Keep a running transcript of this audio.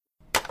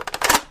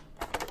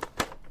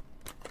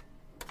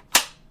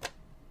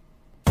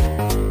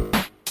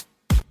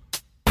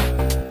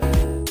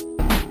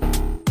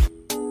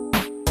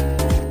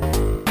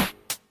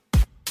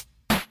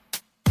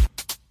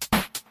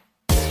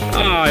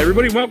Hi,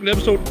 everybody. Welcome to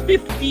episode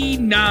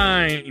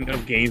 59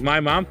 of Games My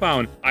Mom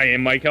Found. I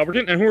am Mike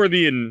Halberton, and who are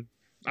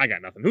I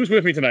got nothing. Who's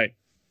with me tonight?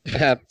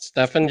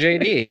 Steph and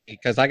JD,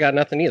 because I got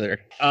nothing either.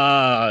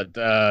 I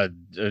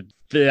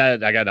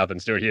got nothing,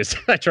 Stuart Hughes.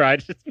 I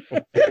tried.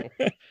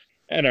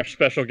 And our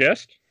special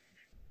guest?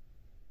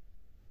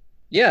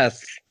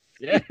 Yes.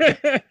 Yeah.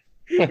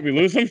 Did we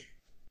lose him?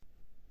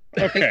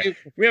 Okay.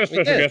 We have a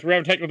special guest. We're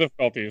having technical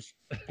difficulties.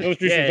 He'll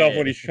introduce himself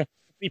when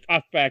he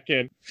pops back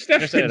in.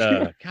 Steph said,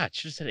 God,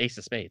 should have said Ace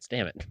of Spades.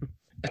 Damn it.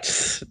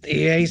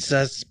 The Ace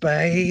of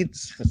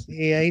Spades.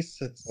 The Ace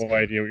of Spades. No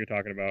idea what you're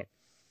talking about.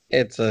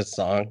 It's a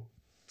song.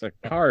 It's a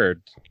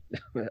card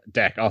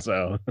deck,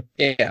 also.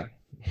 Yeah.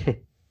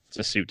 It's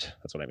a suit.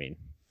 That's what I mean.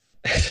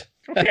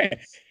 Okay.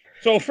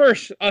 So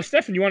first,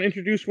 Stefan, you want to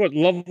introduce what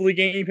lovely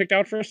game you picked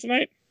out for us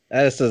tonight?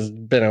 This has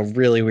been a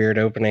really weird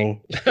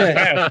opening.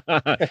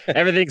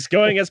 Everything's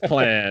going as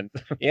planned.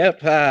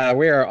 Yep,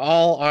 we are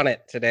all on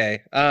it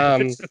today.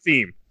 It's the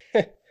theme.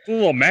 It's a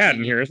little mad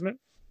in here, isn't it?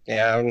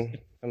 Yeah,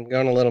 I'm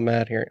going a little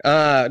mad here.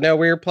 No,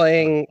 we were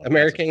playing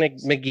American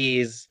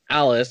McGee's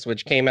Alice,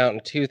 which came out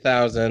in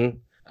 2000.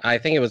 I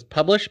think it was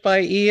published by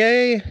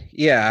EA.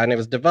 Yeah, and it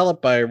was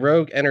developed by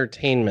Rogue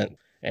Entertainment,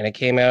 and it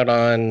came out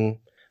on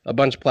a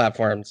bunch of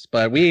platforms,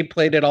 but we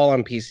played it all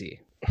on PC.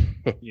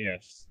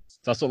 Yes.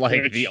 It's also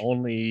the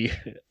only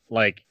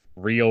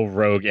real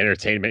Rogue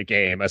Entertainment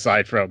game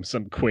aside from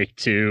some Quake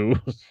 2.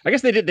 I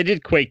guess they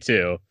did Quake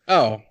 2.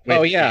 Oh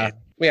yeah.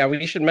 Yeah,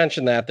 we should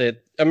mention that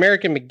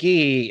American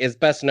McGee is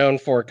best known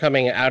for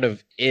coming out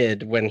of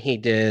id when he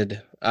did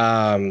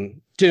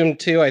Doom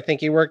 2, I think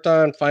he worked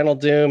on, Final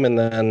Doom, and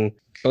then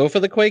both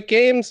of the Quake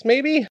games,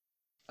 maybe?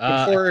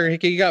 Before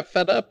he got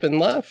fed up and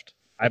left?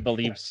 I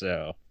believe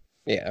so.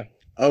 Yeah.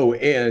 Oh,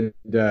 and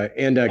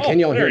can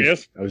y'all hear me?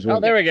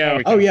 There we go.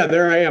 Oh yeah,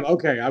 there I am.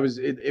 Okay,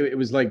 it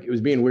was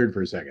being weird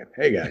for a second.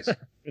 Hey guys.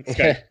 It's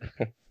Skype.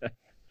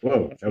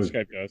 Whoa, that was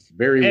Skype, guys.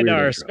 very and weird.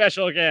 our intro.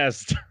 special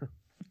guest.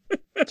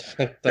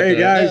 Hey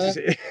guys.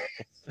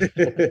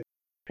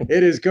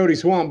 It is Cody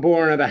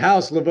Swampborn of the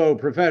House Laveau,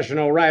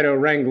 professional Rhino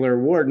Wrangler,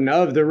 Warden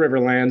of the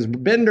Riverlands,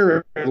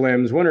 Bender of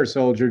Limbs, Winter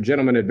Soldier,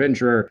 Gentleman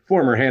Adventurer,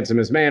 former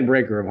handsomest man,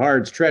 breaker of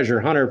hearts, treasure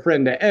hunter,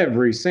 friend to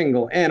every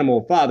single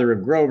animal, father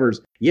of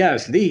Grovers.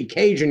 Yes, the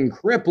Cajun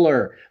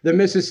Crippler, the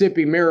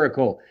Mississippi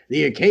Miracle,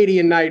 the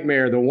Acadian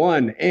Nightmare, the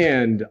one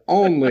and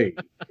only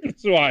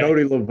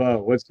Cody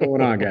Laveau. What's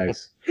going on,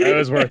 guys? It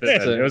was worth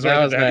it. It was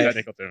worth it to have nice.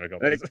 technical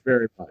difficulties. Thanks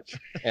very much.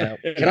 Yeah.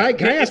 Can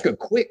I ask a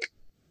quick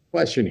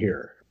question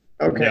here?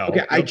 Okay. No, okay.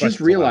 no I just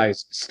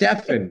realized,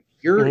 Stefan,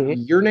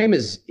 your name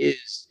is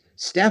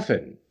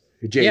Stefan,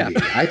 JD. Yeah.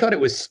 I thought it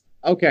was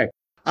okay.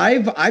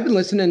 I've been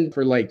listening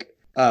for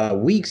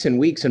weeks and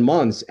weeks and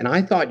months, and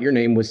I thought your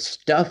name was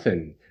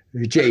Stuffin,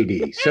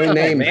 JD. So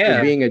named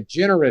for being a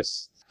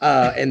generous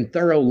and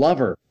thorough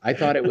lover. I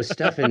thought it was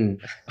Stuffin,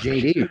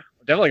 JD.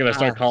 Definitely gonna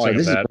start calling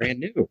this it that. is brand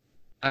new.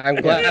 I'm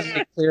glad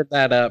we cleared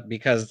that up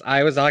because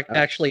I was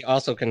actually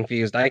also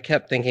confused. I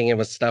kept thinking it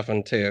was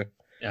Stefan too.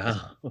 Yeah.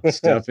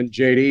 Stuffin,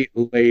 JD,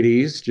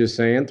 ladies, just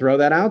saying, throw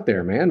that out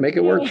there, man. Make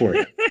it work for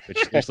you.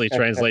 Which usually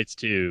translates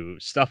to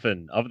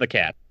stuffing of the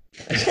cat.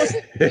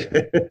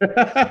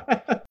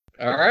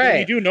 All right.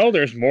 You do know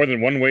there's more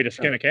than one way to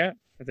skin a cat,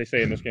 as they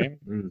say in this game.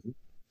 Mhm.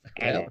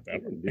 I know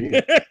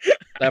that.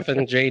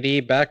 Stefan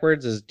JD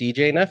backwards is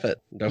DJ Neffet.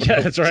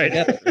 Yeah, that's right.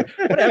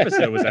 What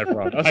episode was that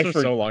from? That was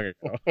so long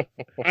ago.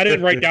 I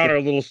didn't write down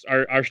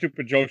our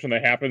stupid jokes when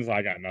that happens.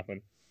 I got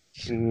nothing.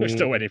 We're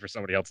still waiting for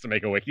somebody else to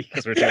make a wiki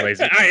because we're too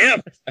lazy. I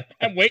am.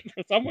 I'm waiting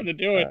for someone to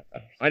do it.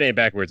 My name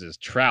backwards is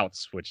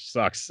Trouts, which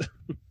sucks.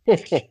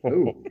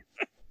 Ooh.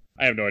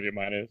 I have no idea what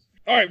mine is.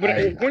 All right,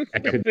 but one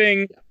quick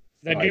thing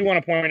that I do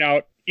want to point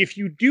out, if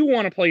you do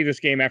want to play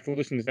this game after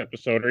listening to this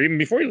episode, or even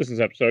before you listen to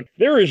this episode,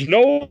 there is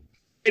no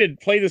way to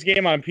play this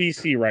game on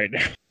PC right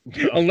now.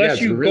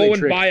 Unless you really go and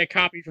tricky. buy a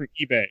copy from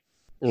eBay.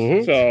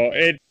 Mhm. So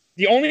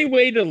the only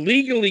way to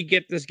legally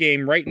get this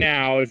game right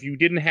now, if you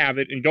didn't have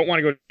it and don't want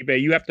to go to eBay,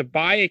 you have to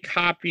buy a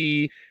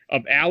copy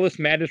of Alice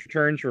Madness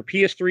Returns for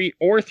PS3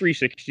 or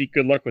 360.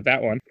 Good luck with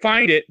that one.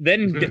 Find it,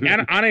 then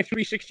on a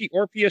 360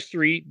 or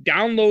PS3,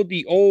 download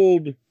the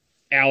old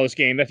Alice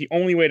game. That's the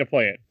only way to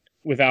play it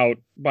without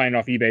buying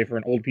off eBay for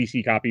an old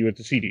PC copy with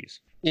the CDs.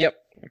 Yep.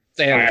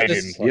 I And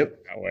didn't play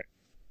it that way.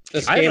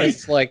 this game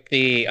is like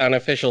the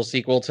unofficial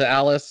sequel to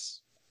Alice.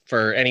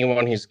 For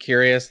anyone who's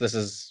curious, this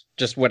is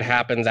just what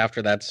happens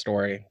after that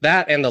story.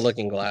 That and The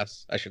Looking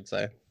Glass, I should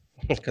say.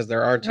 Because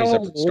there are two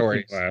separate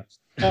stories.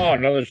 Oh,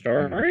 another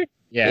story?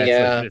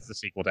 Yeah, it's the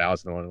sequel to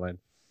Alice in Wonderland.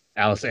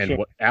 Alice in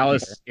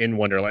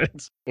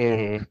Wonderland.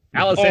 Mhm.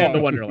 Alice in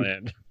the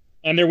Wonderland.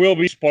 And there will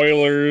be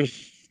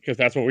spoilers, because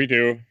that's what we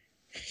do.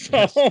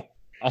 So,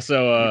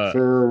 Also,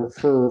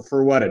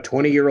 for what, a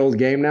 20-year-old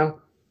game now?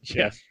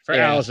 yes. for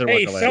Alice in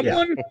Hey,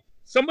 Wonderland.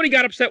 somebody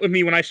got upset with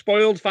me when I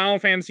spoiled Final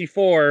Fantasy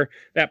IV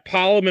that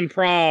Palom and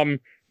Prom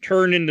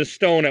turned into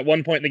stone at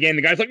one point in the game.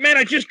 The guy's like, man,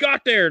 I just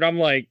got there. And I'm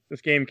like,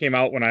 this game came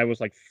out when I was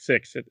like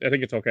 6. I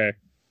think it's okay.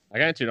 I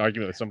got into an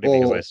argument with somebody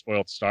because I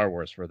spoiled Star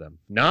Wars for them.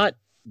 Not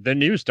the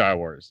new Star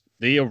Wars,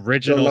 the So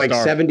original like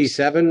Star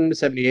 77,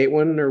 78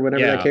 one or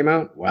whenever Yeah. that came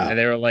out. Wow. And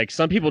they were like,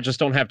 some people just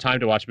don't have time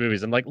to watch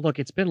movies. I'm like, look,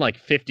 it's been like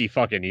 50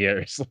 fucking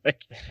years.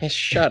 Like,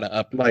 Shut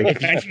up. Like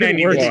it's been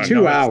working it's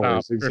 2 nonstop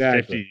hours for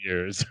exactly. 50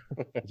 years.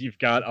 You've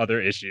got other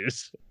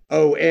issues.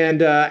 Oh,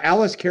 and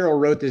Alice Carroll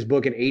wrote this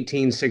book in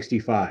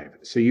 1865.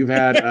 So you've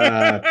had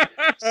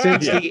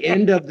since the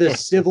end of the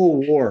Civil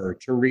War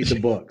to read the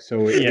book.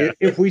 So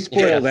if we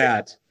spoil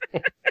that,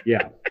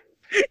 yeah.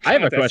 I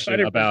have a That question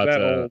Snyder was that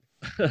about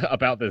old.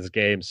 about this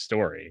game's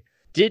story.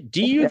 Do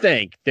you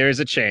think there's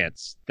a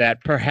chance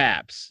that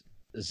perhaps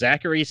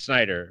Zachary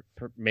Snyder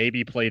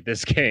maybe played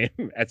this game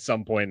at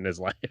some point in his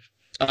life?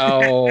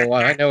 Oh,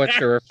 I know what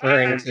you're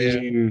referring I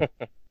to. mean,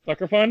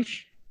 Sucker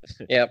Punch.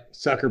 Yep.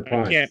 Sucker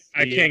Punch.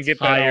 I can't get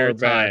that entire hour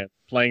back. time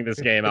playing this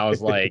game. I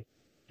was like,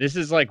 this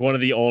is like one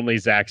of the only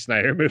Zack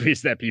Snyder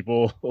movies that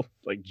people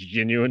like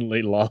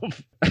genuinely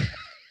love.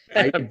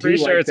 I I'm do pretty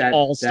sure like it's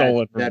all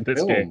stolen from that this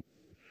film. game.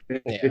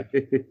 Yeah.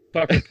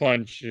 Sucker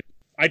Punch.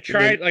 I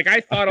tried, like,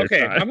 I thought, Other okay,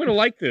 time. I'm gonna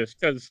like this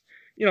because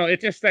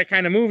it's just that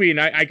kind of movie, and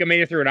I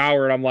made it through an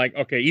hour, and I'm like,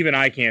 okay, even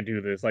I can't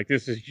do this. Like,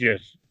 this is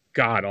just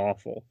god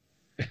awful.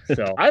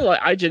 So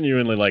I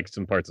genuinely like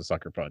some parts of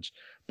Sucker Punch,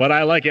 but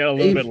I like it a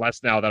little bit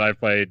less now that I've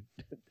played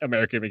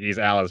American McGee's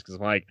Alice because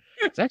I'm like,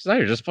 Zack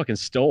Snyder just fucking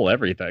stole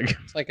everything.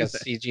 It's like a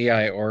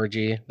CGI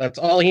orgy. That's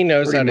all he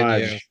knows Pretty how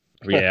to much.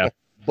 do. Yeah,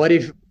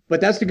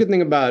 But that's the good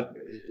thing about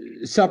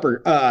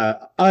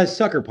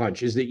Sucker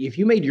Punch is that if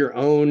you made your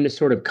own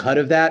sort of cut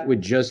of that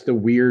with just the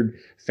weird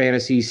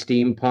fantasy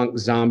steampunk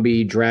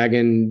zombie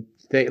dragon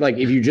thing, like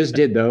if you just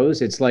did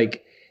those, it's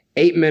like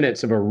 8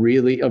 minutes of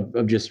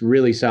of just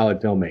really solid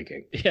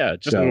filmmaking. yeah,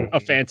 just So- a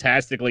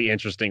fantastically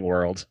interesting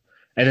world,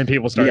 and then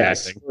people start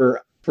acting.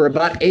 for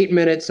about 8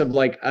 minutes of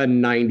like a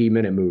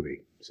 90-minute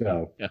movie.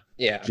 So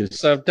Yeah. just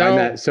So find don't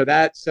that. So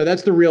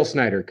that's the real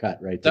Snyder cut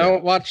right there.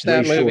 don't watch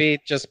that Way short. movie.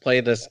 Just play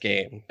this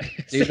game.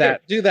 Do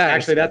that. Do that.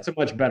 Actually, that's a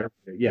much better.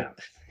 Yeah.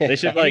 They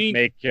should like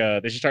make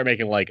they should start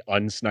making like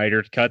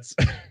unsnydered cuts.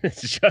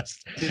 It's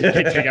just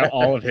they take out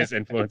all of his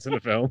influence in the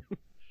film.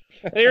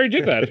 they already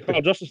did that. It's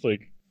called Justice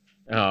League.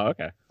 Oh,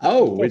 okay.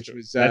 Oh, which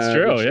was That's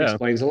true, which yeah.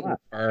 explains a lot.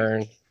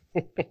 Burn.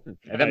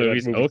 And that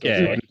movie's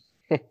okay.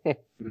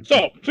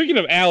 So speaking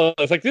of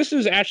Alice, like this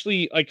is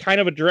actually like kind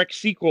of a direct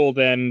sequel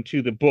then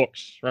to the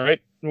books, right?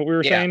 What we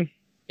were Yeah. saying.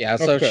 Yeah,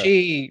 so Okay.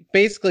 she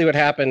basically what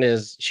happened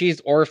is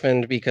she's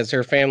orphaned because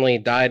her family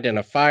died in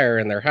a fire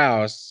in their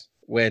house,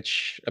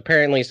 which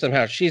apparently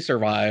somehow she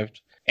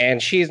survived.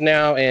 And she's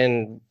now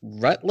in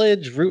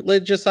Routledge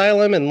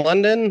Asylum in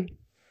London.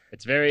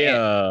 It's very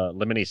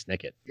Lemony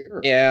Snicket.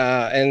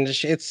 Yeah, and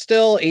it's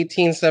still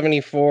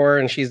 1874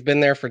 and she's been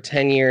there for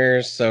 10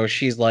 years. So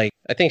she's like,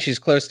 I think she's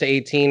close to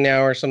 18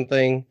 now or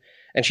something.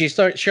 And she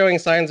starts showing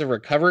signs of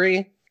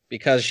recovery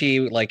because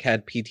she like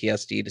had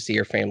PTSD to see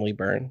her family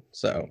burn.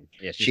 So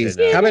Yeah, she's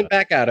in, coming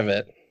back out of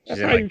it. she's That's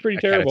in, probably pretty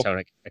terrible.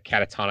 a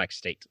catatonic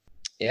state.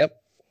 Yep.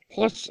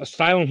 Plus,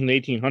 asylums in the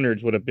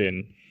 1800s would have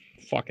been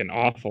fucking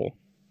awful.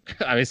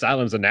 I mean,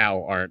 asylums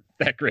now aren't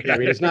that great. I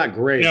mean, it's not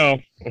great. No,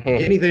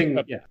 Anything.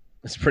 Yeah.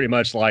 It's pretty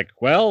much like,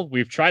 well,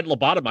 we've tried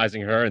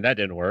lobotomizing her and that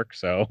didn't work,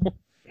 so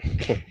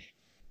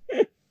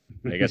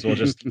I guess we'll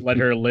just let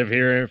her live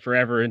here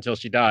forever until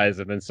she dies,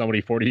 and then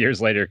somebody 40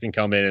 years later can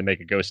come in and make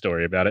a ghost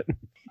story about it.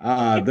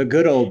 The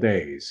good old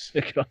days.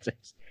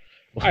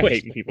 I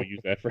hate when people use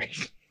that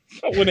phrase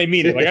when they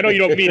mean it. Like I know you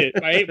don't mean it.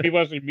 I hate when people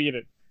actually mean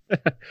it.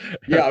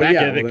 Yeah, Back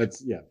yeah. in the- Well,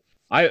 that's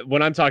yeah.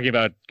 When I'm talking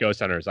about ghost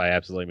hunters, I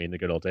absolutely mean the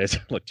good old days.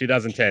 Look,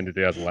 2010 to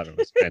 2011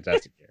 was a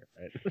fantastic year,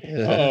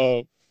 right?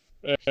 Oh,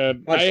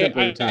 and Much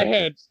simpler I time.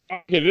 had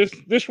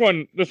this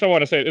one. This I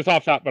want to say. It's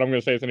off top, but I'm going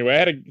to say this anyway.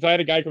 I had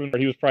a guy come in.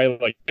 He was probably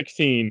like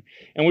 16,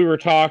 and we were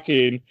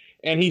talking,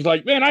 and he's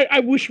like, "Man, I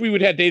wish we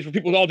would have days where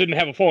people all didn't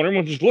have a phone.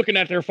 Everyone's just looking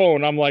at their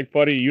phone." I'm like,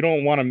 "Buddy, you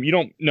don't want them. You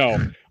don't know.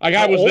 Like I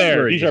How was old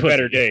there. were These you? are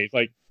better days.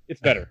 Like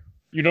it's better.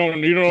 You don't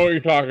know what you're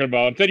talking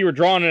about. Instead, you were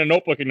drawing in a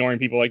notebook, ignoring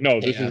people. Like, no,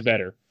 this Yeah. is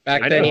better.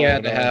 Back I then, know, you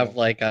had I to know. have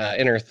like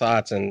inner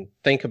thoughts and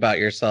think about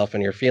yourself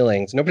and your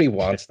feelings. Nobody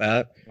wants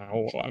that.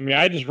 I mean,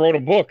 I just wrote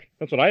a book.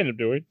 That's what I ended up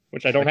doing,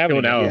 which I don't have People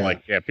anymore. now Yeah. are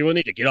like, yeah, people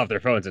need to get off their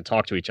phones and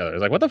talk to each other.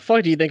 It's like, what the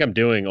fuck do you think I'm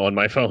doing on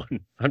my phone?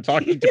 I'm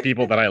talking to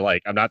people that I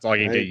like. I'm not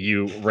talking to Right.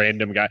 you,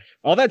 random guy.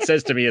 All that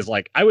says to me is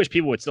like, I wish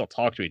people would still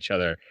talk to each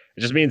other.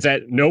 It just means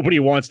that nobody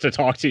wants to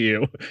talk to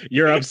you.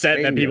 You're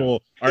upset that Bingo.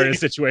 people are in a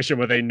situation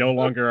where they no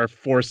longer are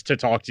forced to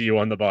talk to you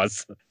on the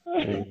bus.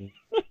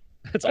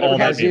 That's all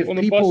that As if means. on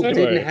the people bus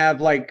anyway. didn't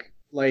have like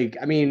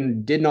I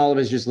mean, didn't all of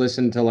us just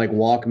listen to like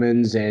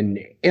Walkmans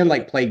and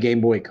like play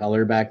Game Boy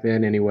Color back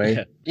then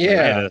anyway?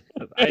 Yeah.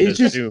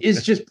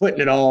 It's just putting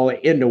it all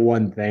into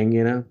one thing,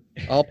 you know?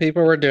 All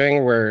people were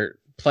doing were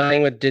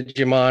playing with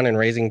Digimon and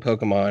raising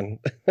Pokemon.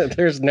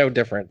 There's no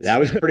difference. That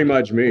was pretty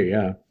much me,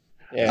 yeah.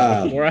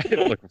 Yeah.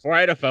 Before I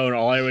had a phone,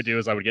 all I would do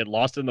is I would get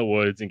lost in the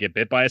woods and get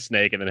bit by a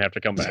snake and then have to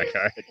come back.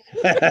 All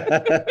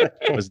right?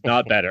 It was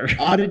not better.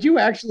 Did you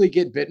actually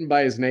get bitten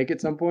by a snake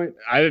at some point?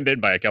 I've been bitten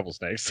by a couple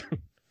snakes.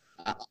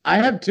 I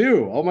have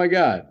too. Oh my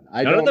god!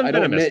 I None of don't. them I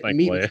don't venomous, meet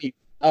thankfully. people.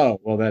 Oh,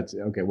 well, that's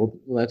okay. Well,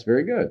 that's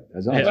very good.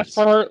 That's awesome. That's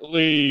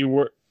partly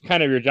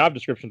kind of your job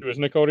description too,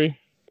 isn't it, Cody?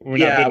 We're not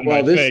Yeah, bidding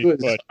well, my this snake, was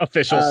but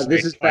Official this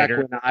snake is back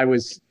fighter. when I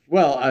was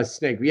a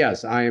snake.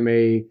 Yes, I am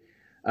a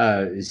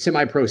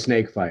semi-pro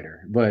snake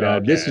fighter,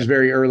 but this Okay. is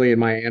very early in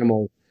my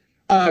animal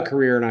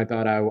career, and I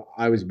thought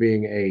I was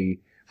being a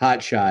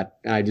hot shot.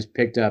 And I just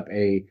picked up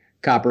a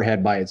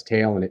copperhead by its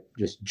tail, and it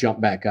just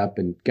jumped back up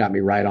and got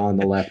me right on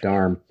the left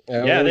arm.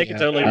 Yeah, they can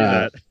totally do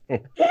that.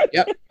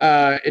 Yep.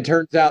 It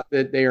turns out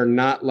that they are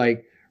not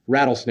like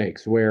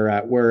rattlesnakes, where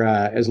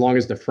as long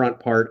as the front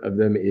part of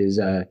them is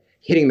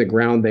hitting the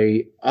ground,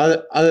 they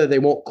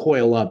won't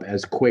coil up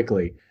as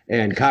quickly.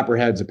 And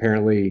copperheads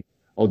apparently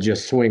will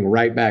just swing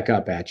right back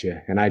up at you.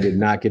 And I did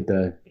not get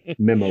the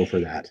memo for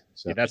that.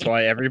 So Yeah, that's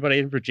why everybody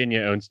in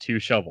Virginia owns 2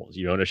 shovels.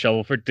 You own a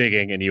shovel for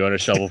digging, and you own a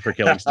shovel for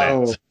killing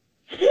snakes.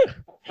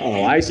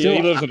 I still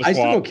he lives in a I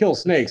still swamp. don't kill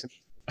snakes.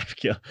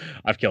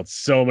 I've killed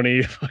so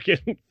many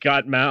fucking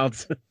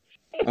cottonmouths.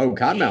 Oh,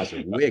 cottonmouths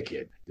are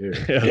wicked, dude.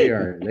 They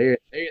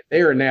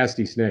are a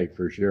nasty snake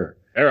for sure.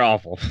 They're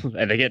awful,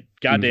 and they get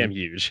goddamn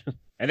huge.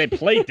 And they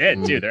play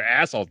dead too. They're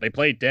assholes. They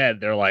play dead.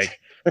 They're like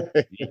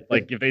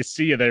if they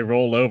see you, they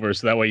roll over,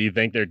 so that way you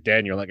think they're dead,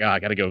 and you're like, I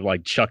gotta go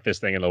like chuck this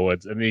thing in the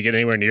woods. And then you get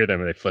anywhere near them,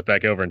 and they flip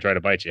back over and try to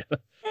bite you.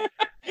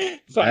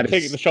 so I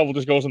take it the shovel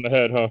just goes in the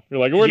head, huh? You're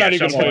like, we're not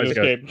even shovel playing this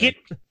always game.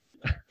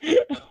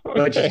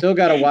 But you still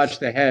got to watch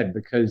the head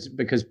because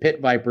pit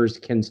vipers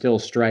can still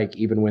strike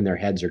even when their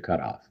heads are cut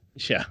off.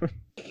 Yeah,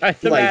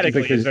 thematically,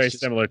 because it's very it's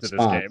just similar to this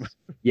swamp. game.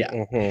 Yeah,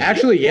 Mhm.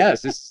 actually,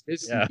 yes. This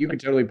Yeah. You could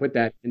totally put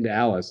that into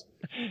Alice.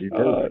 You're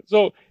perfect.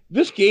 So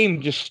this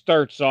game just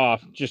starts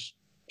off just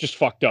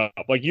fucked up.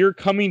 Like you're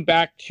coming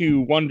back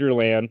to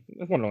Wonderland.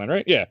 That's Wonderland,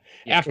 right? Yeah.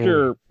 Yeah.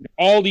 After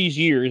all these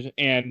years,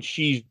 and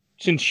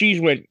since she's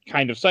went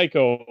kind of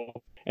psycho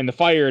and the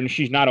fire, and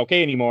she's not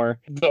okay anymore.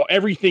 Though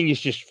everything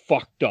is just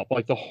fucked up.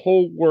 Like the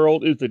whole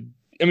world is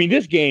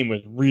this game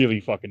was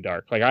really fucking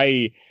dark. Like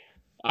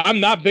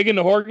I'm not big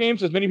into horror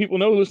games, as many people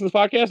know who listen to this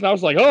podcast, and I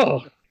was like,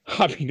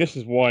 this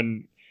is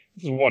one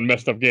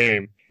messed up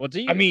game. Well,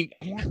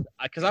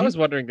 because I was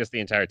wondering this the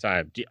entire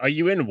time. Are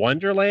you in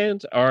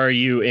Wonderland or are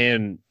you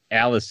in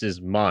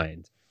Alice's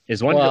mind?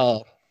 Is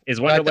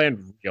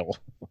Wonderland real?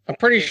 I'm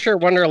pretty sure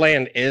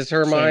Wonderland is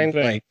her Same mind.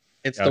 thing. Like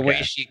it's the way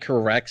Okay. she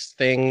corrects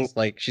things.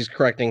 Like she's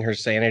correcting her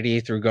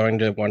sanity through going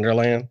to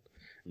Wonderland,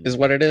 is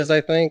what it is.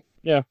 I think.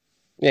 Yeah.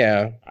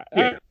 Yeah.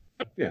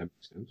 Yeah,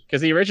 makes sense.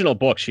 Because the original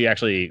book, she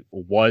actually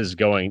was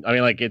going. I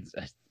mean, like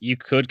you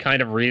could kind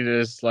of read it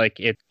as like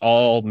it's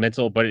all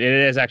mental, but it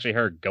is actually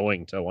her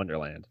going to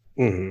Wonderland.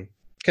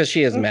 Because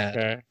she is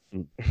mad.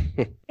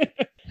 Okay.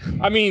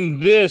 I mean,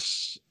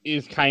 this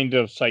is kind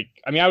of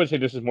I would say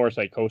this is more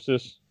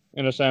psychosis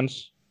in a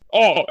sense.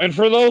 Oh, and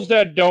for those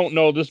that don't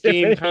know, this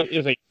game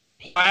is a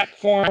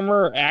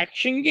platformer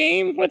action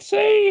game, let's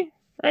say,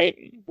 right?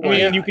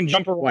 Why not? You can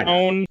jump Why not?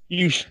 around.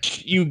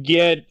 You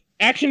get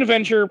action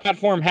adventure,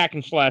 platform, hack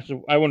and slash.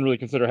 I wouldn't really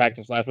consider hack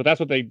and slash, but that's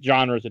what the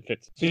genres it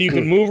fits. So you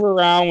can move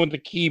around with the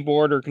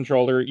keyboard or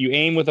controller. You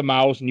aim with a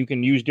mouse, and you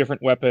can use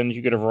different weapons.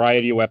 You get a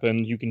variety of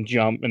weapons. You can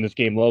jump, and this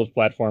game loves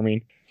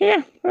platforming.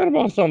 Yeah, that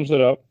about sums it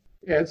up.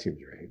 Yeah, it seems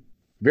right.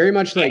 Very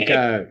much like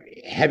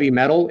Heavy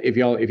Metal. If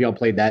y'all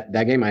played that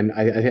game, I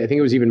think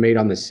it was even made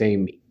on the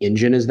same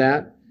engine as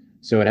that,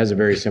 so it has a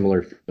very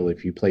similar feel.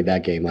 If you played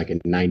that game like in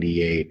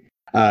 '98,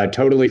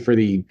 totally for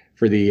the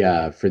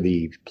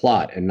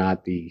plot and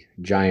not the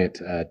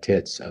giant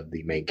tits of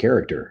the main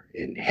character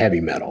in Heavy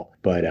Metal.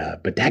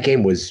 But that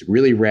game was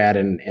really rad,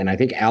 and I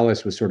think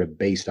Alice was sort of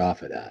based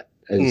off of that,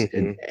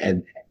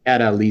 and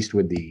at least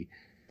with the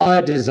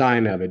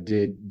design of it.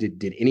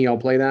 Did any of y'all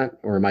play that,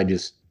 or am I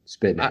just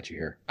spitting at you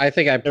here? I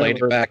think I played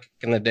it back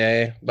in the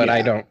day, but I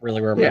Yeah. don't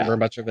really remember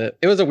much of it.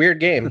 It was a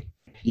weird game.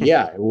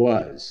 Yeah, it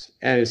was.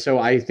 And so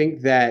I think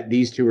that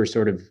these two are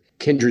sort of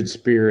kindred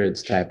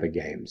spirits type of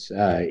games.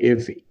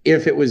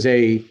 If it was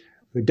a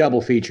double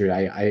feature,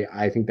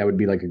 I think that would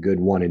be like a good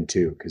 1 and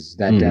 2, because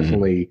that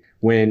definitely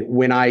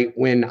when I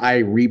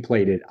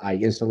replayed it, I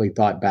instantly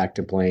thought back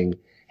to playing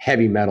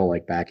Heavy Metal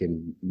like back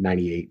in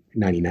 98,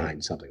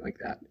 99, something like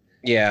that.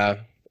 Yeah.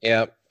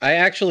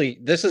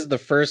 This is the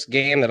first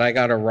game that I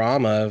got a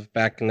ROM of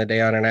back in the day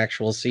on an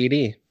actual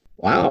CD.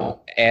 Wow.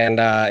 And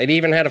it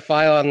even had a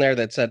file on there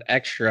that said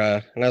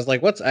extra. And I was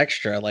like, what's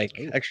extra? Like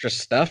extra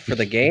stuff for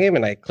the game?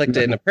 And I clicked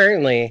it. And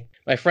apparently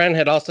my friend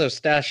had also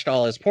stashed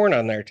all his porn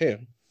on there too.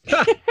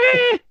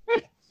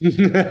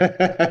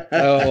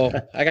 So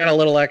I got a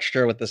little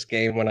extra with this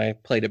game when I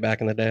played it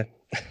back in the day.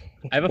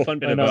 I have a fun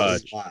bit I of know.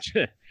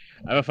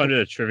 I have a fun bit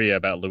of trivia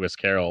about Lewis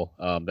Carroll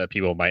that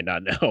people might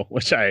not know,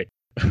 which I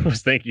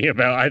was thinking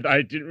about.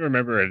 I didn't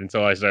remember it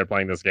until I started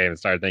playing this game and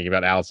started thinking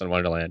about Alice in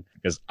Wonderland,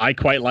 because I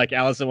quite like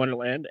Alice in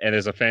Wonderland, and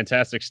there's a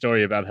fantastic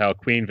story about how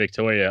Queen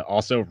Victoria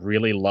also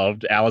really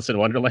loved Alice in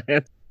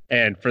Wonderland.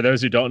 And for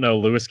those who don't know,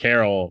 Lewis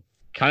Carroll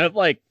kind of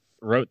like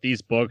wrote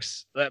these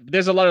books.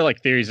 There's a lot of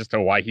like theories as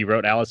to why he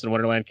wrote Alice in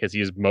Wonderland, because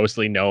he is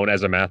mostly known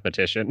as a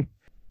mathematician.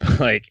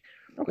 Like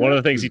one of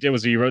the things he did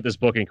was he wrote this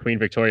book and Queen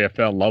Victoria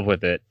fell in love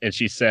with it, and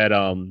she said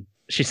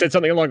she said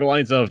something along the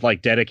lines of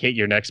like, dedicate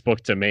your next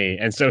book to me.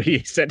 And so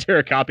he sent her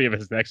a copy of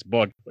his next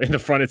book. In the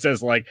front, it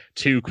says like,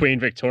 to Queen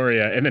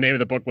Victoria. And the name of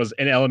the book was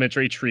An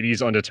Elementary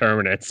Treatise on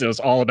Determinants. It was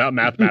all about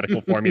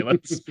mathematical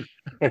formulas.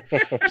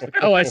 Like,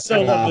 oh, I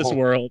so love this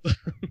world.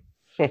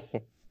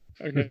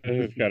 Okay,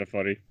 it's kind of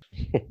funny.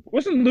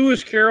 Wasn't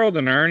Lewis Carroll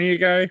the Narnia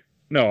guy?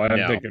 No,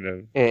 I'm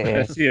thinking of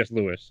that's C.S.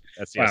 Lewis.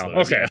 That's C.S. Wow.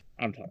 Lewis, Okay, yeah.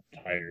 I'm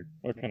tired.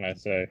 What can I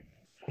say?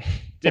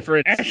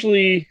 Different.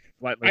 Actually,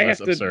 Slightly I less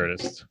have to-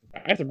 absurdist.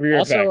 I have to be right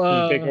Also,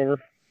 back. Can you take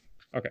over?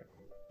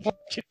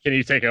 Can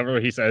you take over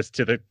what he says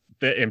to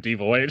the empty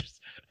void?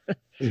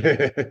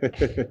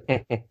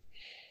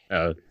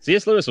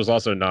 C.S. Lewis was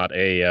also not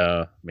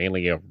I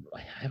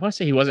want to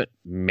say he wasn't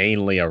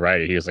mainly a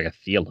writer. He was like a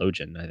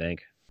theologian, I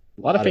think.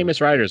 A lot of famous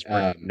writers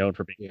were known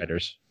for being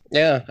writers.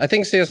 Yeah, I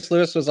think C.S.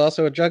 Lewis was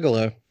also a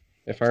juggalo,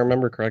 if I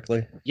remember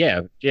correctly.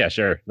 Yeah,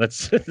 sure. Let's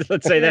say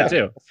that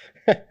too.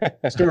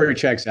 Story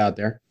checks out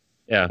there.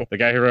 Yeah, the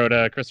guy who wrote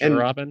Christopher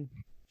Robin,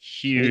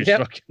 huge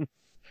fucking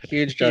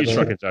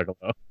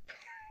juggalo.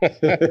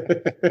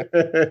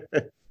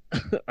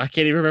 I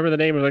can't even remember the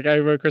name of the guy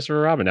who wrote Christopher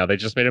Robin now. They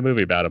just made a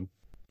movie about him.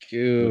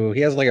 Ooh,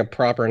 he has like a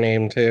proper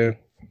name too.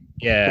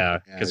 Yeah,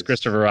 because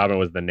Christopher Robin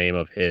was the name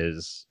of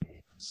his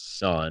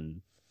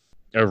son.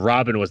 Or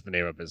Robin was the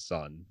name of his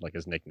son, like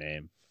his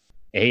nickname.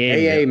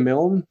 A.A.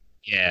 Milne?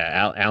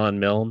 Yeah, Alan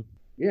Milne.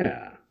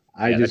 Yeah.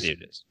 I just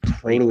is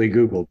totally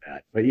Googled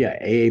that. But yeah,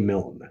 A.A.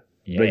 Milne.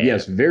 Yeah. But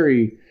yes,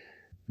 very,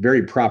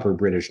 very proper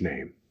British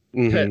name.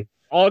 Mhm.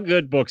 All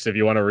good books if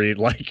you want to read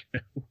like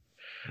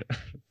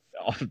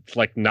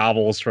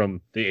novels from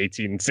the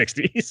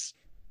 1860s.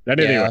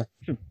 Anyway,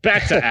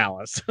 back to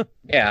Alice.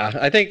 Yeah,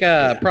 I think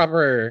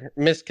proper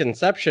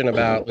misconception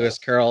about Lewis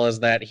Carroll is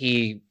that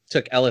he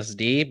took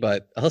LSD,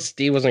 but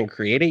LSD wasn't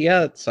created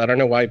yet, so I don't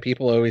know why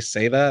people always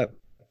say that.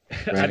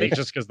 I think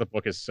just because the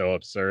book is so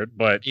absurd,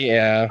 but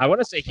yeah, I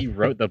want to say he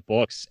wrote the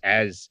books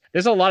as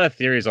there's a lot of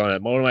theories on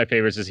it. One of my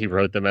favorites is he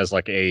wrote them as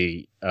like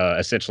a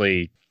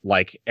essentially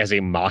like as a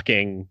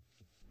mocking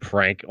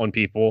prank on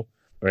people,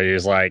 where he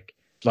was like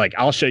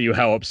I'll show you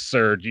how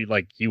absurd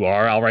you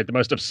are. I'll write the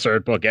most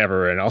absurd book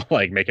ever, and I'll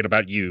like make it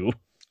about you.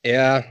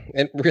 Yeah,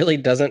 it really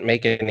doesn't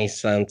make any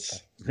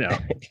sense. No.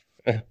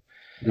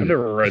 I've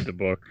never read the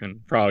book and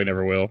probably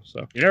never will.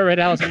 So You never read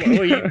Alice in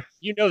Wonderland? Well,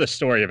 you know the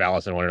story of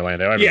Alice in Wonderland,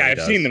 though. yeah, I've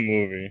seen the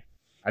movie.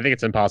 I think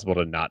it's impossible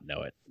to not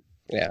know it.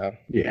 Yeah.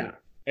 Yeah.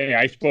 Hey,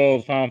 I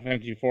spoiled Final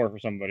Fantasy IV for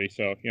somebody,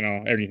 so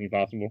everything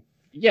possible.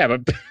 Yeah,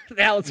 but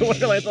Alice in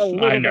Wonderland's a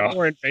little know. bit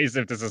more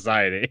invasive to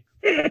society.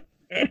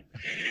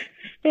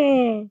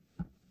 Oh,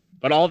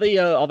 But all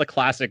the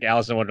classic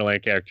Alice in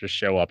Wonderland characters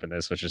show up in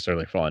this, which is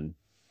certainly fun.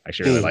 I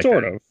actually really like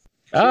sort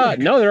that. of.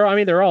 No,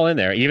 they're all in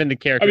there. Even the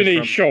characters.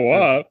 They show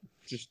up,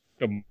 just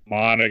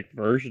demonic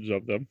versions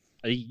of them.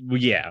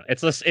 Yeah,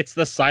 it's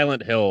the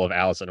Silent Hill of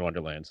Alice in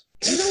Wonderland.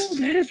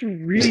 That is a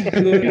really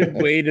good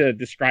way to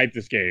describe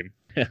this game.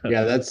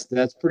 Yeah, that's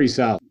pretty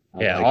solid.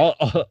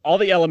 All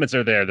the elements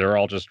are there. They're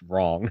all just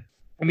wrong.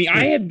 I mean,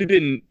 I had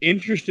been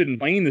interested in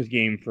playing this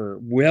game for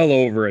well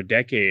over a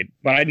decade,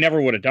 but I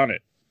never would have done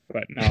it.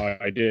 But now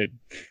I did.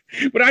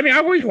 But I mean,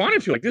 I've always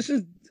wanted to. Like, this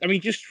is, I mean,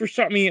 just for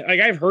something,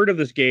 like, I've heard of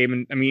this game,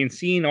 and I mean,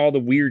 seeing all the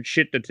weird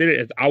shit that's in it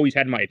has always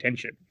had my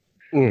attention.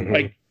 Mhm.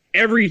 Like,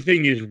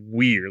 everything is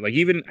weird. Like,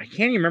 even, I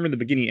can't even remember the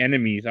beginning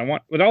enemies.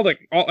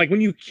 Like,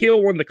 when you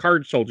kill one of the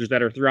card soldiers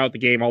that are throughout the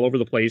game all over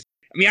the place.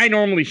 I mean, I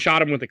normally shot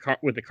them with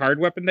the card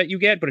weapon that you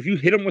get, but if you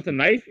hit them with a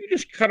knife, you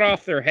just cut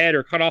off their head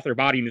or cut off their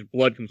body and his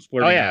blood comes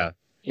splurting. Oh yeah, out.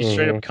 you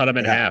straight up cut them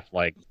in half.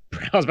 Like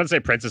I was about to say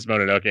Princess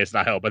Mononoke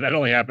style, but that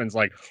only happens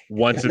like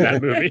once in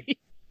that movie.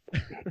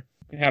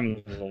 It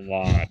happens a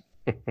lot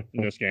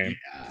in this game.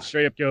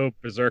 Straight up go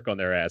berserk on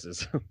their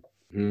asses.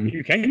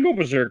 You can go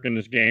berserk in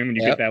this game, and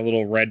you get that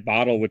little red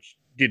bottle, which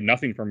did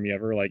nothing for me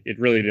ever. Like, it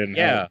really didn't.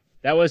 Yeah, help.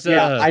 that was.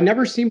 I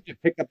never seemed to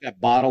pick up that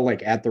bottle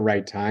like at the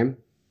right time.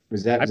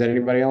 Was that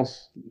anybody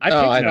else? I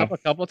picked it up a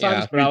couple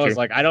times, but me I was too.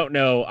 like, I don't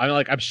know.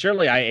 I'm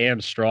surely I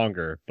am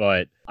stronger,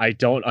 but I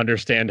don't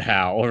understand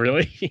how.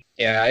 Really,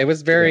 Yeah, it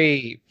was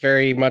very,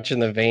 very much in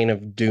the vein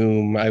of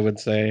Doom, I would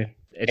say.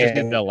 it just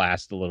needed to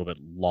last a little bit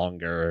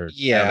longer.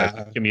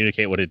 Yeah.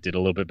 Communicate what it did a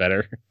little bit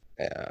better.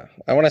 Yeah,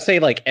 I want to say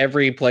like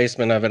every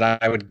placement of it,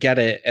 I would get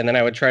it, and then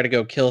I would try to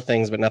go kill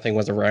things, but nothing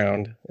was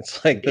around.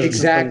 It's like this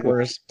is the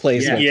worst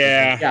placement.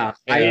 Yeah.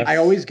 I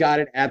always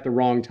got it at the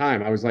wrong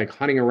time. I was like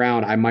hunting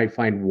around. I might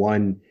find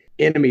one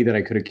enemy that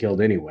I could have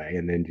killed anyway,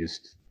 and then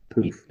just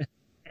poof.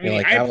 I mean,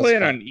 Like, I that was play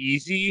it fun. on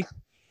easy,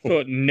 so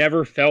it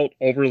never felt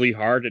overly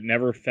hard. It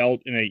never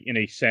felt in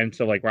a sense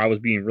of like where I was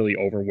being really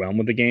overwhelmed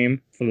with the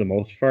game for the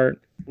most part,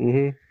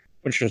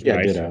 which was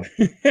nice. Ditto.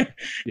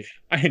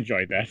 I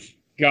enjoyed that.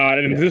 God,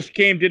 and if this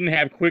game didn't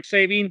have quick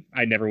saving,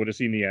 I never would have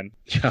seen the end.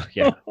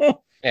 Yeah,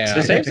 Yeah.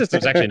 the save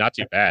system's actually not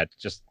too bad.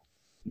 Just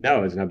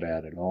No, it's not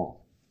bad at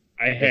all.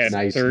 I had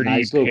Nice 30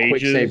 little pages.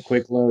 quick save,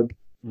 quick load.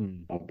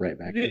 I'll be right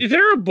back. Is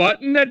there a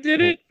button that did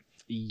it?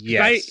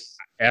 yes,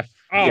 F.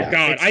 Oh Yeah.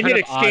 God, It's I kind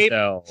hit of odd, escape,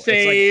 though.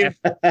 save.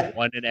 It's like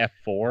F1 and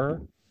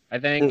F4, I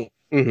think.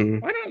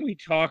 Mhm. Why don't we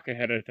talk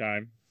ahead of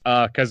time?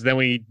 Because then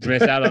we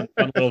miss out on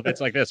fun little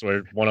bits like this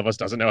where one of us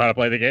doesn't know how to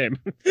play the game.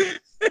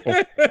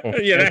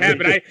 Yeah, that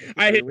happened.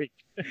 I hit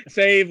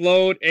save,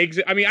 load,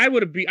 exit. I mean,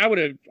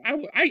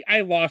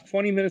 I lost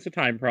 20 minutes of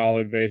time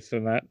probably based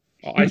on that.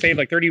 I saved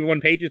like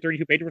 32 pages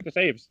worth of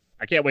saves.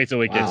 I can't wait till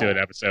we get to an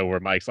episode where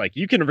Mike's like,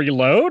 "You can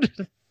reload."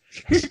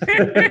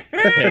 I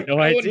had no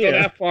I wouldn't go idea.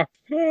 that far.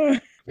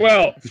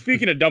 Well,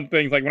 speaking of dumb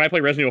things, like when I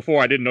played Resident Evil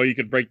 4, I didn't know you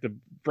could break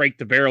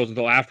the barrels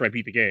until after I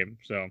beat the game.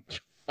 So.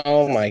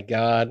 Oh my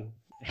god!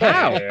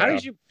 How? Yeah. How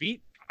did you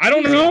beat? I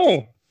don't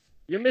know.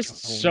 You missed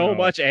so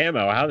much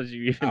ammo. How did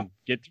you even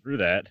get through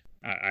that?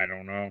 I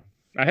don't know.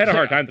 I had a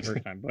hard time the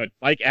first time, but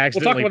Mike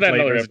accidentally about that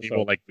played another Resident Evil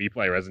episode. like we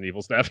play Resident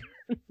Evil stuff.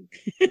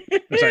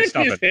 Sorry,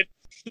 stuffing.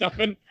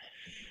 Stuffing.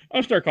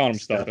 I'll start calling him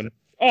stuffing.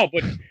 Oh,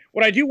 but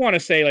what I do want to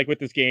say, like with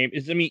this game,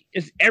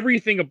 is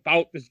everything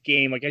about this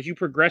game. Like as you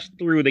progress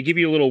through, they give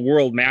you a little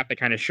world map that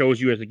kind of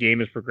shows you as the game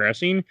is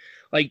progressing.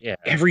 Like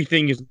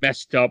everything is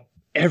messed up.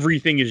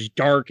 Everything is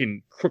dark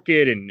and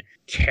crooked and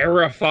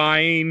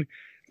terrifying.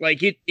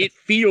 Like it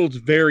feels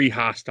very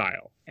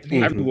hostile.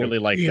 I really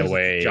like the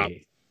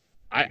way.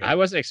 I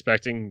wasn't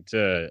expecting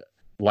to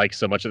like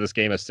so much of this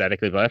game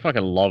aesthetically, but I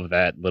fucking love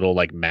that little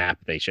like map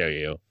they show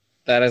you.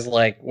 That is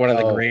like one of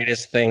the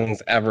greatest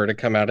things ever to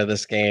come out of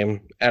this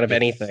game, out of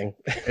anything.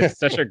 It's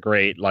such a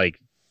great like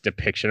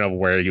depiction of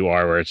where you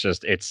are, where it's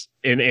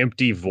an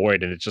empty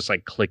void and it's just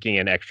like clicking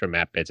in extra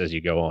map bits as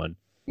you go on.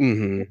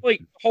 Mm-hmm.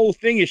 Like the whole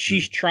thing is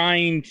she's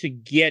trying to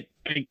get.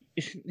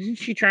 Isn't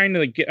she trying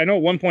to get? I know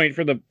at one point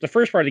for the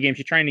first part of the game,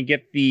 she's trying to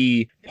get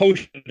the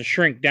potion to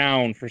shrink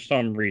down for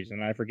some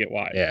reason. I forget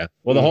why. Yeah.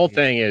 Well, the whole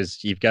thing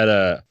is you've got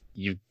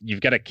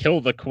to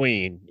kill the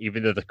queen,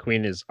 even though the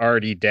queen is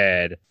already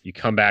dead. You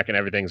come back and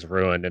everything's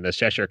ruined, and the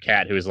Cheshire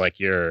Cat, who's like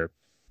your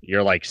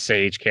like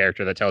sage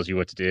character that tells you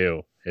what to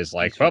do, is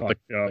like, "Well,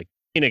 the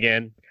queen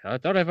again. I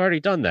thought I've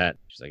already done that."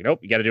 She's like, "Nope,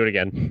 you got to do it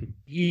again."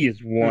 He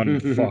is one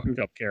fucked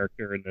up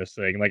character in this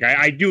thing. Like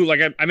I do,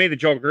 like I made the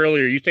joke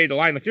earlier. You say the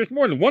line like, "There's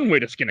more than one way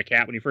to skin a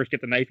cat." When you first get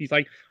the knife, he's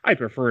like, "I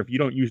prefer if you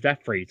don't use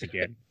that phrase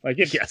again." Like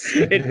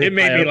it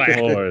made me laugh. I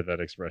abhor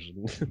that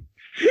expression.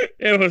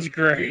 It was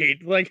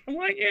great. Like I'm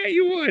like, yeah,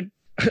 you would.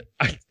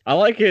 I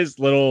like his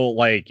little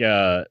like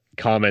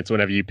comments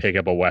whenever you pick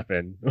up a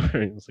weapon.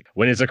 It's like,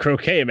 when it's a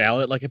croquet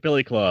mallet like a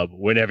billy club,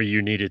 whenever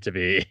you need it to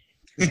be.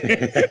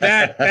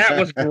 that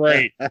was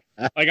great.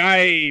 Like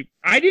I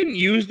didn't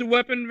use the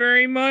weapon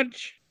very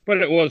much, but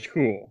it was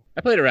cool.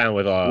 I played around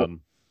with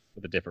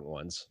the different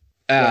ones.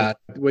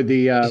 With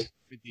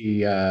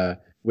the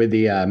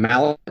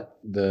mallet,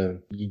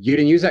 you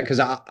didn't use that because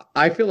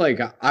I feel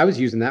like I was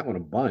using that one a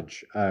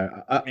bunch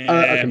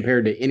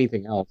compared to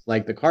anything else.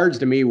 Like the cards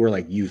to me were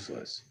like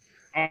useless.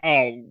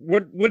 Oh,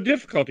 what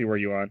difficulty were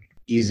you on?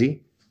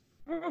 Easy.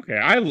 Okay,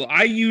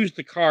 I used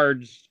the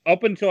cards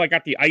up until I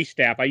got the ice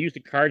staff. I used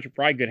the cards for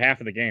probably a good half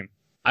of the game.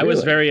 I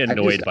was very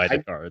annoyed by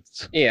the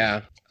cards.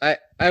 Yeah, I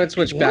would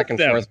switch back and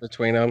forth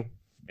between them.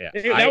 Yeah,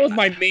 that was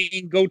my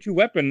main go-to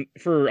weapon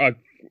for a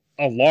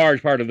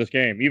large part of this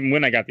game. Even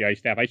when I got the ice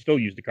staff, I still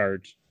used the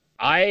cards.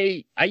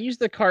 I used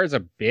the cards a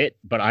bit,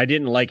 but I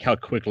didn't like how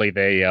quickly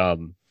they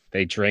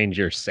drained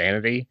your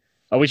sanity.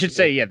 Oh, we should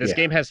say, this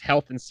game has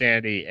health and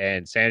sanity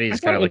is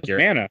kind of like your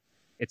mana.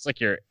 It's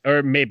like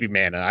or maybe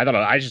mana. I don't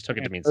know. I just took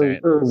it to mean sanity.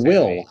 Or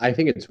will. I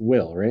think it's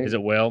will, right? Is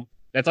it will?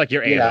 That's like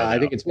your Yeah, I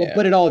think it's will.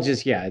 But it all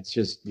just, it's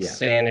just,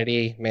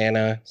 Sanity,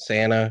 mana,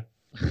 Santa.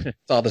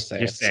 It's all the same.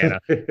 Your Santa.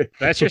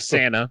 That's your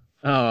Santa.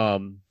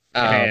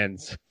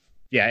 And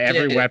yeah,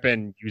 every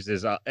weapon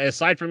uses,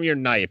 aside from your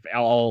knife,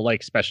 all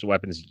like special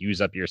weapons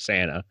use up your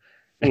Santa.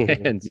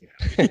 And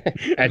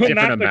at different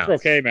not amounts. The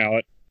croquet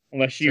mallet,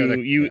 unless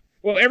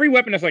well, every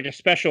weapon has like a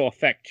special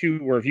effect too,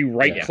 where if you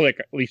right click,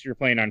 at least if you're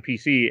playing on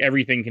PC,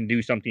 everything can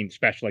do something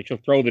special. Like she'll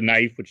throw the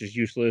knife, which is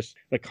useless.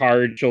 The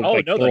card, she'll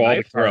throw the all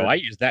knife the cards. I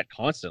use that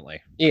constantly.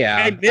 Yeah.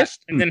 I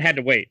missed and then had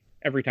to wait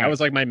every time. That was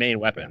like my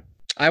main weapon.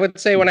 I would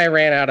say when I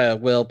ran out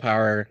of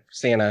willpower,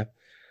 Santa,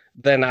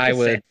 then I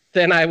would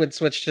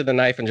switch to the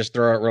knife and just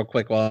throw it real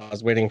quick while I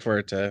was waiting for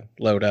it to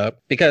load up.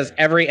 Because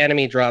every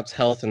enemy drops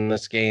health in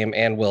this game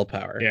and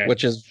willpower,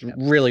 which is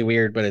really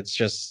weird, but it's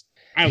just...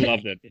 I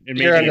loved it. It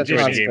You're under made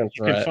constant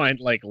you can find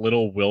like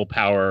little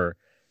willpower,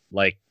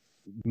 like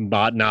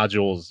mod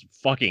nodules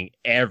fucking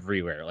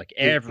everywhere. Like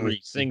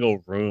every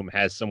single room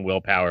has some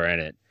willpower in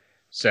it.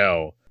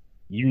 So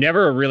you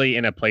never really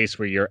in a place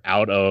where you're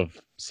out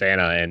of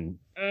Santa and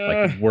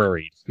like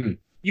worried.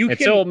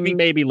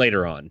 Maybe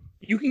later on.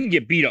 You can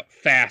get beat up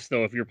fast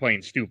though if you're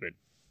playing stupid.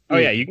 Oh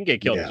yeah, you can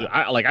get killed. Yeah.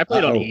 I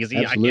played on easy.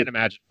 Absolutely. I can't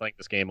imagine playing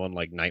this game on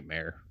like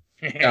nightmare.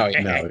 Oh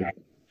yeah.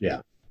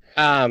 Yeah.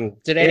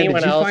 Did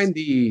anyone else find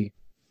the?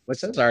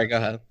 What's that? Sorry, go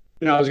ahead.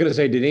 No, I was gonna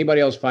say, did anybody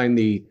else find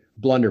the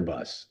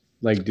blunderbuss?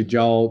 Like, did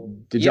y'all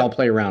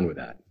play around with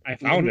that? I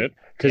found it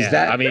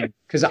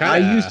because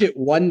I used it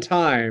one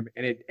time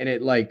and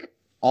it like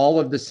all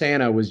of the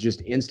Santa was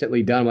just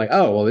instantly done. I'm like,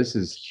 oh well, this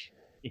is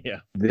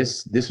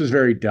this was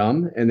very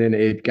dumb, and then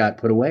it got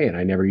put away and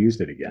I never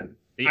used it again.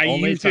 The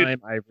only time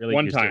I really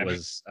used it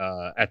was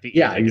at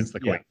the end against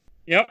the queen.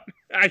 Yep.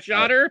 I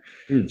shot her,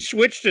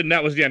 switched, and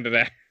that was the end of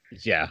that.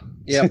 Yeah.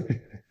 Yep.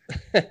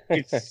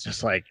 It's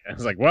just like, I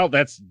was like, well,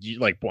 that's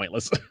like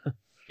pointless.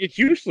 It's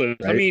useless.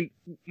 Right. I mean,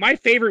 my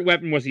favorite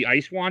weapon was the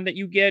ice wand that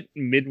you get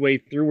midway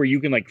through where you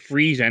can like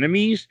freeze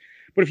enemies.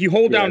 But if you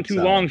hold down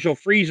too long, she'll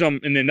freeze them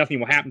and then nothing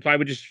will happen. So I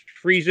would just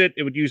freeze it.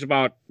 It would use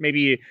about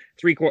maybe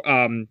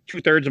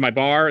 2/3 of my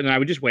bar. And then I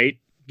would just wait,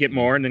 get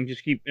more, and then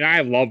just keep. And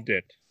I loved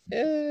it.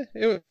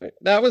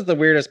 That was the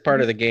weirdest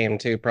part of the game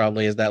too,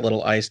 probably, is that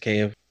little ice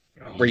cave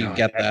where you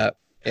get that.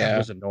 That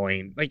was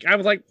annoying. Like, I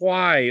was like,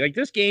 why? Like,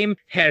 this game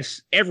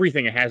has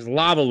everything. It has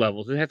lava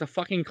levels. It has a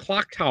fucking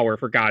clock tower,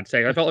 for God's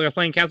sake. I felt like I was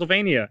playing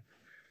Castlevania.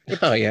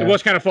 Oh, yeah. It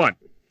was kind of fun.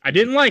 I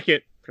didn't like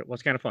it, but it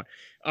was kind of fun.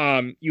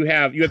 You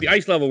have the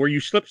ice level where you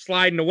slip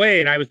sliding away,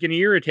 and I was getting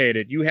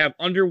irritated. You have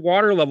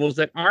underwater levels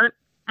that aren't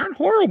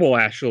horrible,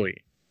 actually.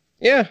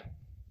 Yeah,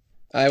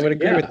 I would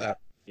agree with that.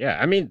 Yeah,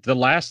 I mean, the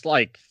last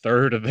like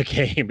third of the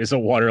game is a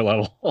water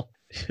level.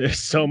 There's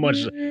so much.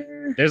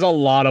 There's a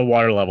lot of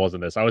water levels in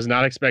this. I was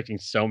not expecting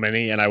so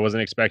many, and I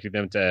wasn't expecting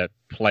them to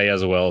play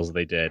as well as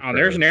they did. Oh,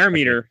 there's an air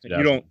meter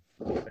that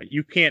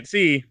you can't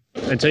see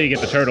until you get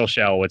the turtle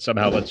shell, which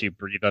somehow lets you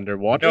breathe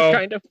underwater. No,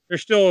 kind of.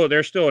 There's still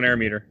an air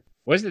meter.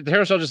 Was it the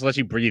turtle shell just lets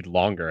you breathe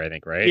longer? I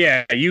think, right?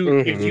 Yeah,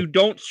 if you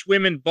don't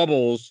swim in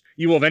bubbles,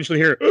 you will eventually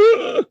hear,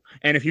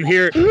 and if you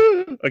hear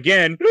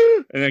again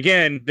and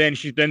again, then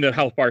the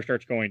health bar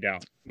starts going down.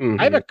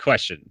 I have a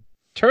question.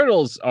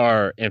 Turtles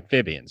are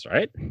amphibians,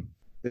 right?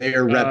 They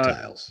are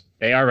reptiles.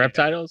 They are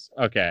reptiles?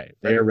 Okay.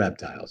 They are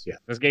reptiles, yeah.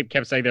 This game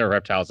kept saying they were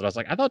reptiles, and I was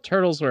like, I thought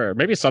turtles were,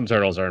 maybe some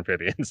turtles are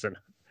amphibians.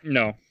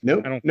 No.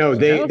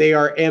 They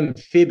are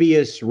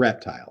amphibious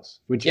reptiles,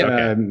 which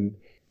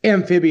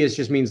amphibious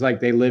just means like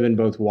they live in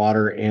both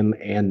water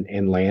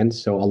and land.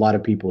 So a lot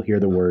of people hear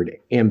the word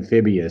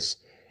amphibious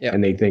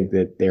and they think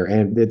that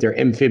they're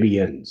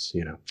amphibians,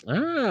 you know.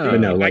 Oh, but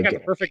no, I got the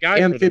perfect guy.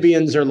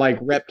 Amphibians are like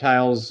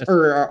reptiles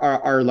or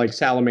are like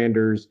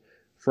salamanders,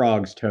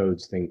 frogs,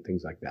 toads,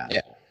 things like that.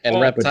 Yeah.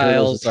 And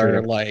reptiles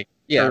are like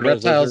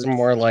reptiles are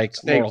more like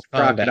snakes,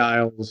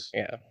 crocodiles.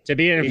 Yeah. To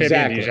be an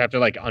amphibian, you just have to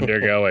like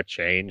undergo a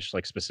change,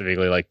 like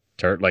specifically like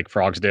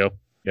frogs do. You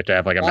have to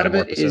have like a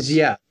metamorphosis.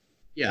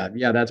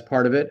 That's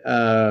part of it.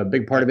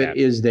 Big part of it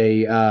is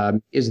they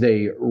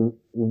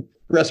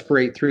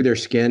respirate through their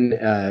skin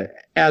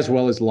as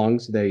well as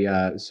lungs. They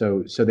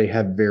so they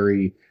have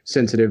very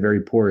sensitive,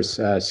 very porous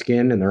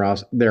skin, and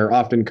they're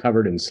often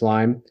covered in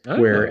slime,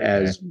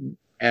 whereas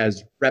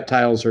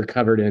reptiles are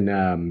covered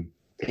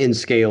in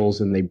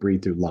scales and they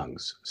breathe through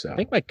lungs. So I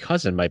think my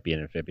cousin might be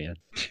an amphibian.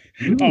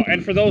 Oh,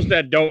 and for those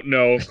that don't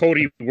know,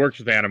 Cody works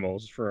with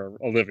animals for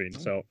a living.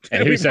 So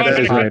and who said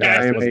that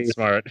podcast wasn't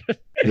smart?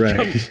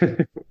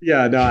 Right.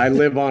 Yeah, no, I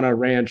live on a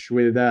ranch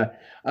with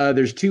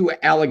there's 2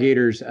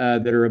 alligators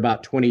that are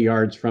about 20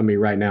 yards from me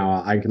right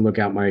now. I can look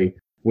out my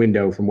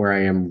window from where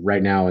I am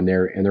right now, and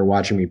they're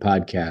watching me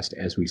podcast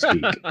as we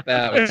speak.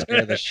 That would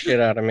scare the shit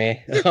out of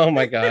me. Oh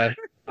my God.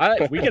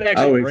 We could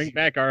actually bring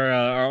back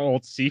our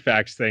old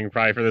CFAX thing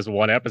probably for this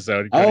one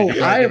episode.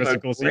 I have a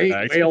great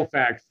whale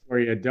fact for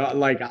you.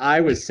 I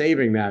was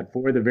saving that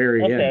for the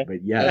very end,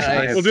 but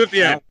yes, we'll do it at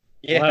the end.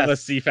 We'll have a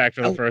CFAX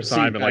for the first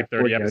time in like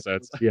 30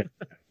 episodes. Yeah.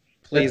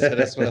 Please hit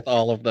us with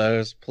all of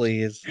those,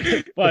 please.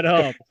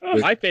 But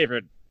my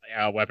favorite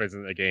weapons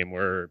in the game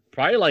were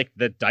probably like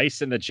the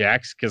dice and the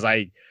jacks, because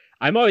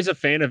I'm always a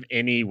fan of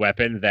any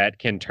weapon that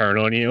can turn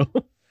on you.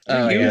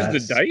 Use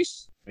the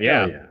dice?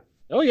 Yeah.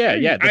 Oh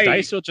yeah. The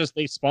dice will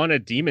they spawn a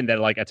demon that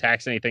like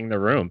attacks anything in the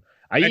room.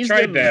 I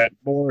tried that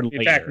more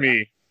later. Attack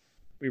me.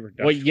 We were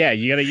done. Well, yeah,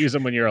 you gotta use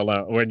them when you're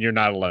alone. When you're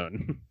not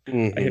alone. I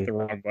hit the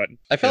wrong button.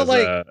 I felt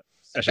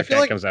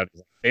like comes out.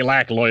 They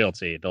lack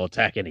loyalty. They'll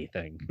attack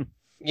anything.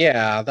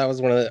 Yeah, that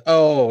was one of the.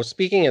 Oh,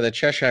 speaking of the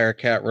Cheshire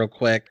Cat, real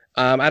quick.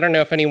 I don't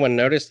know if anyone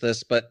noticed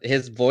this, but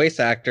his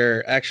voice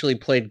actor actually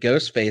played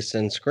Ghostface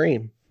in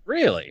Scream.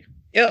 Really?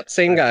 Yep,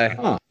 same guy.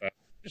 Huh.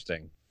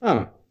 Interesting.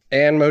 Huh.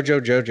 And Mojo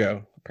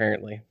Jojo,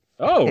 apparently.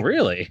 Oh,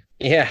 really?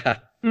 Yeah.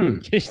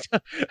 I'm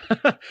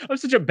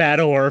such a bad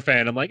horror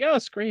fan. I'm like, oh,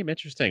 Scream,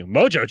 interesting.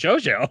 Mojo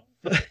Jojo.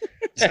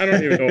 I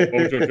don't even know what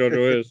Mojo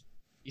Jojo is.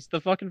 He's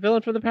the fucking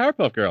villain for the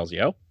Powerpuff Girls,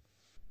 yo.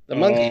 The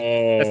monkey.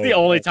 That's the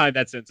only time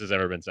that sentence has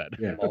ever been said.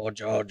 Yeah.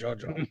 Mojo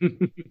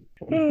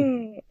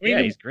Jojo.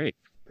 Yeah, he's great.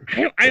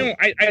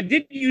 I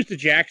did use the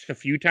jacks a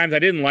few times. I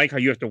didn't like how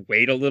you have to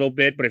wait a little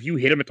bit, but if you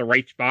hit them at the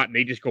right spot and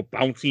they just go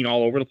bouncing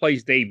all over the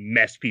place, they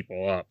mess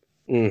people up.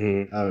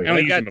 Mm-hmm. Oh, I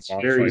only use them at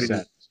boss very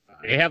fights.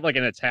 They have like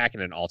an attack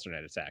and an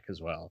alternate attack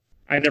as well.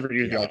 I never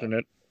use the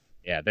alternate.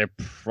 Yeah, their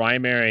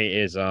primary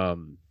is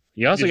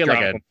you also get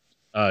like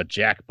a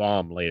jack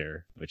bomb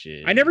later, which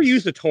is I never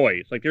use the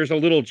toys. Like there's a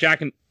little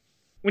jack and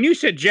when you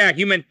said jack,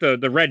 you meant the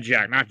red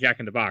jack, not Jack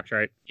in the Box,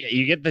 right? Yeah,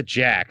 you get the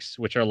jacks,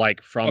 which are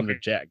like from the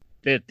jack.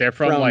 They're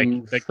from like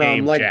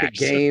the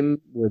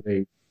game where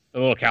they the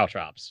little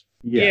caltrops.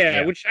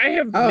 Yeah, which I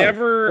have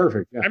never.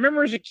 Perfect. Yeah. I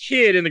remember as a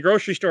kid in the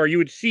grocery store, you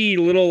would see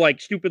little like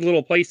stupid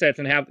little play sets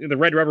and have the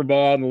red rubber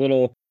ball and the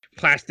little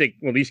plastic.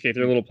 Well, these kids,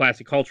 they're little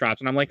plastic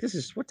caltrops, and I'm like,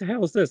 what the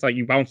hell is this? Like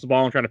you bounce the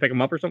ball and try to pick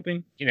them up or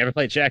something? You never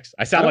played jacks?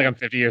 I sound like I'm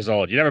 50 years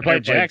old. You never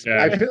played jacks?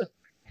 I didn't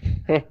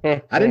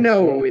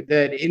know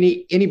that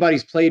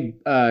anybody's played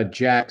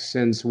jacks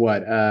since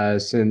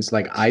since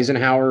like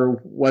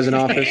Eisenhower was in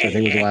office. I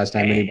think was the last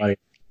time anybody.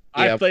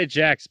 I've played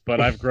jacks,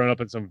 but I've grown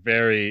up in some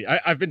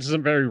I've been to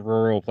some very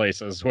rural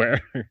places where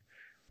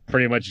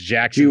pretty much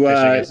jacks and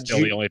fishing is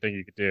still the only thing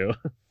you could do.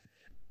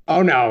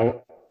 Oh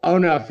no,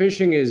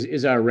 fishing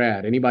is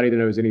rad. Anybody that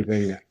knows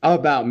anything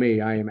about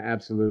me,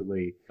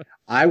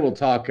 I will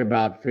talk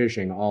about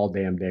fishing all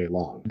damn day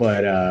long.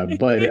 But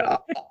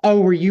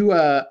were you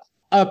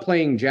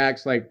playing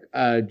jacks like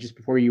just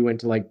before you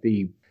went to like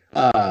the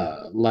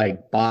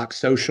like box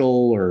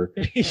social or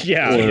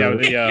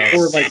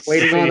or like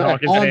waiting on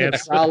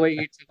the trolley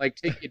to like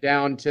take you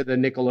down to the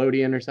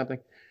Nickelodeon or something?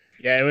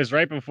 Yeah, it was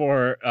right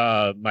before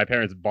my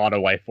parents bought a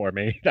wife for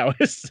me. That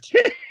was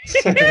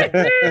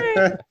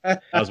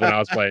when I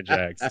was playing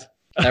jacks.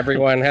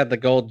 Everyone had the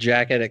gold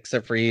jacket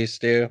except for you,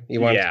 Stu. You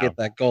wanted to get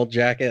that gold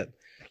jacket.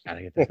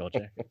 Gotta get that gold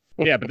jacket.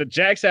 Yeah, but the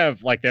jacks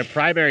have like their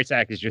primary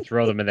attack is you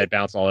throw them and they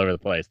bounce all over the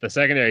place. The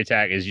secondary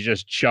attack is you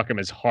just chuck them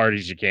as hard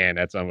as you can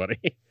at somebody.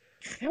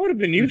 That would have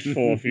been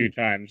useful a few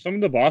times. Some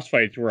of the boss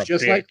fights were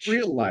just like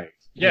real life.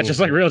 Yeah, just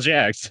like real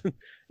jacks.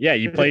 Yeah,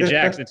 you play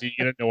jacks until you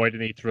get annoyed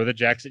and then you throw the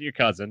jacks at your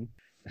cousin.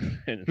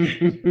 And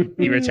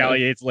he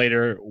retaliates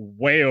later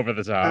way over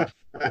the top.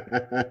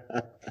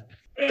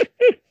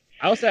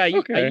 I'll say I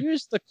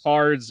used the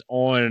cards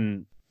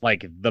on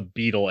like the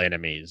beetle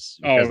enemies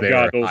because they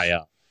were high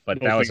up, but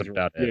that was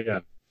about it. Yeah.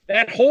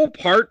 That whole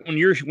part when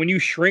you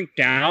shrink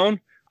down,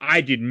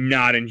 I did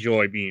not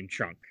enjoy being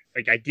Chunk.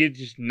 Like I did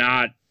just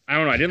not. I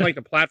don't know. I didn't like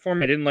the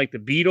platform. I didn't like the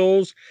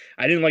beetles.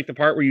 I didn't like the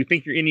part where you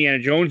think you're Indiana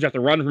Jones. You have to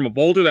run from a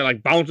boulder that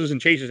like bounces and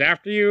chases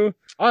after you.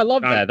 Oh, I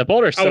love that. The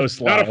boulder's so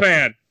slow. Not a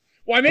fan.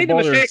 Well, I made the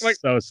mistake. Like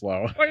so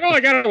slow. Like, I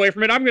got away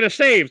from it. I'm gonna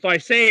save. So I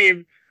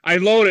saved. I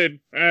loaded.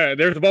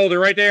 There's the boulder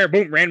right there.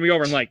 Boom, ran me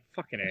over. I'm like,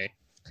 fucking A.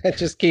 I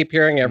just keep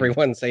hearing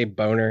everyone say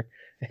boner.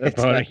 You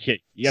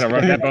gotta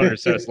run that boner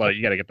so slow.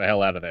 You gotta get the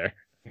hell out of there.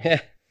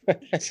 I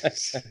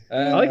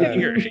like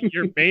that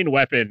your main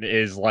weapon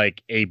is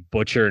like a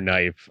butcher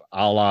knife,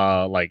 a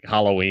la like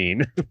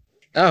Halloween.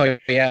 Oh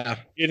yeah,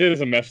 it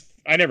is a mess.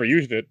 I never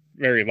used it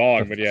very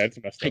long, but yeah, it's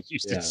a mess. I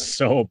used it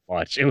so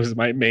much. It was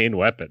my main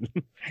weapon.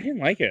 I didn't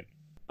like it.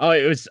 Oh,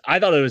 I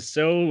thought it was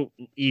so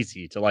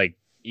easy to like.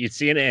 You'd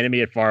see an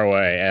enemy at far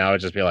away, and I would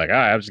just be like, all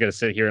right, I'm just gonna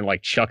sit here and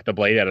like chuck the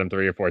blade at him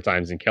 3 or 4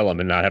 times and kill him,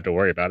 and not have to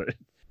worry about it.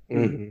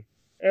 Mm-hmm.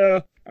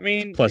 I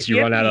mean, plus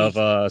you run out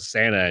of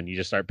Santa, and you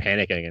just start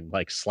panicking and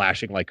like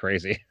slashing like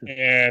crazy.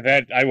 Yeah,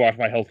 that I watched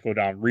my health go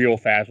down real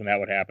fast when that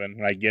would happen.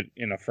 When I get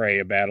in a fray,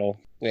 a battle.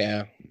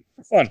 Yeah,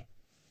 fun.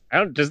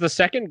 Does the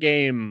second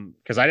game?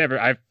 Because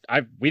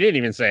we didn't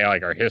even say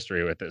like our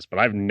history with this, but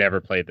I've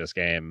never played this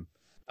game.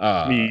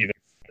 Me either.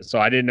 So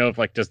I didn't know if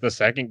like does the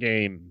second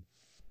game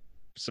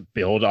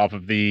build off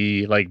of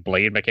the like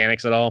blade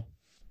mechanics at all?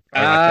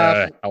 Or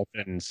like Elf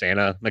and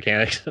Santa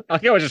mechanics. I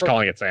think I was just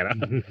calling it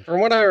Santa. From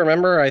what I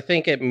remember, I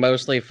think it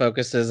mostly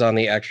focuses on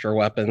the extra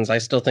weapons. I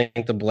still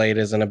think the blade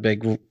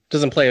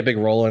doesn't play a big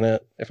role in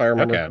it, if I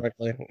remember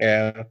correctly.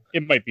 Yeah,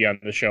 it might be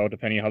on the show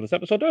depending on how this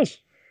episode does.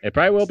 It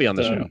probably will be on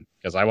the show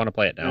because I want to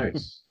play it now.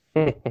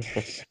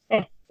 Nice.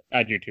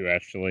 I do too,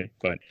 actually,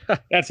 but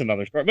that's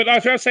another story. But I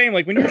was saying,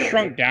 like, when you're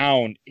shrunk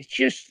down, it's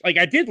just like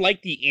I did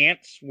like the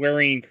ants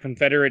wearing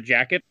Confederate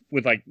jacket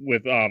with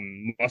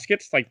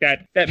muskets, like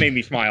that. That made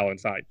me smile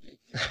inside.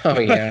 Oh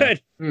yeah,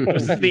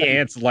 was this the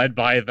ants led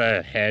by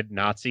the head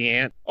Nazi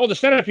ant? Oh, the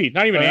centipede,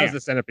 not even that ant.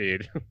 was the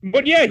centipede.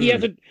 But yeah, he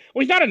has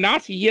he's not a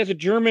Nazi. He has a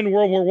German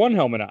World War I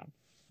helmet on.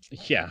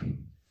 Yeah,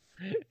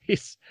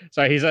 he's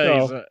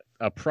a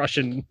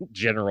Prussian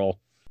general.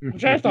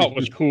 Which I thought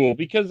was cool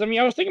because, I mean,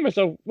 I was thinking to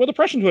myself, well, the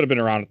Prussians would have been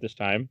around at this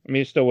time. I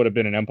mean, it still would have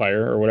been an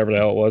empire or whatever the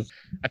hell it was.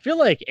 I feel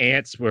like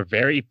ants were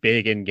very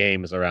big in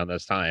games around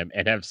this time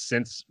and have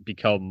since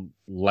become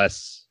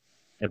less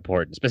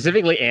important,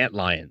 specifically ant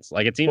lions.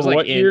 Like, it seems like...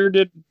 What year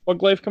did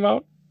Bug's Life come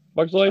out?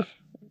 Bug's Life?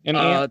 And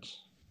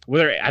ants?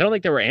 I don't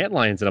think there were ant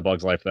lions in A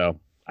Bug's Life, though.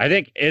 I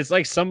think it's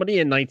like somebody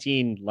in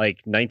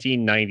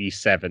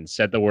 1997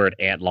 said the word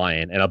ant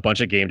lion, and a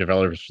bunch of game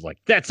developers was like,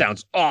 that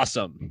sounds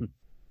awesome.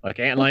 Like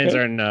ant lions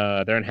are in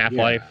they're in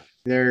Half-Life. Yeah.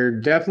 They're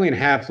definitely in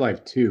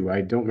Half-Life 2.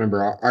 I don't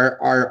remember.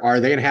 Are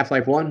they in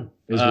Half-Life 1?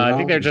 I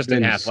think they're just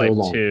in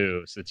Half-Life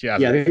 2. So yeah,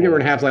 I think they were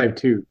in Half-Life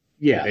 2.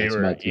 Yeah, they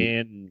were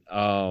in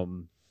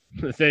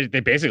they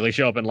basically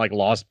show up in like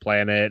Lost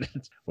Planet,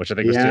 which I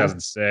think was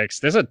 2006.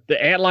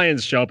 The ant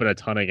lions show up in a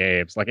ton of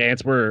games. Like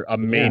ants were a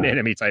main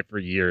enemy type for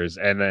years,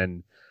 and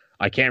then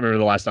I can't remember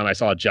the last time I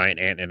saw a giant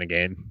ant in a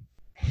game.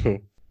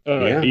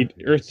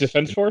 Earth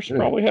Defense Force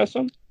probably has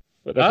some.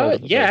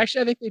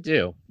 Actually, I think they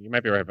do. You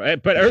might be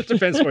right, but Earth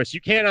Defense Force,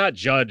 you cannot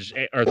judge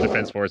Earth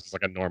Defense Force as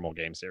like a normal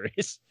game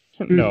series.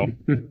 No,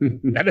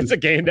 that is a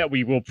game that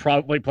we will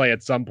probably play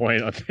at some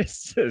point on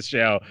this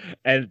show,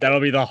 and that'll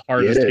be the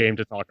hardest game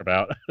to talk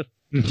about.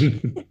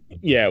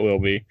 Yeah, it will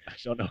be. I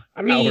don't know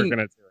how we're gonna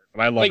do it,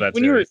 but I love that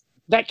when series.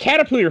 that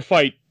caterpillar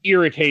fight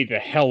irritated the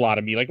hell out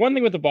of me. Like, one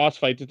thing with the boss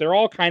fights is they're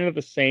all kind of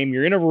the same.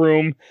 You're in a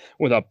room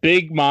with a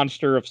big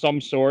monster of some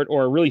sort,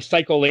 or a really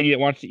psycho lady that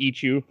wants to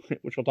eat you,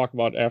 which we'll talk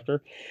about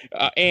after.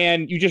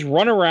 And you just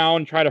run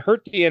around, try to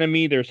hurt the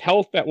enemy. There's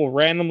health that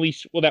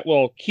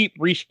will keep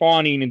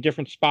respawning in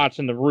different spots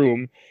in the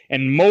room.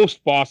 And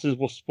most bosses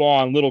will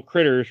spawn little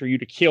critters for you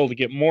to kill to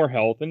get more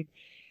health. And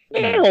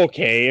they're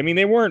okay. I mean,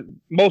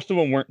 most of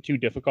them weren't too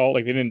difficult.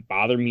 Like, they didn't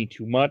bother me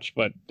too much,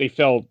 but they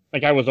felt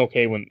like I was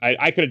okay when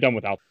I could have done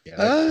without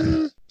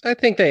them. I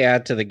think they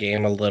add to the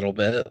game a little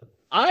bit.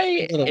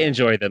 I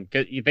enjoy them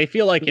because they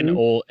feel like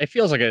it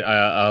feels like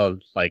a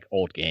like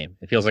old game.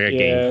 It feels like a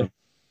game from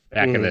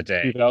back in the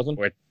day 2000.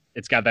 where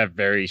it's got that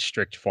very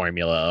strict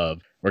formula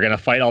of we're going to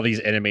fight all these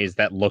enemies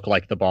that look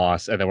like the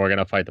boss, and then we're going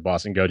to fight the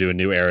boss and go to a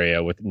new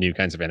area with new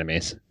kinds of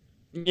enemies.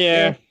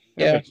 Yeah.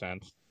 That makes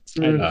sense.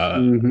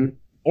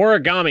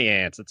 Origami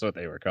ants, that's what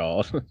they were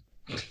called.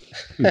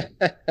 So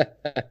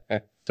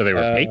they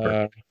were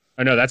paper.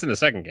 Oh no, that's in the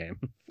second game.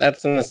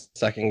 That's in the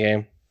second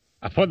game.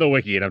 I put the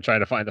wiki and I'm trying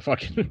to find the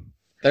fucking...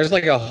 There's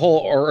like a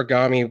whole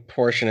origami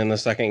portion in the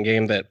second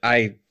game that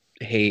I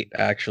hate,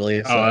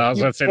 actually. So. Oh, I was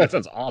going to say, that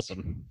sounds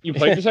awesome. You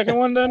played the second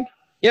one then?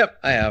 Yep,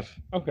 I have.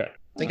 Okay.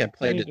 I think I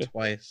played it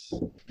twice.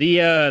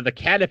 The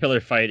caterpillar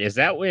fight, is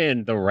that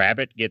when the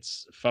rabbit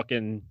gets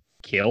fucking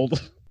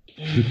killed?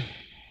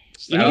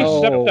 You get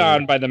stepped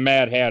on by the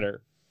Mad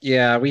Hatter.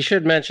 Yeah, we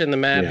should mention the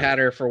Mad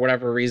Hatter, for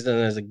whatever reason,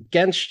 is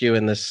against you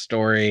in this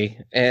story.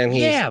 And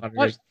he's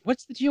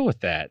what's the deal with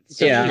that?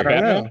 So I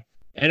don't know.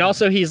 And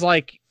also, he's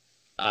like,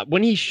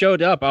 when he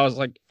showed up, I was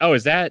like, oh,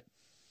 is that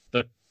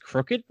the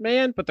Crooked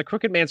Man? But the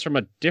Crooked Man's from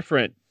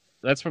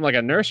that's from like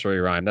a nursery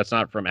rhyme. That's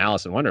not from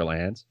Alice in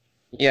Wonderland.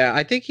 Yeah,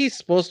 I think he's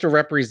supposed to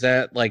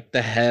represent like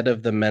the head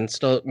of the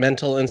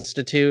mental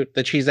institute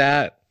that she's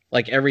at.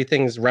 Like,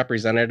 everything's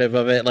representative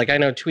of it. Like, I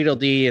know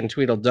Tweedledee and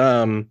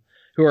Tweedledum,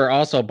 who are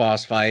also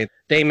boss fight,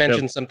 they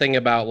mentioned something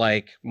about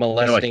like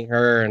molesting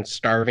her and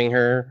starving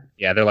her.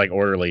 Yeah, they're like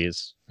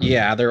orderlies.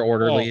 Yeah, they're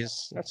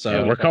orderlies.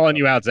 So we're calling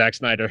you out, Zack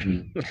Snyder.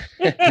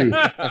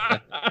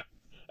 That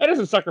is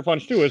a sucker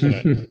punch too, isn't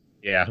it?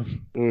 Yeah.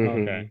 Mm-hmm.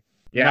 Okay.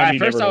 Yeah, at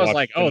first I was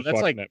like, oh,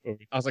 that's like,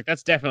 I was like,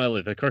 that's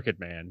definitely the Crooked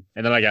Man.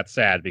 And then I got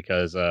sad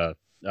because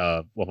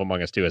Wolf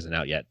Among Us 2 isn't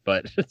out yet.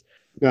 But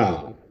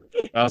No.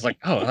 I was like,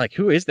 oh, like,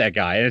 who is that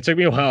guy? And it took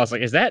me a while. I was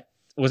like, was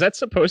that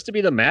supposed to be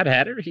the Mad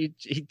Hatter? He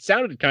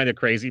sounded kind of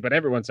crazy, but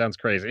everyone sounds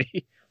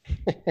crazy.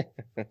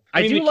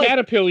 I mean, the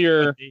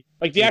caterpillar,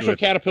 like the actual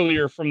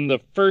caterpillar from the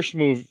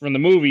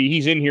movie,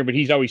 he's in here, but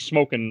he's always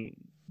smoking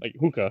like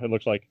hookah, it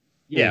looks like.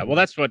 Yeah, well,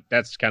 that's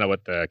kind of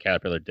what the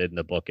caterpillar did in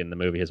the book and the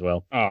movie as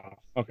well. Oh,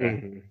 okay.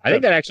 Mm-hmm. I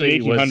think that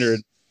actually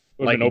was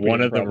like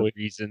one of the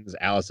reasons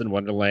Alice in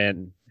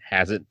Wonderland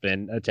hasn't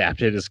been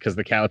adapted is because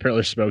the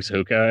caterpillar smokes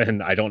hookah,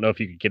 and I don't know if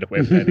you could get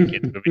away with that in a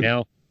kid's movie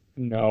now.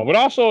 No, but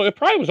also it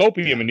probably was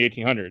opium in the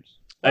 1800s.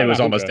 It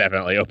was almost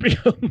definitely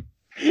opium.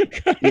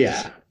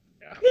 Yeah.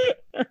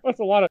 There was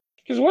a lot of,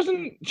 because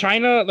wasn't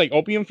China like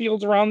opium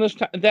fields around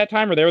that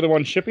time, or they were the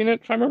ones shipping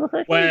it, if I remember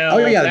correctly? Well,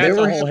 that's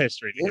a whole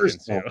history to get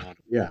into.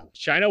 Yeah,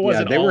 China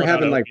wasn't. They were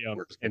having like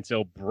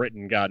until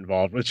Britain got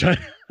involved with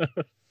China.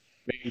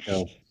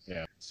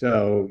 Yeah.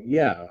 So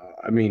yeah,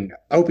 I mean,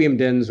 opium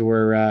dens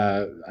were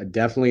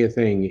definitely a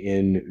thing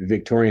in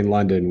Victorian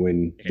London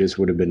when this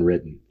would have been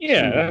written.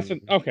 Yeah,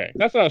 okay.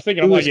 That's what I was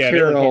thinking. I'm like, yeah,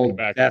 they were talking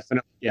back.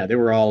 Definitely. Yeah, they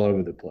were all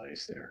over the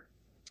place there.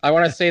 I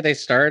want to say they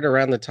started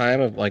around the time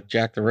of like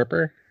Jack the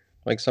Ripper,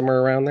 like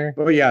somewhere around there.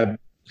 Oh yeah,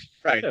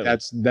 right.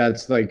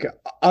 That's like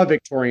a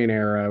Victorian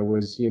era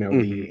was the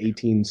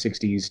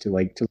 1860s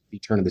to the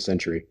turn of the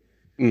century.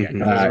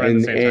 Mm-hmm.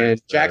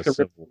 And Jack the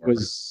Ripper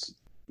was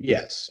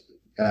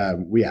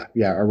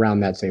around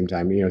that same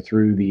time.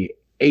 Through the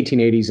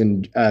 1880s,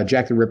 and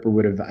Jack the Ripper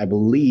would have, I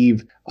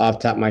believe, off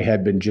the top of my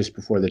head, been just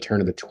before the turn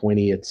of the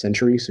 20th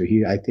century. So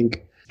I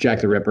think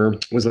Jack the Ripper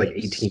was like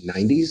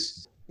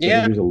 1890s.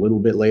 Yeah, he was a little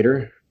bit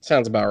later.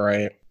 Sounds about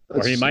right.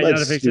 Or he might not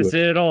have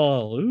existed at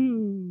all.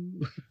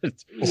 Ooh.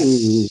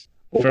 Ooh.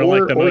 For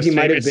like the most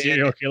famous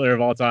serial killer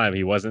of all time,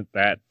 he wasn't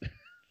that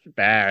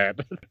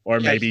bad. Or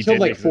maybe he killed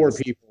like 4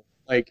 people.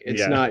 Like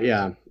it's not,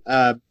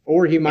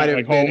 or he might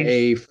have been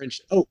a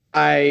French. Oh,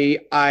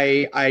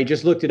 I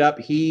just looked it up.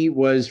 He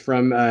was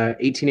from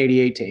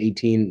 1888 to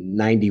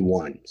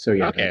 1891. So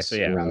yeah, okay, so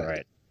yeah, around all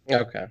right.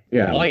 Okay.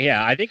 Yeah. Well,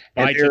 yeah, I think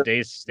by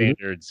today's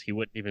standards, he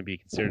wouldn't even be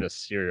considered a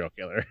serial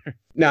killer.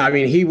 No, I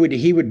mean he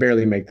would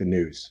barely make the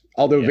news.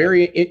 Although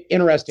very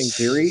interesting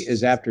theory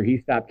is after he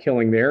stopped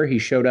killing there, he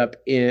showed up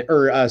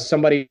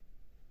somebody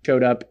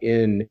showed up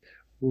in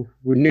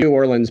New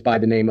Orleans by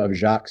the name of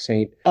Jacques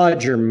Saint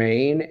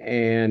Germain,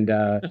 and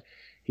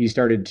he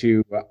started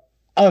to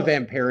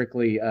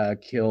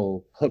vampirically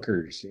kill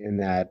hookers in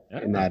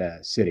that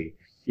city.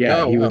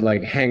 Yeah, he would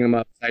like hang them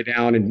upside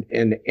down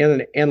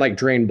and like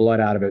drain blood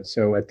out of it.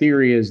 So a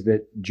theory is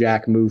that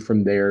Jack moved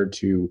from there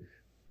to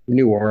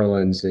New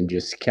Orleans and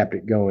just kept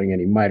it going, and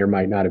he might or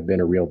might not have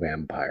been a real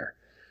vampire.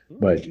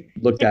 But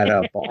look that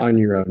up on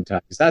your own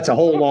time. That's a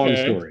whole long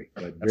story.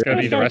 But that's going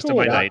to be the rest of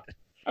my night.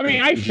 I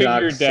mean, I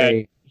figured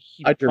that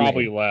he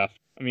probably left.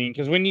 I mean,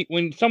 because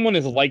when someone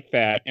is like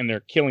that and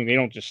they're killing, they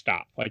don't just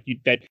stop. Like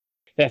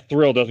that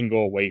thrill doesn't go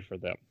away for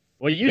them.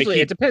 Well, usually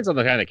it depends on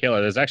the kind of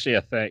killer. There's actually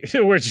a thing.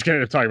 We're just going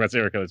to talk about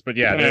serial killers, but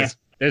yeah,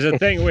 there's a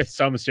thing with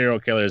some serial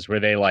killers where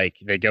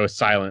they go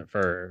silent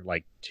for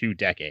like 2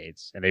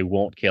 decades and they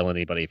won't kill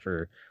anybody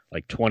for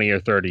like 20 or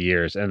 30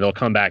 years, and they'll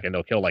come back and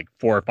they'll kill like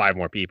 4 or 5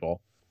 more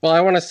people. Well,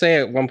 I want to say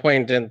at one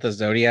point, didn't the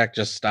Zodiac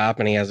just stop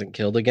and he hasn't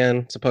killed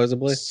again,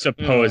 supposedly?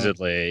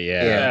 Supposedly,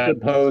 yeah.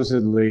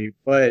 Supposedly.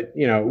 But,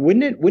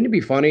 wouldn't it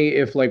be funny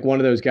if like one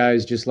of those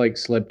guys just like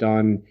slipped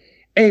on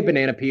a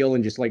banana peel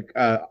and just like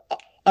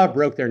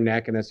broke their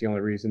neck, and that's the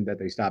only reason that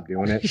they stopped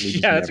doing it?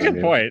 Yeah, that's a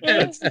good point.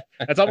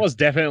 That's almost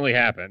definitely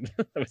happened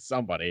with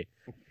somebody.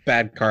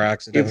 Bad car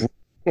accident.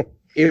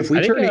 If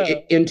we turn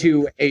it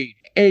into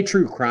a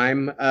true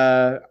crime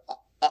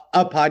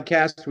a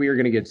podcast, we are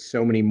going to get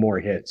so many more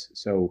hits.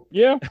 So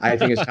yeah, I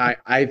think it's time.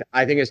 I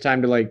think it's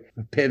time to like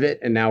pivot,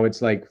 and now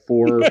it's like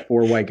four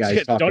white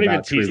guys talking. Don't even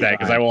about tease that,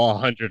 because I will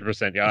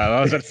 100%. Yeah,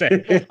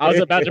 I was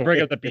about to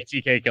bring up the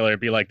BTK killer and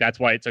be like, that's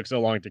why it took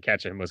so long to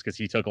catch him, was because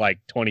he took like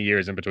 20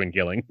 years in between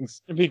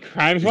killings. It'd be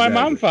crimes my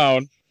mom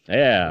found.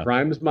 Yeah,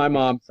 crimes my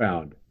mom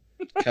found.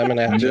 Coming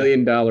at $1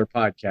 million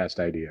podcast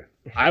idea.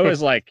 I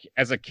was like,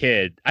 as a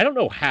kid, I don't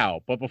know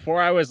how, but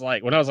before I was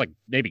like, when I was like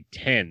maybe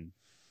 10.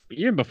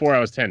 Even before I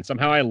was 10,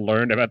 somehow I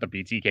learned about the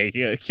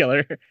BTK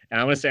killer. And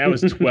I'm going to say I was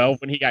 12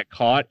 when he got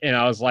caught. And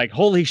I was like,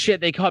 holy shit,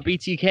 they caught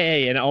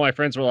BTK. And all my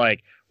friends were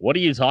like, what are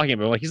you talking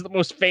about? Like, he's the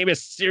most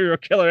famous serial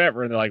killer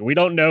ever. And they're like, we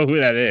don't know who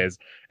that is.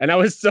 And I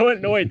was so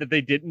annoyed that they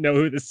didn't know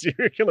who the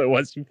serial killer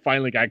was who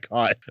finally got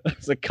caught. I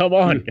was like, come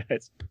on,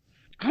 guys.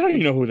 I don't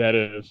even know who that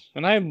is.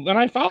 And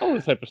I follow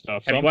this type of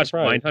stuff. Have you watched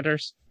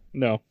Mindhunters?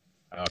 No.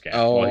 Okay.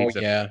 Oh, well,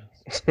 yeah.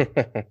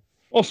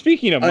 Well,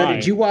 speaking of mine.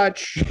 Did you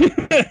watch...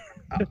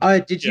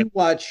 Did you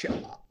watch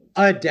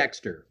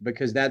Dexter?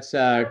 Because that's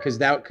because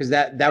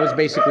that was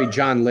basically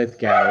John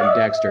Lithgow in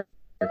Dexter.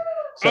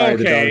 Sorry,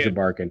 the dogs are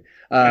barking.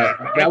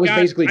 That was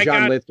basically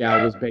John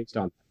Lithgow was based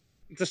on.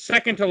 It's the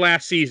second to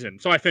last season,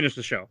 so I finished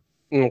the show.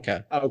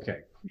 Okay.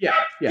 Yeah,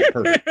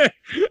 perfect.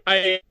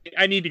 I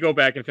need to go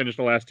back and finish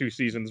the last 2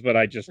 seasons, but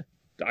I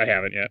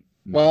haven't yet.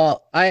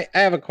 Well, I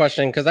have a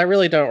question, because I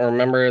really don't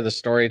remember the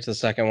story to the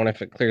second one,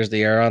 if it clears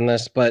the air on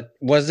this, but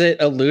was it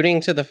alluding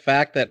to the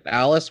fact that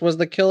Alice was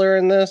the killer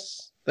in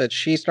this? That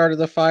she started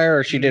the fire,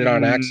 or she did it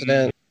on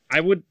accident?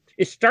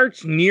 It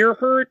starts near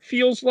her, it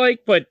feels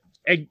like, but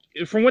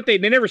from what they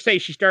never say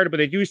she started, but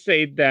they do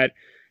say that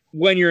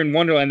when you're in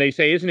Wonderland, they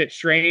say, isn't it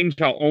strange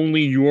how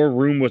only your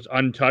room was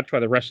untouched while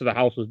the rest of the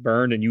house was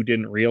burned and you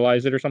didn't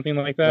realize it, or something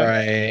like that?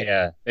 Right.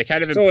 Yeah. They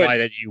kind of imply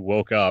that you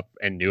woke up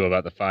and knew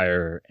about the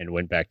fire and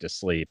went back to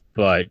sleep.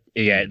 But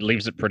yeah, it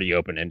leaves it pretty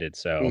open-ended.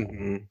 So,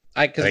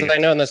 because I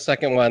know in the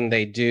second one,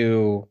 they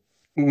do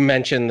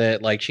mention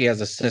that like she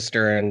has a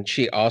sister and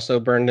she also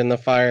burned in the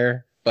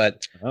fire,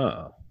 but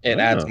it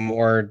adds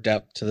more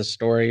depth to the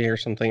story or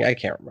something. I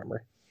can't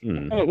remember.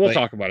 We'll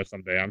talk about it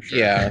someday, I'm sure.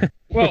 Yeah.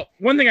 Well,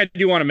 one thing I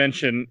do want to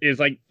mention is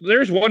like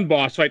there's one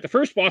boss fight. The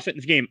first boss fight in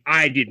this game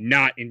I did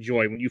not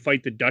enjoy, when you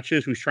fight the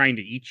Duchess who's trying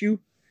to eat you.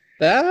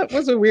 That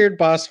was a weird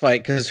boss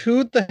fight, because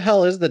who the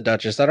hell is the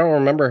Duchess? I don't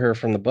remember her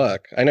from the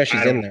book. I know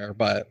she's in there,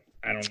 but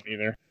I don't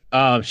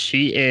either.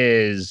 She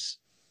is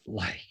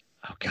like,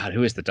 oh god,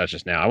 who is the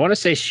Duchess now? I want to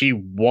say she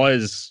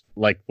was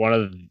like one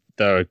of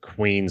the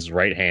Queen's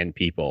right-hand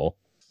people.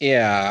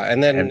 Yeah,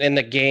 and then in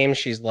the game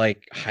she's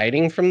like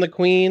hiding from the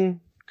Queen,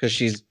 because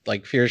she's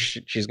like fears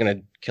she's gonna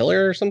kill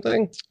her or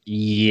something.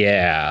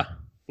 Yeah,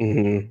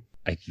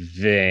 I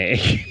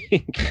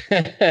think.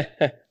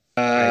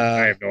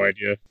 I have no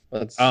idea.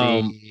 Let's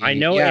see. I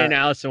know in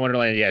Alice in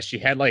Wonderland, she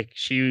had like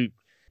she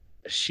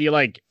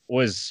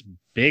was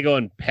big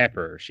on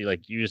pepper. She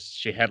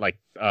had like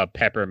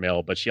pepper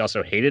mill, but she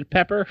also hated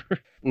pepper.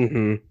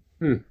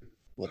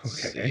 Let's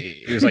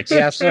see. He was like,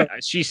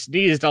 she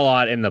sneezed a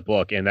lot in the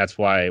book, and that's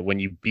why when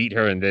you beat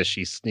her in this,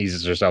 she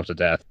sneezes herself to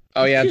death.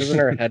 Oh yeah, doesn't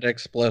her head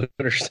explode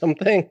or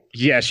something?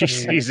 Yeah, she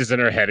sneezes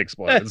and her head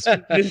explodes.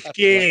 This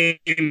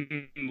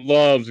game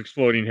loves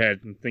exploding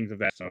heads and things of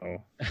that.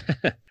 So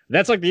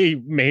that's like the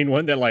main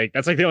one that's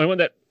like the only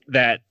one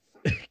that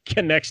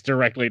connects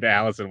directly to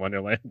Alice in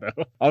Wonderland,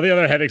 though. All the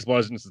other head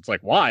explosions, it's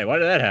like, why? Why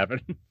did that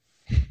happen?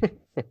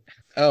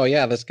 Oh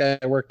yeah, this guy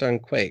worked on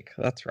Quake.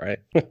 That's right.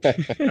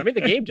 I mean,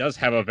 the game does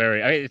have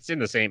it's in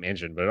the same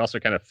engine, but it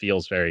also kind of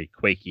feels very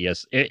Quakey,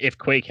 as if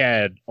Quake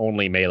had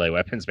only melee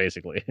weapons,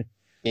 basically.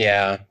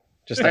 Yeah,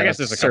 just that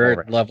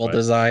absurd level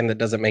design that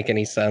doesn't make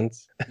any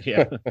sense.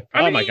 Yeah.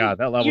 My god,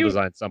 that level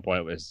design at some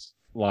point was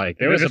like,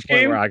 there was a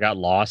point where I got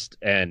lost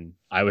and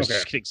I was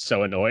just getting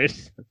so annoyed.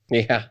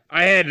 Yeah.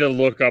 I had to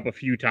look up a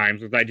few times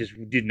because I just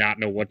did not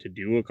know what to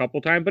do a couple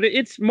times. But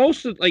it's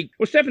most of like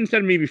what Stefan said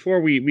to me before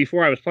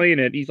I was playing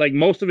it. He's like,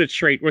 most of it's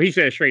he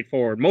said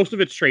straightforward. Most of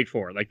it's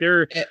straightforward. Like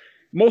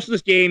most of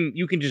this game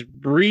you can just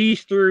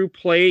breeze through,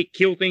 play,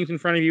 kill things in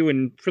front of you,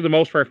 and for the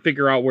most part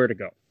figure out where to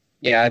go.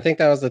 Yeah, I think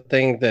that was the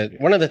thing that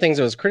one of the things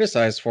it was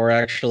criticized for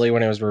actually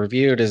when it was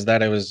reviewed is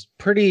that it was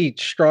pretty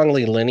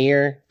strongly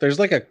linear. There's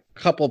like a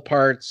couple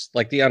parts,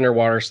 like the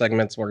underwater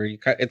segments, where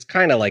it's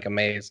kind of like a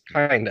maze,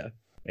 kind of.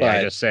 Yeah,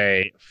 I just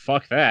say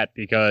fuck that,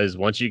 because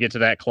once you get to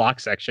that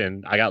clock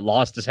section, I got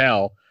lost as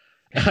hell.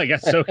 I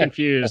got so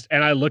confused,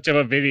 and I looked up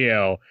a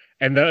video,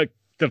 and the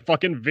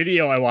fucking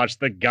video I watched,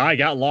 the guy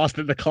got lost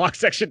in the clock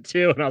section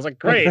too, and I was like,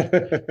 great,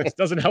 this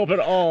doesn't help at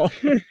all.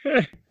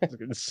 I was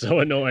getting so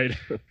annoyed.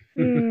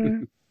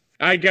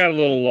 I got a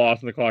little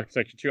lost in the clock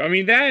section too. I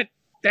mean, that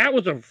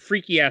was a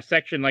freaky ass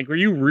section, like where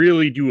you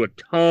really do a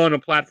ton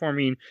of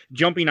platforming,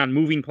 jumping on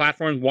moving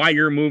platforms while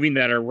you're moving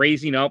that are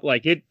raising up.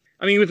 Like it,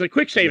 I mean, it was a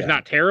quick save,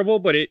 not terrible,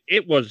 but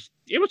it was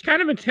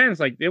kind of intense.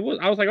 Like I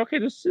was like, okay,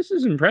 this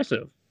is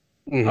impressive.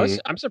 Mm-hmm.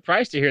 I'm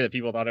surprised to hear that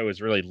people thought it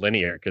was really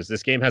linear, because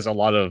this game has a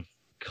lot of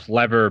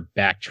clever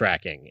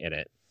backtracking in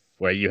it,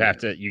 where you get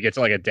to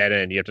like a dead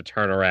end, you have to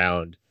turn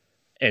around,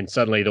 and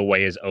suddenly the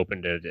way is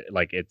opened.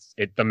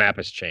 The map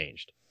has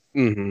changed.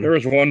 Mm-hmm. There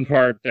was one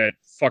part that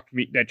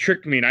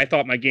tricked me, and I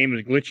thought my game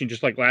was glitching,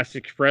 just like Last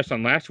Express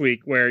on last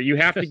week, where you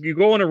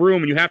go in a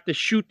room and you have to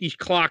shoot these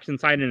clocks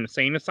inside an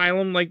insane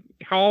asylum like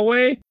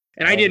hallway.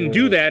 And I didn't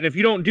do that. If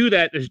you don't do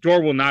that, this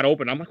door will not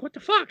open. I'm like, what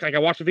the fuck? Like I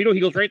watched the video, he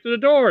goes right through the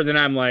door. And then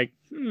I'm like,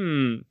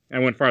 I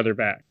went farther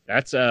back.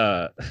 That's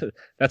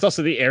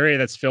also the area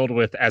that's filled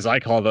with, as I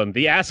call them,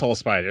 the asshole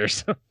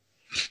spiders.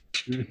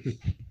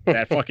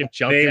 That fucking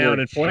jump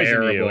down and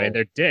poison you, and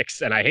they're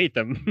dicks, and I hate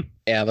them.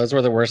 Yeah, those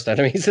were the worst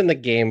enemies in the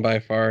game by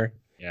far.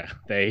 Yeah,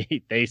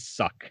 they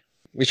suck.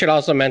 We should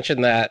also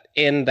mention that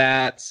in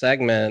that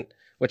segment,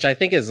 which I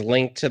think is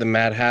linked to the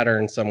Mad Hatter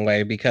in some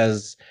way,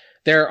 because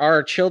there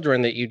are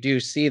children that you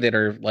do see that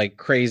are like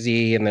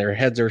crazy and their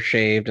heads are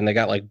shaved and they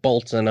got like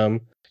bolts in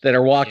them that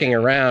are walking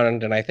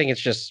around. And I think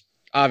it's just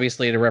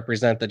obviously to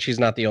represent that she's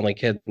not the only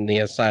kid in the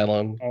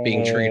asylum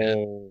being treated.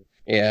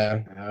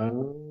 Yeah.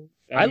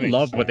 I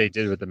love what they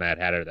did with the Mad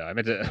Hatter, though. I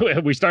meant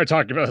to, we started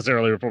talking about this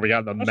earlier before we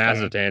got on the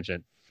massive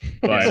tangent.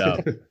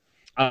 But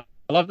I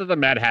love that the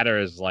Mad Hatter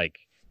is like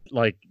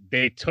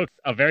they took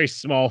a very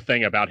small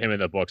thing about him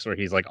in the books where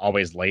he's like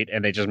always late,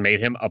 and they just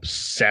made him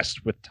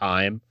obsessed with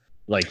time.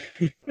 Like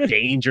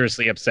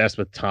dangerously obsessed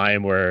with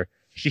time, where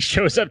he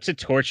shows up to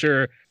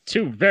torture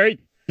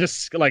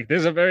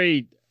there's a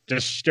very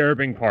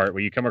disturbing part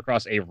where you come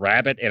across a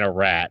rabbit and a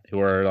rat who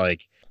are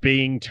like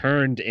being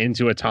turned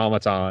into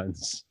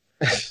automatons.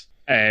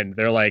 And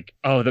they're like,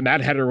 oh, the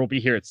Mad Hatter will be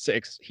here at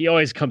 6. He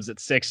always comes at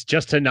 6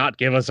 just to not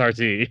give us our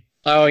tea.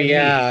 Oh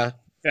yeah.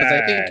 Because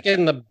I think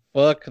in the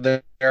book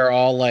they're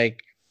all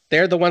like,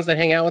 they're the ones that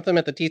hang out with him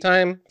at the tea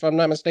time, if I'm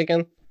not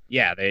mistaken.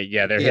 Yeah,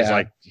 they're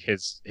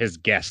his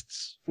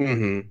guests.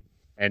 Mm-hmm.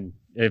 And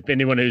if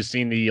anyone who's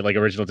seen the like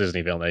original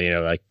Disney film, you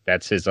know, like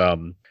that's his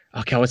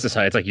okay, what's this?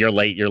 It's like you're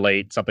late,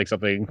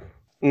 something.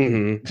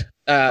 Mm-hmm.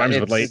 Rhymes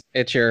with late.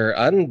 It's your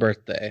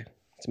unbirthday.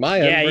 It's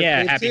my unbirthday.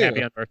 Yeah, happy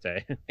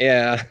unbirthday.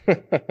 Yeah.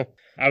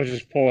 I was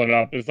just pulling it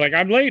up. It's like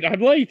I'm late.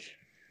 That's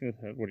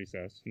what he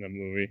says in the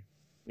movie.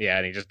 Yeah,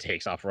 and he just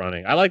takes off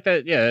running. I like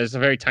that. Yeah, there's a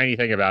very tiny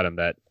thing about him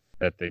that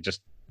they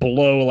just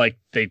blow, like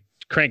they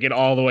crank it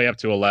all the way up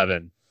to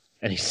 11.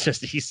 And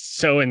he's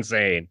so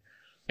insane.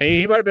 And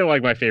he might have been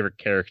like my favorite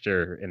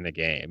character in the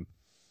game.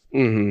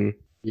 Mm-hmm.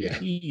 Yeah.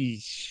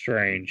 He's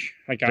strange.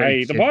 Like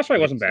the boss fight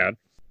wasn't bad.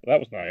 That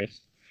was nice.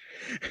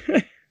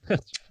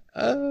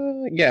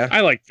 Yeah.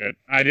 I liked it.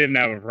 I didn't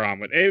have a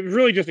problem with it. It was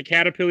really just the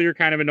caterpillar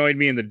kind of annoyed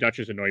me, and the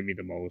Duchess annoyed me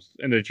the most.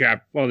 And the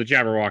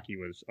Jabberwocky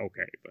was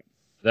okay, but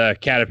the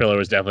caterpillar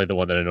was definitely the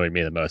one that annoyed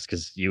me the most,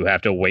 because you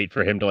have to wait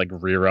for him to like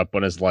rear up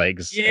on his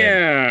legs.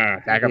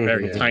 Yeah. Back up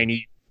every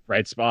tiny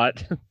red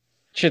spot.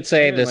 Should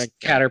say this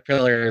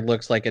caterpillar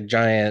looks like a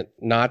giant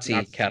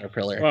Nazi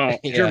caterpillar. Well,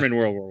 German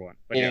World War One.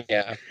 But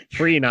yeah.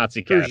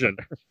 Pre-Nazi caterpillar.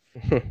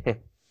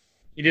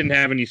 He didn't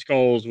have any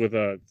skulls with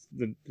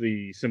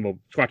the symbol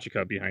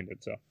swastika behind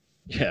it. So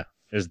yeah,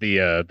 is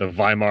the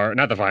Weimar,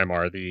 not the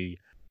Weimar, the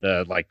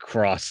like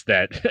cross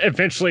that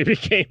eventually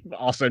became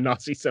also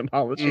Nazi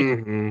symbology.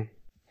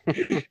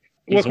 Mm-hmm.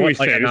 What can we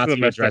like say? a Nazi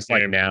would dress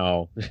like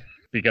now.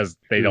 Because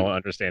they don't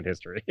understand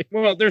history.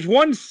 Well, there's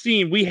one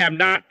scene we have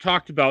not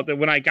talked about that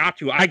when I got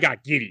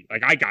giddy.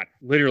 Like, I got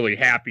literally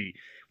happy.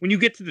 When you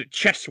get to the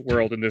chess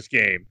world in this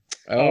game.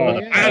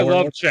 I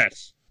love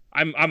chess.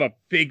 I'm a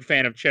big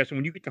fan of chess. And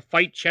when you get to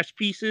fight chess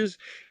pieces,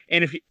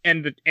 and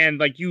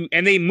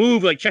they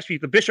move like chess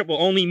pieces, the bishop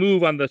will only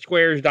move on the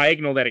squares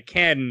diagonal that it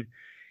can.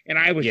 And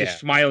I was just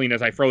smiling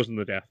as I frozen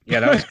to death.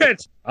 Yeah, that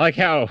was I like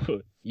how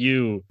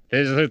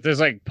there's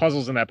like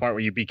puzzles in that part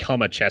where you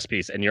become a chess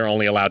piece and you're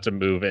only allowed to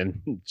move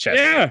in chess.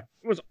 Yeah,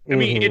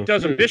 it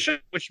does a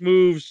bishop which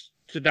moves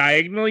to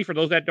diagonally for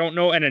those that don't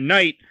know, and a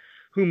knight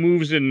who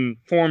moves in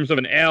forms of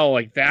an L.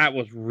 Like that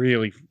was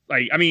really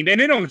and they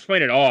don't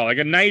explain it all. Like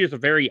a knight is a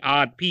very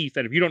odd piece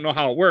that if you don't know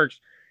how it works,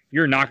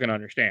 you're not going to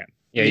understand.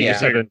 Yeah, you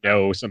just have to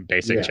know some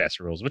basic chess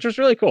rules, which was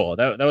really cool.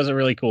 That was a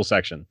really cool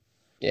section.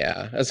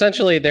 Yeah,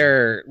 essentially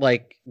they're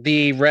like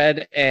the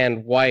red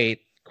and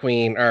white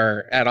queen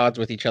are at odds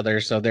with each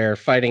other, so they're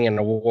fighting in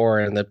a war.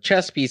 And the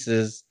chess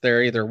pieces,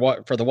 they're either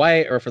for the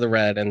white or for the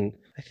red. And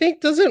I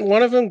think doesn't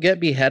one of them get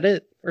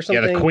beheaded or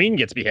something? Yeah, the queen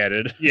gets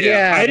beheaded.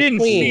 Yeah, I the didn't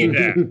see queen.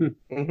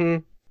 that. hmm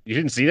You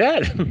didn't see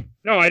that?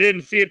 No, I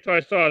didn't see it until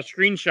I saw a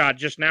screenshot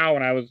just now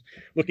when I was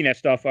looking at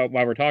stuff while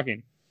we're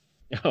talking.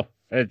 Oh,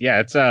 yeah,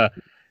 it's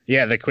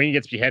yeah, the queen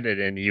gets beheaded,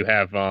 and you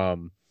have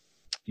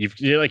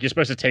you're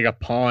supposed to take a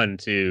pawn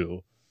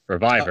to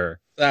revive her.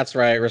 That's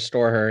right,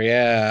 restore her.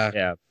 Yeah.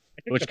 Yeah,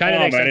 which the kind of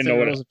pawn, makes but I sense didn't in know the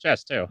what rules of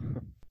chess too.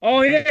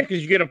 Oh yeah,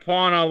 because you get a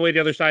pawn all the way to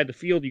the other side of the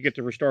field, you get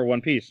to restore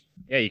one piece.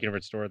 Yeah, you can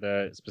restore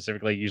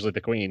specifically usually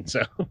the queen.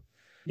 So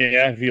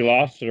Yeah, if you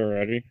lost it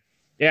already.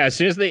 yeah, as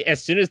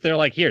soon as they're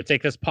like, here,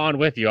 take this pawn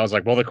with you, I was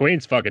like, well, the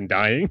queen's fucking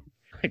dying.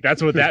 Like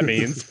that's what that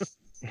means.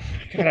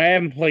 God, I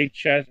haven't played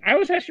chess. I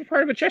was actually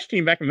part of a chess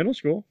team back in middle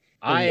school.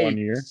 I 1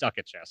 year. suck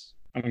at chess.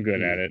 I'm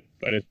good at it,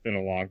 but it's been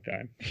a long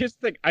time. Here's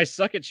the thing, I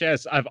suck at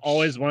chess. I've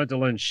always wanted to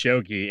learn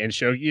shogi, and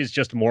shogi is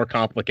just more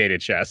complicated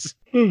chess.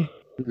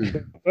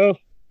 Well,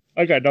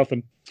 I got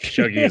nothing.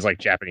 Shogi is like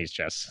Japanese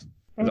chess.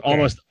 It's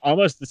Okay.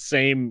 almost the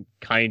same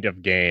kind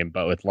of game,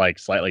 but with like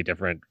slightly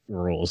different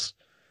rules,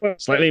 Well,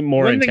 slightly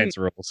more one thing- intense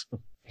rules.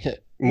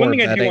 More One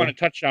thing I do betting. want to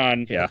touch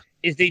on Yeah.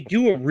 is they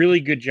do a really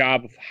good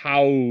job of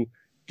how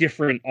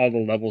different all the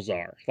levels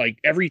are. Like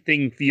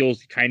everything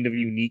feels kind of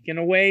unique in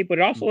a way, but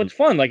also it's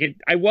fun. Like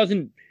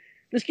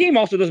this game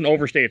also doesn't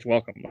overstay its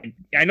welcome. Like,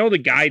 I know the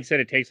guide said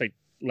it takes like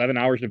 11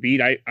 hours to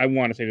beat. I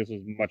want to say this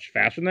was much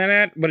faster than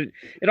that, but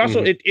it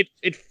also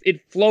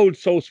it flowed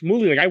so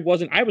smoothly. Like I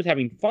was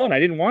having fun. I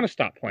didn't want to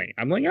stop playing.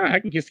 I'm like, yeah, I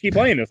can just keep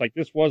playing this. Like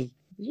this was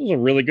a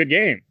really good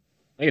game.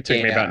 I think it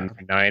took me Yeah. about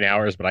 9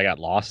 hours, but I got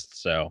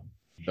lost. So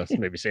let's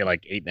maybe say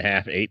like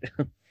 8.5, 8.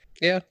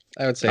 Yeah,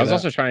 I would say I was that.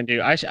 also trying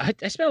to. I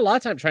spent a lot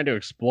of time trying to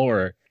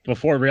explore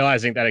before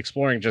realizing that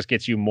exploring just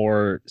gets you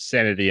more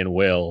sanity and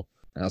will.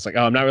 And I was like,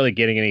 oh, I'm not really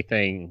getting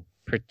anything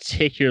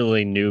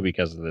particularly new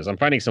because of this. I'm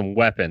finding some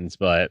weapons,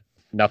 but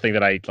nothing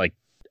that I like.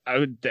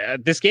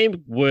 This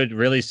game would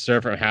really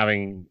serve from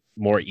having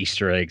more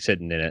Easter eggs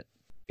hidden in it.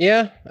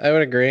 Yeah, I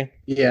would agree.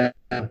 Yeah.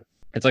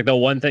 It's like the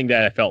one thing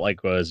that I felt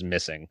like was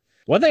missing.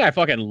 One thing I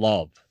fucking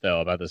love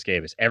though about this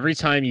game is every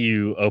time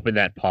you open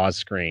that pause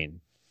screen,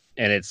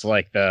 and it's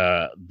like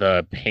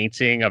the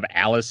painting of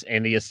Alice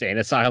in the insane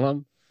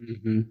asylum.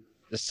 Mm-hmm.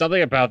 There's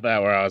something about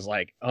that where I was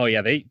like, oh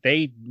yeah,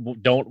 they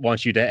don't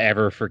want you to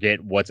ever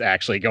forget what's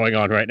actually going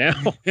on right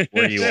now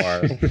where you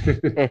are.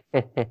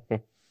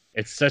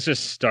 It's such a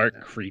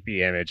stark,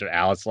 creepy image of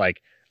Alice,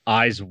 like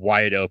eyes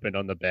wide open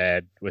on the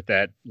bed with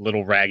that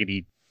little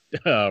raggedy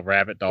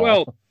rabbit doll.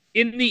 Well,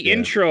 in the Yeah.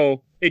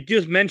 intro, it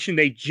just mentioned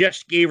they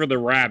just gave her the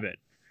rabbit,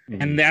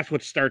 Mhm. and that's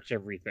what starts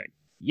everything.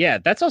 Yeah,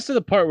 that's also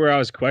the part where I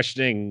was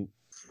questioning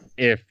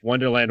if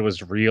Wonderland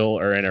was real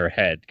or in her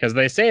head. Because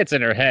they say it's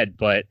in her head,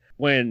 but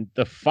when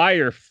the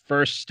fire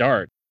first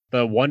starts,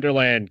 the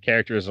Wonderland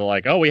characters are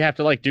like, oh, we have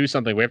to like do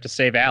something. We have to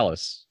save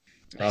Alice.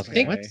 I was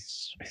think- like,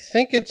 what's I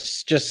think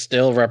it's just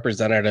still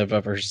representative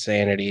of her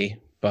sanity,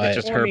 but it's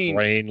just Well, I her mean,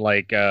 brain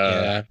like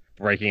yeah.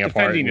 breaking apart.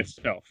 Defending and-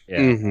 itself,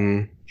 yeah.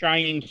 hmm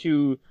trying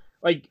to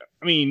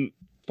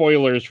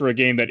spoilers for a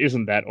game that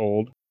isn't that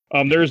old.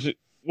 There's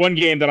one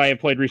game that I have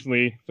played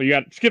recently. So you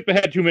got skip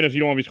ahead 2 minutes. You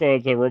don't want to be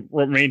spoiled. The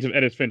Remains of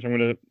Edith Finch. I'm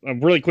going to a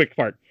really quick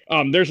part.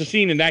 There's a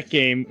scene in that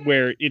game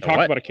where it talks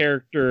what? about a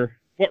character.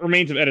 What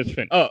remains of Edith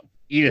Finch? Oh,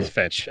 Edith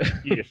Finch.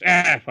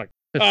 Fuck.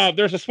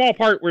 There's a small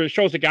part where it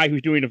shows a guy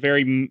who's doing a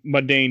very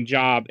mundane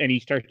job, and he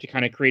starts to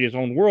kind of create his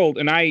own world.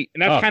 And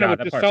that's kind of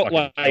what this felt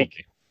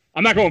like.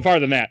 I'm not going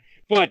farther than that,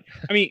 but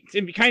I mean,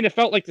 it kind of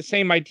felt like the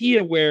same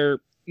idea where,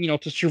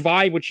 to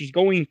survive what she's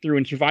going through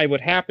and survive what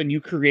happened,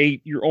 you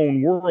create your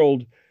own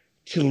world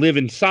to live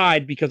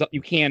inside because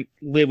you can't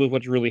live with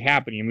what's really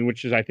happening. I mean,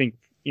 which is, I think,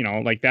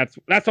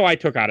 that's how I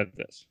took out of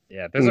this.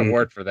 Yeah, there's a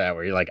word for that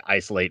where you like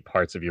isolate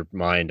parts of your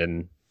mind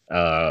and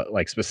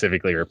like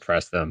specifically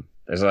repress them.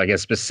 There's like a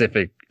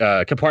specific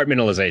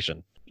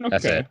compartmentalization.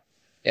 That's Okay. it.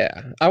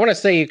 Yeah, I want to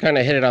say you kind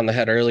of hit it on the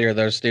head earlier,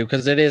 though, Stu,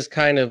 because it is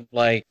kind of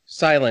like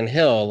Silent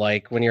Hill.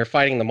 Like when you're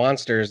fighting the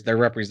monsters, they're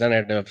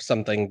representative of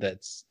something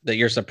that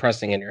you're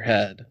suppressing in your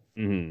head.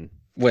 Mm-hmm.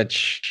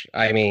 Which,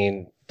 I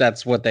mean,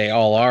 that's what they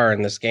all are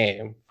in this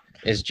game.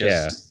 Is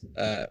just,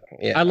 yeah.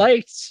 I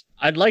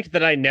liked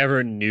that I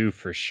never knew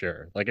for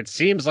sure. Like it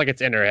seems like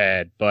it's in her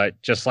head,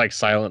 but just like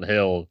Silent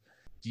Hill,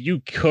 you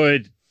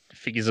could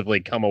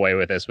feasibly come away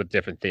with this with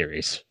different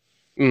theories.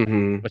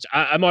 Mm-hmm. Which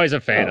I'm always a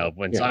fan of.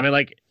 When yeah. I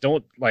mean,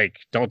 don't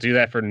do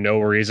that for no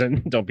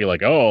reason. Don't be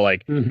like, oh,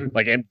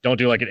 Mhm. don't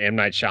do like an M.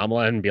 Night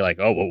Shyamalan and be like,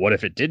 oh, well, what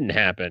if it didn't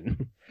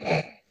happen?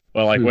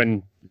 Well, like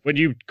when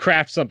you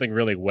craft something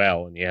really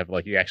well and you have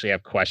you actually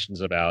have questions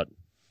about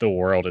the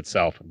world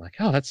itself, I'm like,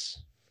 oh,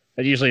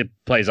 that usually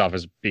plays off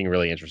as being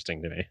really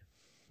interesting to me.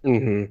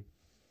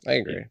 Mm-hmm. I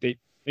agree.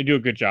 They do a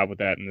good job with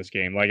that in this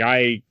game. Like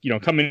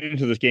coming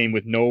into this game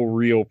with no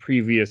real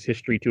previous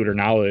history to it or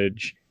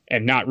knowledge,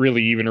 and not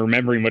really even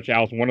remembering much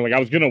Alice in Wonderland. Like I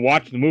was gonna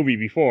watch the movie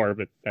before,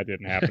 but that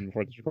didn't happen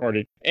before this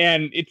recording.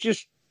 And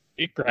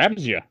it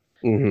grabs you.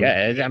 Mhm.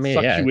 Yeah, I mean,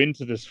 sucks yeah, you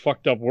into this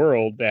fucked up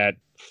world that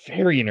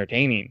very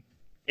entertaining.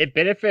 it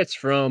benefits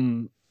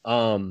from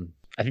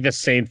I think the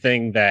same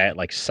thing that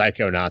like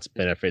Psychonauts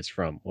benefits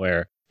from,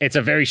 where it's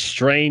a very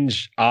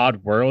strange,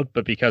 odd world,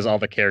 but because all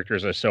the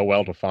characters are so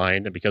well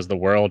defined, and because the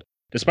world,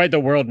 despite the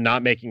world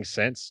not making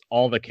sense,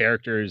 all the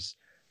characters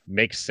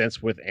make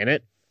sense within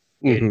it.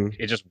 Mhm.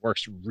 It just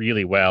works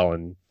really well,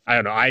 and I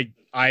don't know.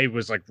 I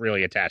was like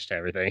really attached to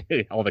everything,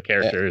 all the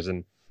characters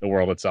and the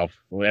world itself,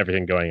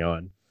 everything going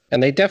on.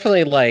 And they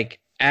definitely like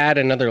add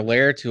another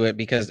layer to it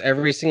because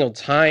every single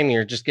time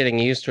you're just getting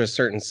used to a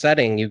certain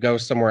setting, you go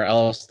somewhere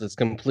else that's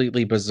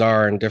completely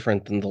bizarre and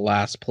different than the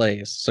last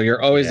place. So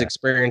you're always Yeah.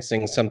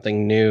 experiencing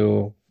something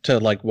new to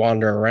like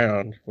wander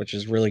around, which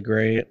is really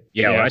great.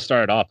 Yeah, when Yeah. I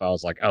started off, I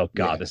was like, "Oh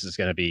God, Yeah. this is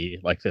gonna be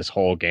like this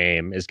whole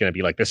game is gonna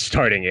be like this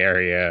starting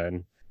area."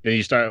 And then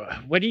you start.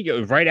 When do you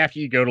go? Right after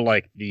you go to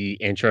like the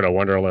intro to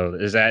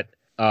Wonderland, is that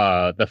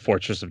the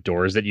Fortress of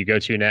Doors that you go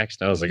to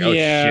next? And I was like, "Oh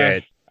Yeah,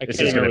 shit, I this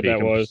can't is gonna remember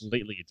be what that was.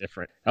 completely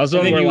different." That was the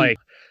And one then where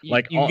you-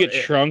 like You all- get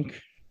shrunk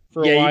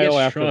for yeah, a you get while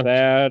after shrunk.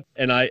 that.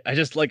 and I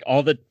just like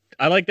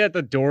I like that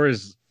the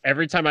doors,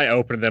 every time I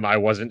opened them, I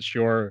wasn't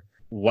sure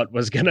what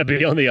was gonna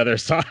be on the other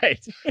side.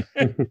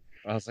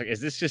 I was like, is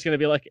this just gonna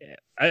be like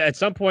at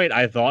some point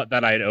I thought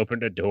that I had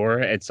opened a door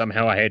and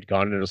somehow I had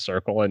gone in a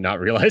circle and not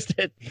realized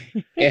it.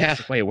 Yeah.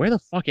 Like, wait, where the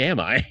fuck am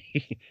I?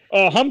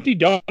 Humpty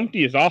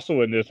Dumpty is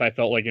also in this. I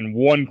felt like in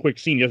one quick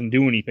scene, he doesn't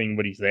do anything,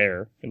 but he's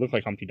there. It looked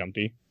like Humpty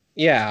Dumpty.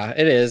 Yeah,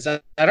 it is. I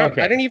don't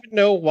Okay. even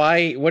know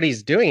what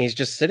he's doing. He's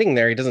just sitting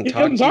there. He doesn't He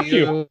talk doesn't to talk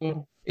to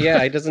you.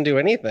 Yeah, he doesn't do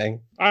anything.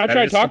 I That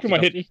tried is to talk to him.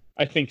 Humpty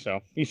I think so.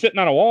 He's sitting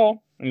on a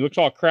wall and he looks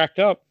all cracked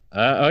up.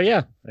 Oh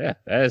yeah, that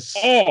is.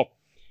 Oh,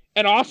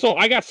 and also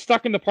I got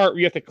stuck in the part where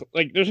you have to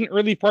like. There's an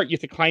early part you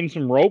have to climb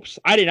some ropes.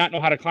 I did not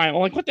know how to climb.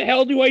 I'm like, what the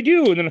hell do I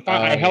do? And then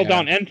I held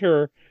down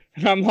Enter,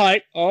 and I'm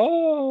like,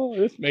 oh,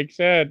 this makes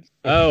sense.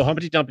 Oh,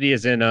 Humpty Dumpty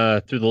is in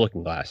Through the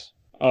Looking Glass.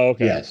 Oh,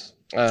 okay. Yes.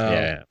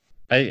 Yeah,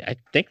 I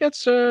think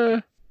that's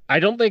I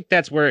don't think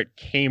that's where it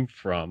came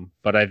from,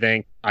 but I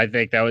think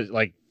that was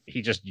like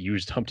he just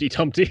used Humpty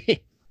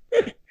Dumpty.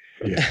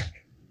 Yeah.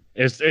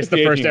 It's It's the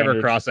the first ever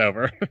 1800s.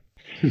 crossover.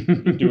 You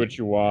can do what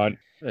you want.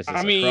 This is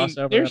I a mean,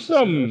 crossover there's episode.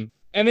 some,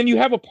 and then you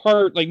have a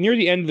part like near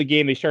the end of the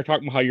game. They start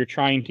talking about how you're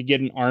trying to get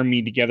an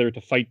army together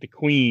to fight the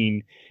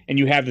queen, and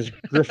you have this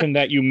griffin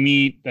that you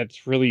meet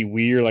that's really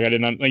weird. Like I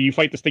didn't, like you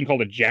fight this thing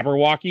called a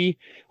Jabberwocky.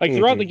 Like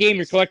throughout the game,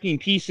 you're collecting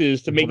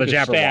pieces to make the the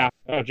Jabberwock. staff.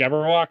 Oh,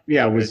 Jabberwock.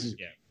 Yeah,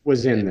 Yeah.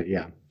 was in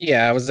the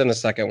Yeah, I was in the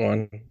second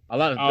one. A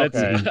lot of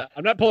Okay. that's,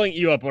 I'm not pulling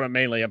you up on it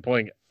mainly. I'm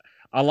pulling.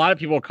 A lot of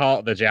people call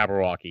it the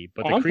Jabberwocky,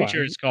 but the I'm creature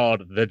fine. is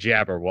called the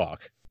Jabberwock.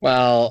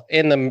 Well,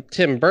 in the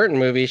Tim Burton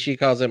movie, she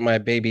calls it my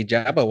baby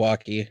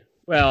Jabberwocky.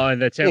 Well, in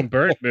the Tim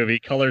Burton movie,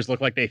 colors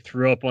look like they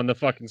threw up on the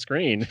fucking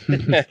screen.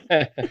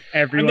 I've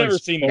Everyone's never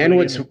seen the And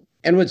movie.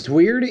 what's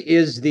weird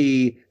is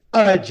the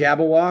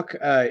Jabberwock.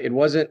 It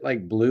wasn't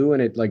like blue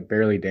and it like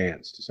barely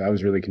danced, so I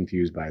was really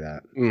confused by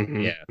that.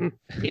 Mhm.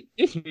 Yeah.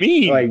 It's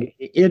mean. Like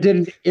it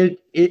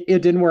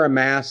didn't wear a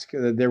mask.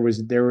 There was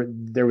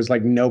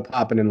like no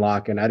popping and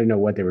locking. I didn't know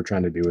what they were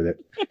trying to do with it.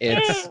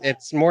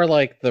 It's more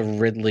like the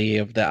Ridley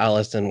of the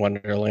Alice in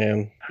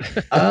Wonderland.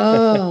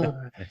 Oh.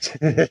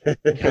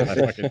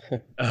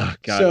 Oh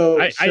god!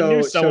 So- I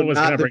knew so someone was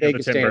not gonna the bring up the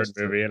Vegas Tim Burton dance.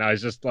 movie, and I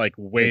was just like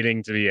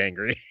waiting to be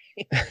angry.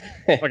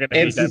 Fucking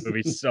hate that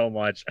movie so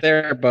much.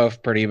 They're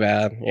both pretty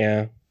bad.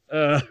 Yeah.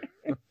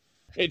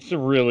 It's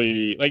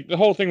really like the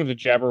whole thing with the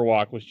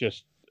Jabberwock was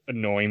just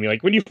annoying me.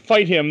 Like when you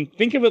fight him,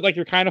 think of it like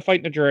you're kind of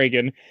fighting a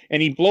dragon,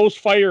 and he blows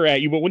fire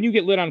at you. But when you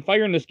get lit on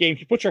fire in this game,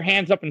 she puts her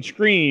hands up and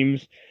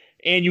screams,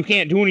 and you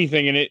can't do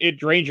anything, and it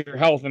drains your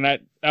health, and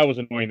that was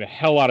annoying the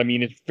hell out of me.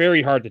 And it's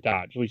very hard to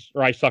dodge. At least,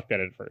 or I sucked at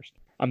it at first.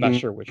 I'm not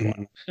sure which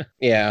one.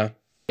 Yeah.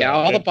 Yeah,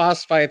 all the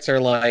boss fights are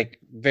like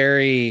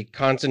very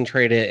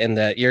concentrated in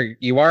that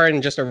you are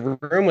in just a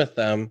room with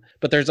them,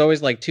 but there's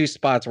always like two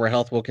spots where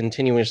health will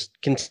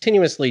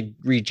continuously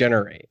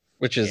regenerate,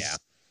 which is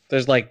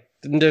there's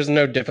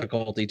no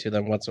difficulty to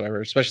them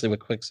whatsoever, especially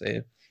with quick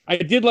save. I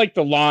did like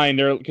the line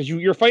there because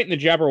you're fighting the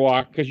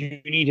Jabberwock because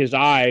you need his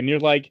eye, and you're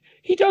like,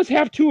 he does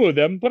have two of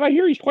them, but I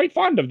hear he's quite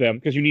fond of them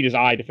because you need his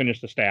eye to finish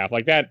the staff.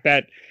 Like that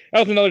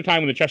was another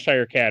time when the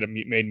Cheshire Cat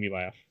made me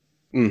laugh.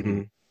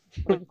 Mm-hmm.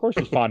 Of course,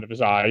 he's fond of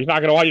his eye. He's not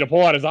going to want you to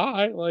pull out his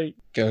eye. Like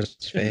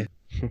Ghost face.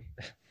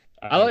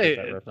 I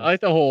like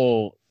the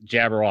whole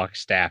Jabberwock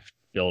staff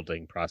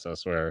building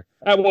process where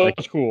that was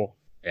cool.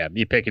 yeah,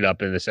 you pick it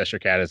up and the Cheshire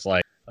Cat is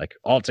like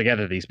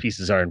altogether these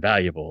pieces are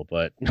invaluable,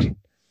 but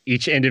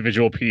each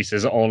individual piece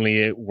is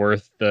only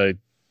worth the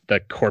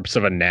corpse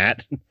of a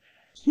gnat.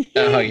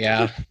 Oh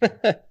yeah.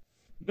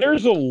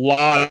 There's a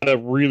lot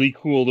of really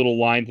cool little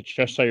lines that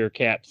Cheshire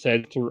Cat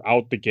said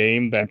throughout the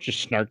game that's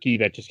just snarky,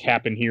 that just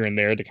happen here and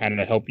there to kind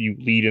of help you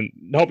lead and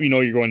help you know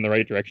you're going in the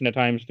right direction at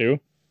times too.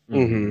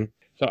 Mm-hmm.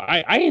 So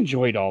I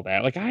enjoyed all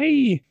that. Like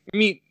I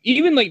mean,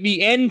 even like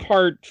the end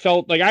part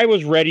felt like I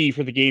was ready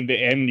for the game to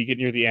end. You get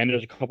near the end,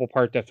 there's a couple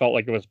parts that felt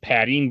like it was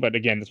padding, but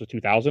again, this was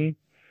 2000,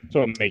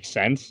 so it makes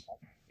sense.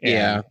 And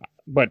Yeah.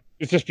 But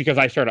it's just because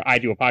I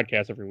do a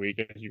podcast every week,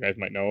 as you guys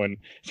might know, and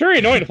it's very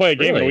annoying to play a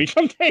game in a week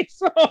some days.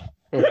 So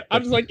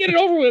I'm just like, get it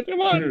over with,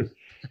 come on.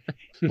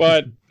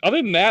 But other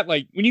than that,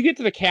 like when you get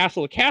to the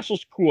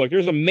castle's cool. Like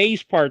there's a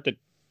maze part that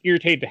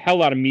irritated the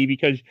hell out of me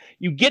because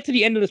you get to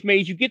the end of this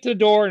maze, you get to the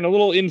door, and a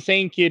little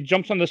insane kid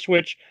jumps on the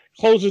switch,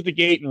 closes the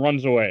gate, and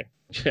runs away.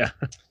 Yeah.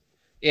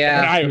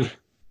 And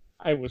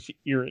I was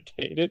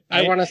irritated.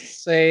 I want to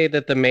say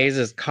that the maze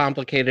is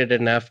complicated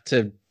enough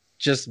to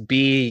just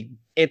be.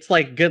 It's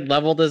like good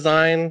level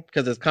design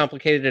because it's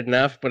complicated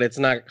enough, but it's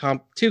not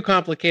too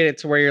complicated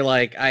to where you're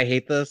like, I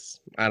hate this.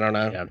 I don't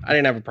know. Yeah. I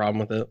didn't have a problem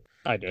with it.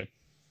 I did.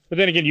 But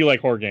then again, you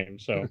like horror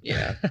games, so.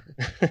 Yeah.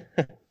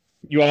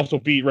 You also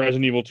beat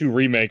Resident Evil 2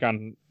 Remake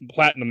on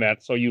Platinum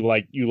that, so you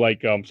like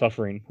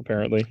Suffering,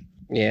 apparently.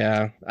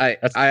 Yeah. I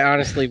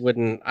honestly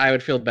wouldn't. I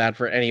would feel bad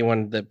for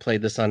anyone that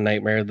played this on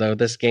Nightmare, though.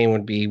 This game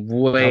would be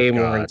way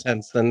more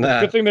intense than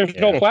that. Good thing there's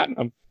no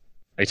Platinum.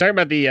 Are you talking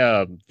about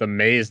the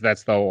maze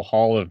that's the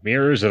Hall of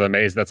Mirrors, or the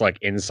maze that's like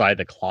inside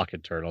the Clock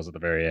and Turtles at the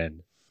very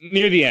end?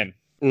 Near the end.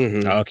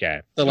 Mm-hmm.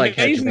 Okay. So like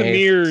the maze in the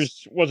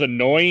mirrors was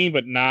annoying,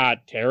 but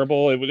not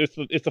terrible.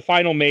 It's the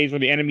final maze where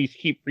the enemies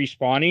keep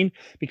respawning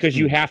because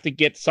you have to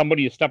get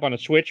somebody to step on a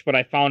switch. But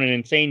I found an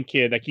insane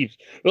kid that keeps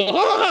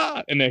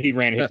and then he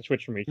ran and hit the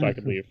switch for me so I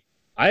could leave.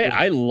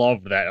 I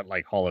love that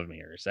like Hall of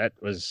Mirrors. That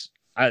was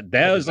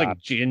like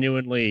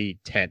genuinely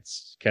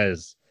tense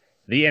because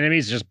the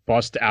enemies just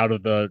bust out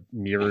of the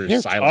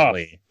mirrors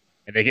silently,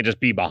 and they can just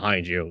be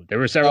behind you. There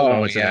were several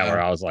moments in that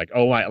where I was like,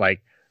 "Oh my!"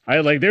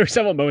 There were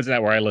several moments in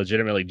that where I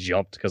legitimately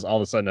jumped because all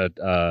of a sudden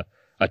a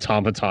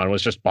automaton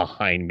was just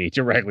behind me,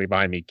 directly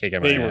behind me,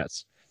 kicking my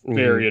ass.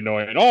 Very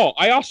annoying. Oh,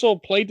 I also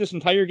played this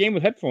entire game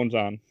with headphones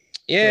on.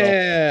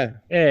 Yeah. So,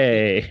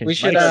 hey, we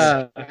should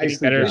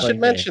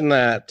mention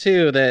that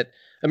too. That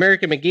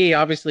American McGee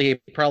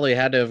obviously probably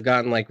had to have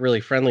gotten like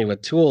really friendly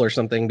with Tool or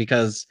something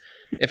because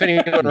if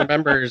anyone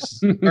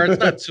remembers, or it's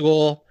not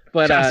Tool,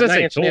 but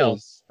Nine Inch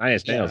Nails. Nine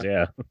Inch Nails,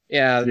 yeah.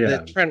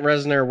 That Trent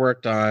Reznor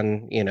worked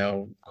on,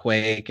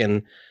 Quake,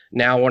 and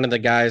now one of the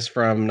guys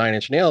from Nine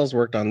Inch Nails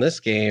worked on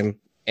this game,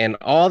 and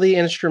all the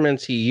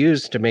instruments he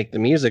used to make the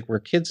music were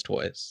kids'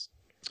 toys.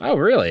 Oh,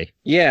 really?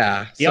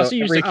 Yeah. He also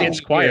used a kids'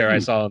 choir I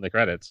saw in the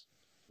credits.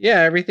 Yeah,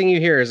 everything you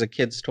hear is a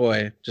kid's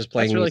toy, just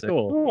playing music. That's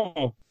really cool.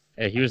 Oh.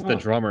 Yeah, he was the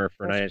drummer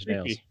for Nine Inch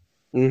Nails.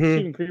 Mm-hmm. It's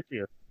even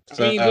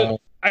creepier.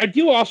 I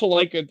do also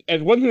like it.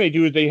 And one thing they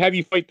do is they have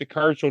you fight the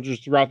card soldiers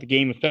throughout the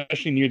game,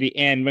 especially near the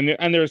end.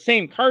 And they're the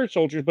same card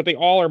soldiers, but they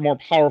all are more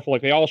powerful.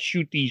 Like they all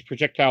shoot these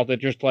projectiles that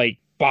just like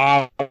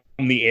bomb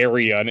the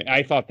area. And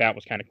I thought that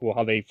was kind of cool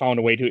how they found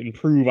a way to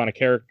improve on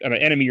an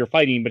enemy you're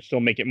fighting, but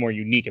still make it more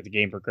unique as the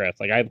game progressed.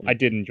 Like I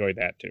did enjoy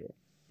that too.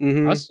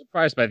 Mm-hmm. I was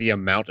surprised by the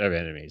amount of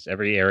enemies.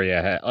 Every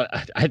area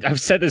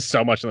I've said this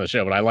so much on the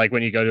show, but I like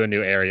when you go to a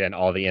new area and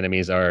all the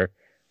enemies are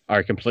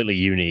completely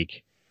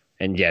unique.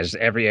 And yes,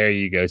 every area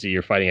you go to,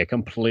 you're fighting a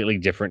completely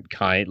different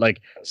kind.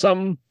 Like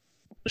some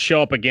show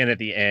up again at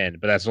the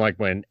end, but that's like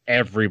when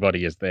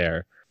everybody is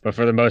there. But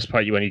for the most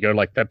part, when you go to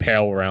like the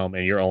Pale Realm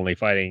and you're only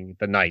fighting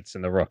the knights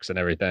and the rooks and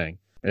everything.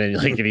 And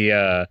then like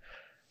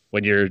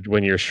when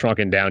you're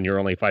shrunken down, you're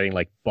only fighting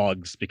like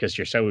bugs because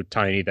you're so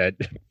tiny that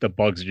the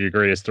bugs are your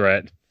greatest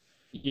threat.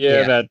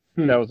 Yeah.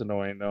 that was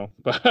annoying though.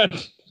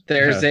 But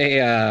there's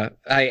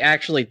I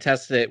actually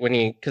tested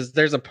it because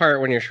there's a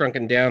part when you're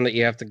shrunken down that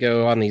you have to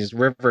go on these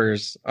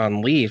rivers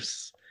on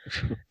leaves.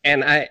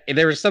 And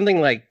there was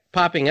something like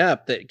popping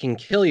up that can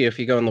kill you if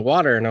you go in the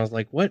water. And I was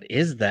like, what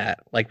is that?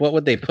 Like, what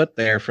would they put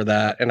there for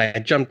that? And I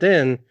jumped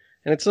in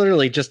and it's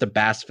literally just a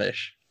bass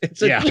fish.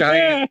 It's a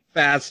giant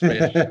bass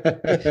fish.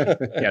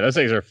 Yeah, those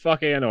things are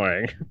fucking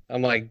annoying.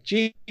 I'm like,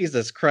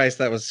 Jesus Christ,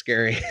 that was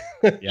scary.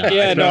 I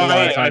spent a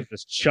lot of time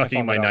just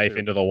chucking my knife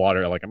into the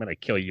water. Like, I'm going to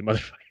kill you,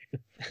 motherfucker.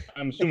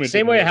 I'm assuming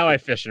same way how I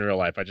fish in real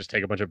life. I just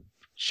take a bunch of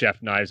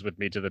chef knives with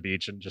me to the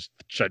beach and just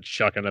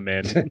chucking them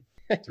in.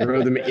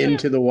 Throw them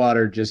into the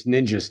water, just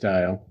ninja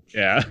style.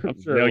 Yeah,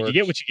 I'm sure you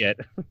get what you get.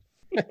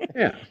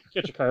 Yeah,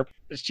 get your carp.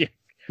 Yeah.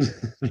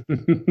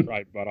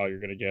 Right about all you're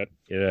gonna get.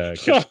 Yeah,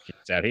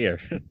 it's out here.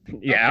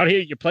 Yeah, out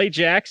here you play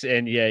jacks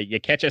and you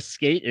catch a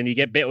skate and you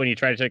get bit when you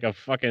try to take a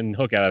fucking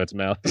hook out of its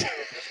mouth.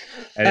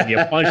 And then you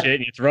punch it and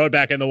you throw it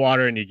back in the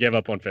water and you give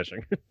up on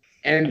fishing.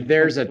 And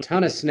there's a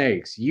ton of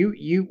snakes.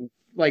 You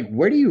like,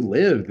 where do you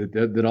live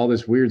that all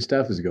this weird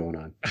stuff is going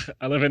on?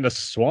 I live in the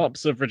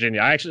swamps of Virginia.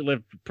 I actually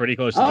live pretty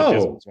close to the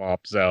Dismal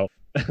Swamp, so.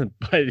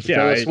 But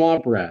yeah, a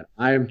swamp rat.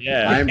 I'm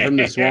from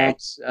the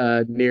swamps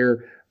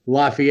near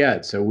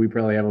Lafayette, so we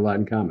probably have a lot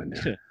in common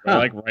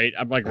now. I'm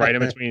right in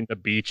between the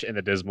beach and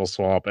the Dismal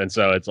Swamp, and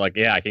so it's like,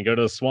 yeah, I can go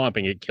to the swamp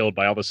and get killed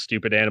by all the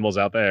stupid animals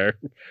out there,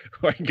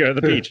 or I can go to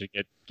the beach and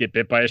get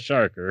bit by a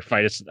shark or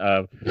fight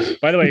a.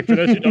 By the way, for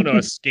those who don't know,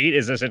 a skate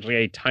is essentially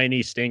a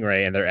tiny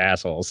stingray, and they're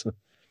assholes.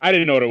 I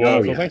didn't know what it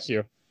was, so thank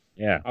you.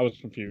 Yeah, I was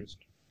confused.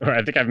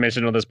 I think I've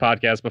mentioned on this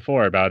podcast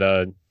before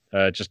about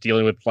just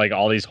dealing with like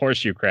all these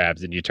horseshoe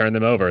crabs, and you turn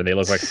them over and they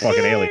look like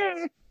fucking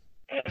aliens.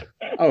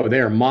 Oh,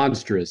 they're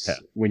monstrous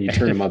when you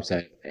turn them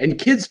upside. And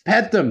kids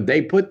pet them.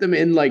 They put them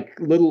in like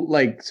little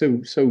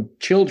so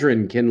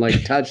children can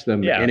like touch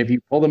them. Yeah. And if you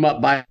pull them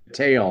up by the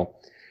tail,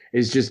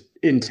 it's just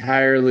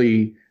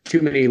entirely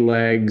too many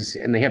legs,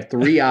 and they have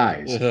 3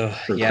 eyes.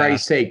 For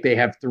Christ's sake, they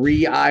have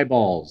 3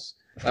 eyeballs.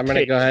 I'm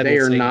gonna go ahead. They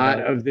and are say not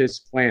no. of this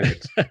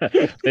planet.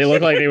 They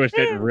look like they would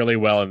fit really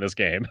well in this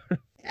game.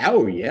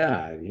 Oh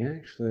yeah,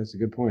 actually, that's a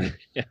good point.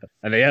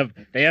 And they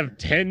have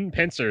 10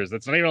 pincers.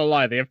 That's not even a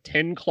lie. They have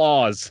 10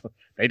 claws.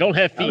 They don't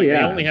have feet. Oh, yeah.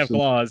 They only have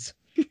claws.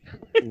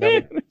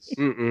 Nope.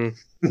 Mm-mm.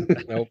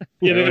 Nope.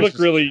 Yeah, they It's look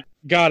just- really.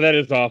 God, that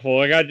is awful.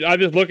 Like I'm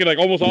just looking like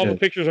almost all the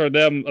pictures are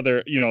them, of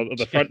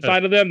the front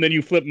side of them. Then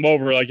you flip them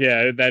over, like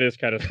that is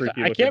kind of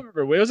freaky. I looking. can't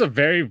remember. It was a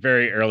very,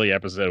 very early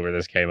episode where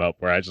this came up,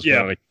 where I just went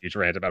on a huge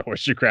rant about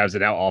horseshoe crabs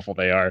and how awful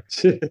they are.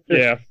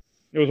 Yeah,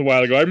 it was a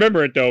while ago. I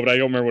remember it though, but I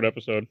don't remember what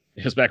episode.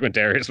 It was back when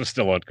Darius was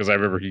still on, because I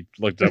remember he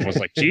looked up and was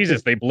like,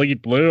 "Jesus, they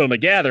bleed blue." I'm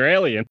like, "Yeah, they're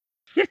alien."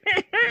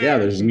 Yeah,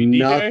 there's DJ?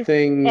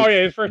 nothing Oh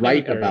yeah, his first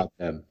right episode. about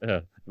them.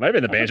 It might have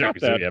been the I Banjo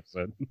forgot that. Kazooie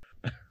episode.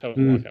 That was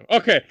a long time.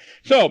 Okay,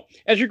 so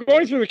as you're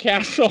going through the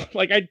castle,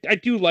 like I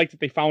do like that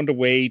they found a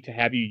way to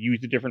have you use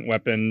the different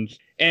weapons,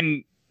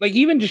 and like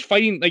even just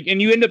fighting, like,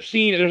 and you end up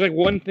seeing there's like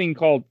one thing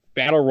called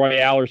Battle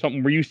Royale or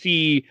something where you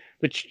see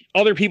the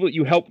other people that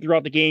you help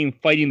throughout the game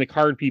fighting the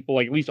card people,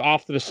 like at least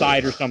off to the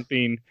side or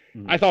something.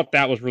 I thought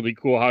that was really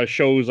cool. How it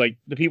shows like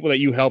the people that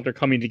you helped are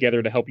coming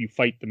together to help you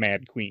fight the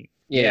Mad Queen.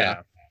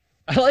 Yeah.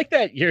 I like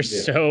that you're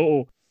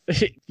so.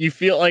 You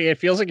feel like it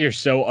feels like you're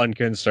so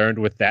unconcerned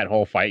with that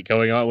whole fight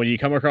going on when you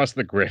come across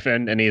the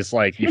Griffin and he's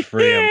like, you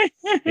free him.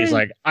 He's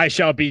like, "I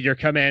shall be your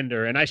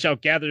commander and I shall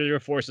gather your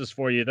forces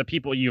for you, the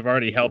people you've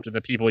already helped and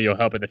the people you'll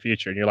help in the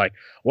future." And you're like,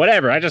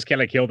 "Whatever, I just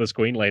gotta kill this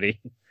queen lady."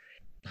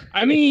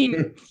 I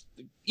mean,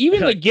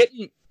 even like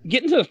getting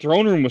to the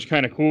throne room was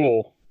kind of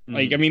cool.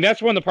 Like, I mean,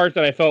 that's one of the parts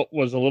that I felt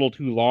was a little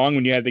too long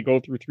when you had to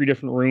go through 3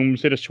 different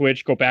rooms, hit a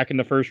switch, go back in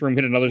the first room,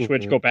 hit another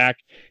switch, go back,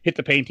 hit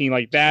the painting.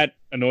 Like that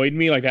annoyed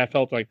me. Like that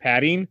felt like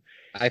padding.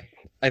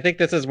 I think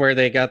this is where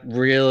they got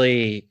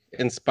really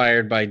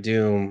inspired by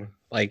Doom.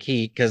 Like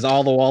because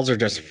all the walls are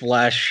just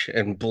flesh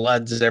and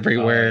blood's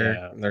everywhere.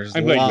 yeah. There's I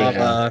like that.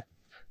 lava.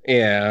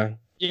 Yeah.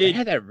 It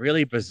had that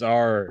really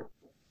bizarre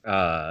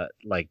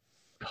like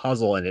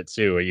puzzle in it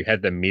too, where you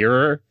had the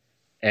mirror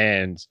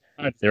and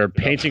there were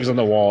paintings on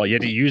the wall. You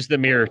had to use the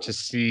mirror to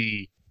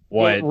see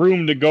what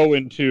room to go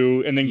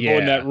into, and then go in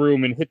Yeah. that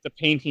room and hit the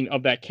painting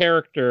of that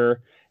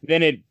character.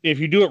 Then if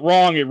you do it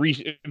wrong,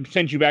 it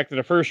sends you back to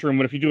the first room.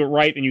 But if you do it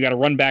right, then you got to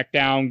run back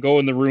down, go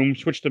in the room,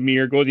 switch the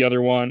mirror, go to the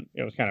other one.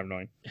 It was kind of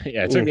annoying.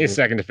 Yeah, it took me a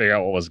second to figure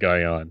out what was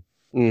going on.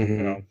 Mm-hmm.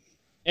 You know?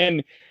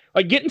 And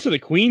like getting to the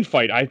queen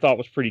fight, I thought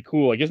was pretty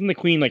cool. Like, isn't the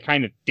queen like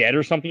kind of dead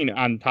or something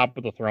on top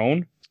of the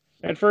throne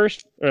at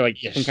first, or like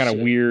some kind of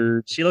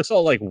weird? She looks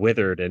all like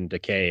withered and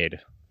decayed.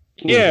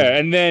 Yeah,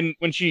 and then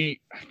when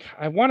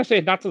I want to say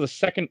not to the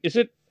second. Is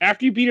it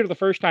after you beat her the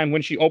first time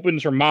when she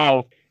opens her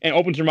mouth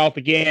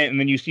again, and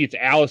then you see it's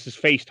Alice's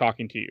face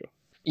talking to you?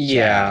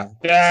 Yeah.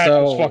 That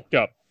So- was fucked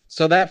up.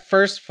 So that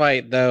first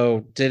fight,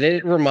 though, did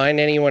it remind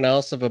anyone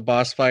else of a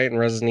boss fight in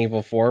Resident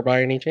Evil 4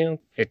 by any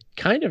chance? It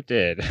kind of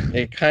did.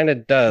 It kind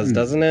of does,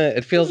 doesn't it?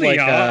 It feels like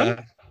I can't.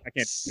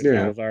 Yeah.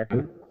 Salazar.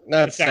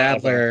 not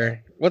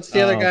Sadler. What's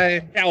the other Oh.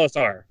 guy?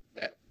 Salazar.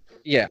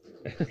 Yeah.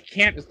 I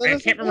can't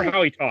remember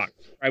how he talked.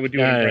 I would do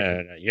it.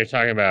 No. You're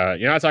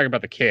not talking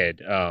about the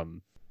kid. You're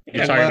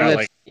Yeah, talking The one about that's-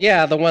 like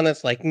yeah, the one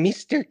that's like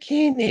Mr.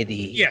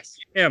 Kennedy. Yes,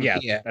 him. yeah,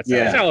 Yeah. that's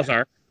Yeah.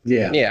 Salazar.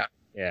 Yeah. Yeah.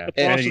 yeah. The And boss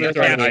then of you the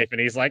throw a castle. knife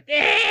and he's like,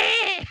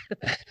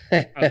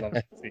 I love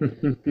it.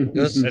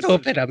 You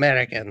stupid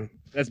American.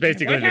 that's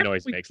basically Why the haven't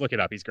noise we- he makes. Look it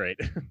up. He's great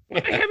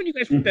Why haven't you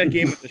guys put that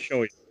game with the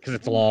show? because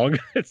it's long.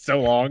 It's so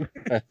long.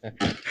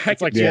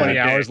 It's like Yeah. 20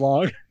 hours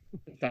long.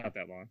 It's not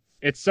that long.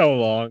 It's so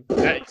long.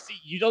 See,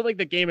 you don't think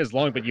the game is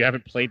long, but you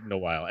haven't played in a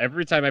while.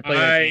 Every time I play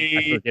that game,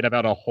 I forget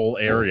about a whole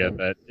area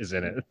that is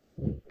in it.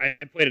 I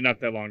played it not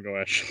that long ago,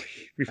 actually,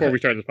 before we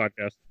started this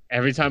podcast.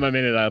 Every time I'm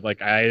in it, I'm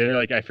like,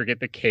 I forget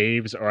the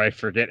caves or I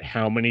forget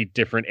how many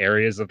different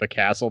areas of the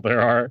castle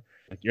there are.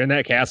 Like, you're in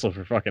that castle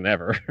for fucking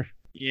ever.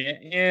 Yeah,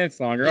 it's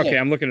longer. Okay,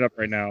 I'm looking it up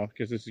right now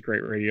because this is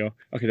great radio.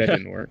 Okay, that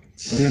didn't work.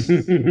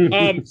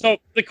 So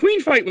the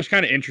queen fight was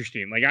kind of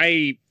interesting. Like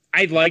I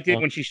liked it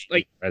when she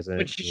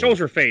shows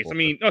her face. I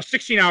mean,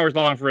 16 hours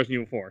long for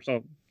Resident Evil 4,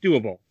 so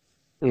doable.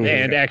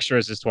 And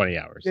extras is 20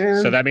 hours.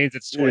 Yeah. So that means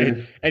it's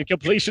 20. And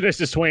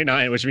completionist is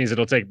 29, which means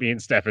it'll take me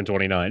and Stefan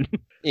 29.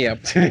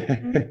 Yep.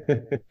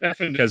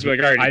 Definitely, Because like,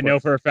 I know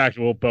for a fact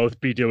we'll both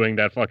be doing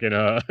that fucking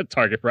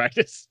target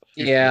practice.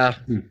 Yeah.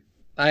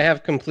 I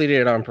have completed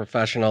it on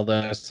professional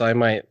though, so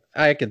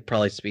I could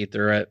probably speed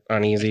through it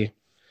on easy.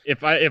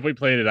 If we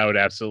played it, I would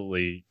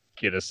absolutely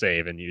get a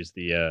save and use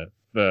the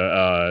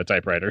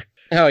typewriter.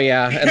 Oh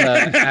yeah,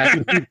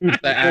 and the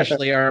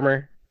Ashley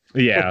armor.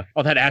 Yeah.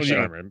 Oh, that action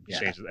yeah. armor Yeah.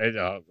 changes.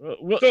 Now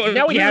we we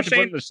have were to put it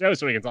saying- in the show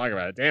so we can talk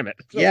about it. Damn it.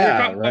 So we're Yeah,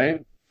 talking about-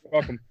 right.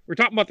 Welcome. We're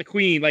talking about the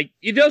queen. Like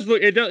it does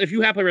look. It does. If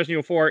you have played Resident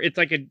Evil 4, it's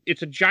like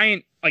it's a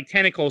giant like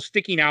tentacle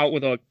sticking out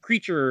with a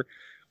creature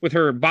with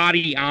her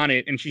body on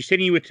it, and she's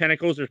hitting you with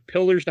tentacles. There's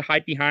pillars to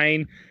hide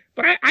behind.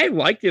 But I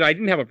liked it. I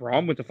didn't have a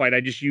problem with the fight. I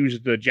just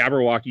used the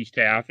Jabberwocky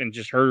staff and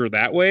just hurt her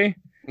that way.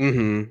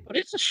 Mm-hmm. But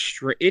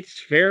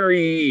it's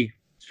very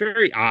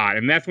odd.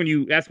 And that's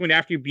when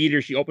after you beat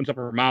her, she opens up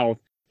her mouth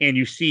and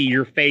you see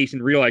your face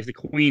and realize the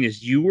queen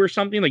is you or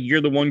something. Like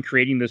you're the one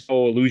creating this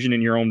whole illusion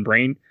in your own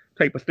brain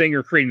type of thing,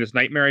 or creating this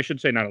nightmare, I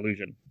should say, not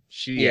illusion.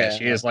 She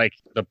is like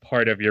the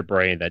part of your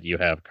brain that you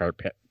have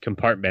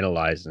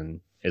compartmentalized and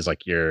is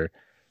like your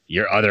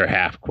other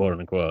half, quote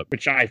unquote.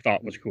 Which I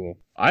thought was cool.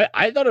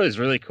 I thought it was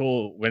really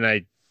cool when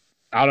I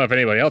don't know if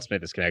anybody else made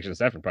this connection.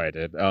 Stefan probably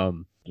did.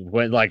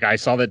 When like I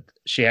saw that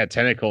she had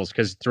tentacles,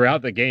 because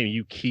throughout the game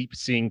you keep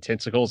seeing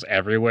tentacles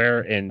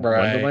everywhere in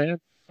Wonderland,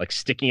 like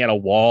sticking out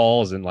of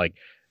walls and like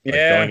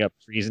going up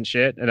trees and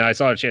shit. And I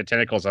saw that she had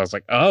tentacles. I was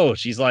like, oh,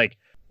 she's like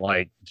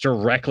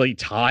directly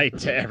tied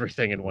to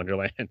everything in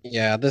Wonderland.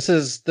 Yeah, this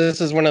is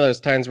one of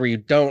those times where you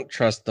don't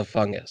trust the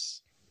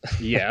fungus.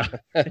 Yeah.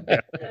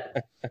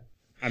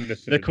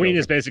 The queen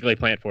is basically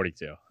Plant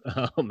 42,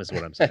 is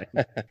what I'm saying.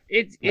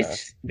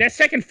 It's that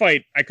second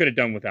fight I could have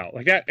done without.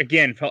 Like that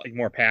again felt like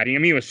more padding. I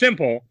mean, it was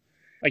simple.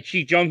 Like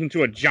she jumped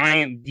into a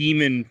giant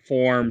demon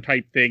form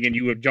type thing, and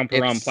you would jump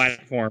around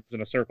platforms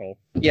in a circle.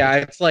 Yeah,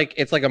 it's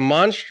like a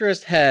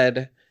monstrous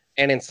head,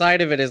 and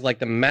inside of it is like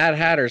the Mad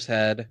Hatter's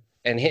head,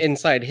 and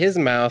inside his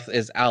mouth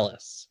is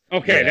Alice.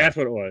 Okay, that's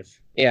what it was.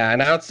 Yeah,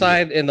 and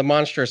outside in the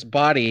monstrous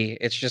body,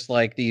 it's just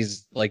like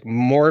these like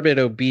morbid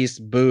obese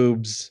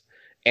boobs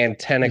and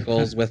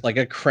tentacles with like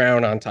a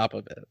crown on top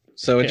of it.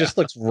 So it just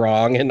looks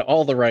wrong in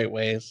all the right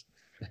ways.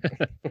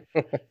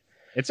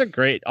 It's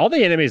all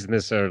the enemies in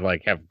this are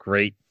like have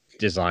great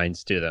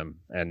designs to them.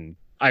 And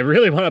I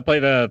really want to play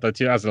the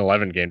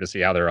 2011 game to see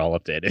how they're all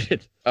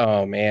updated.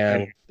 Oh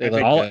man. They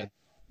look good.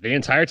 The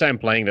entire time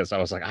playing this, I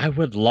was like, I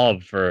would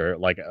love for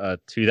like a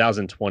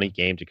 2020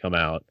 game to come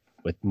out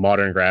with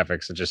modern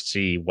graphics and just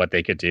see what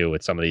they could do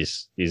with some of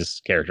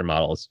these character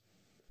models.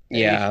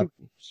 Yeah.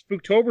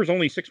 Spooktober's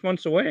only 6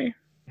 months away.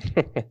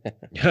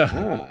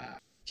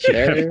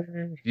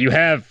 You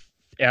have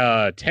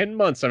 10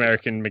 months,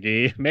 American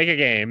McGee. Make a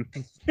game.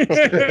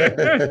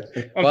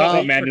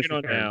 Well,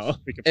 now.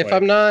 If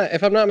I'm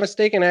not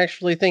mistaken, I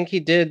actually think he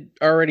did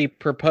already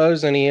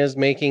propose, and he is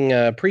making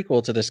a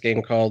prequel to this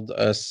game called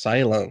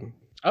Asylum.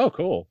 Oh,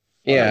 cool.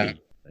 Yeah.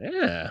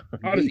 Yeah.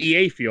 How does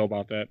EA feel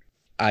about that?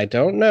 I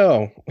don't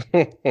know.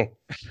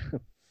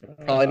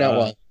 Probably not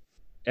well.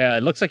 Yeah,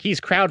 it looks like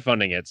he's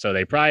crowdfunding it, so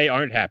they probably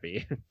aren't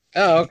happy.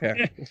 Oh,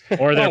 okay.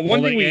 Or they're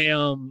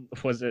pulling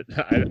was it?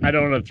 I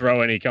don't want to throw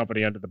any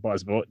company under the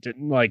bus, but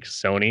didn't like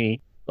Sony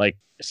like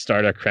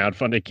start a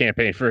crowdfunding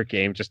campaign for a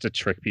game just to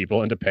trick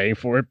people into paying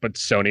for it? But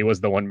Sony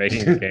was the one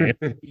making the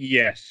game.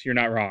 Yes, you're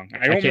not wrong.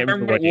 I don't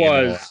remember what it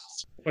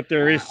was, but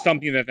there is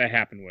something that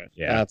happened with.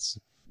 Yeah, that's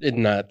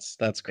nuts.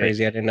 That's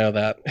crazy. I didn't know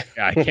that.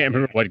 I can't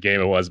remember what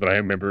game it was, but I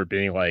remember it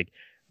being like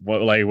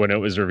when it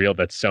was revealed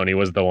that Sony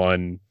was the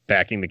one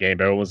backing the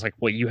game, everyone was like,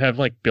 well, you have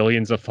like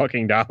billions of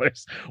fucking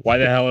dollars. Why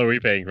the hell are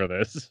we paying for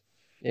this?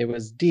 It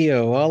was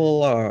Dio all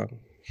along.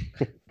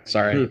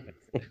 Sorry.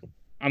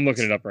 I'm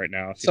looking it up right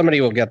now.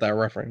 Somebody will get that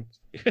reference.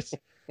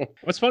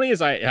 What's funny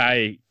is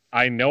I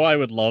know I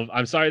would love,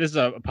 I'm sorry, this is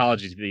an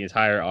apology to the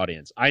entire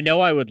audience. I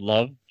know I would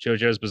love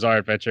JoJo's Bizarre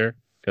Adventure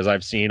because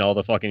I've seen all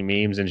the fucking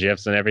memes and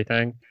GIFs and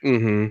everything.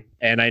 Mm-hmm.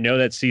 And I know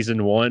that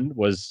season 1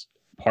 was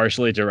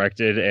partially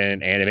directed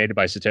and animated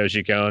by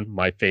Satoshi Kon,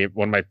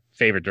 one of my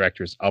favorite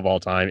directors of all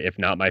time, if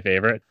not my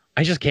favorite.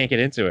 I just can't get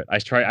into it. I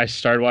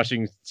started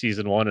watching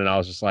season 1 and I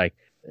was just like,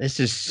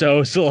 this is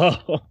so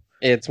slow.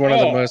 It's one of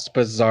the most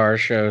bizarre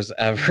shows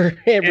ever.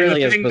 It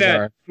really is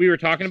bizarre. That we were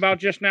talking about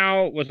just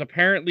now was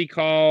apparently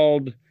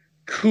called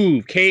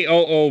Koov,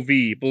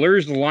 Koov,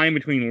 blurs the line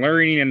between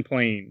learning and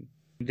playing.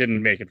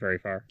 Didn't make it very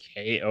far.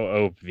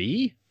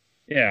 Koov?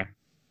 Yeah. At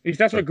least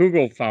that's what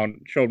Google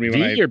showed me.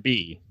 V or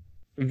B?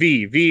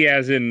 V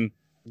as in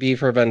V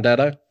for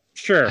Vendetta.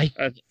 Sure.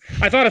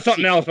 I thought of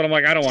something else, but I'm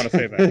like, I don't want to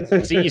say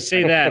that. See, you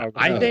say that.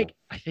 I think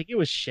it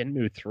was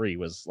Shenmue 3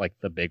 was like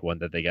the big one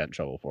that they got in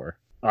trouble for.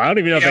 I don't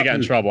even know if they got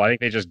in trouble. I think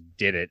they just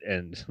did it.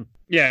 And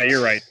yeah,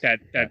 you're right. That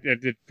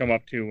did come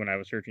up too when I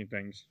was searching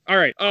things. All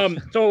right.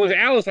 So it was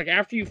Alice, like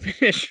after you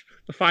finish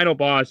the final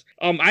boss,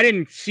 I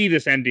didn't see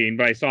this ending,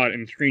 but I saw it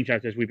in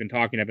screenshots as we've been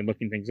talking. I've been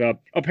looking things up.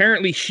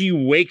 Apparently she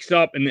wakes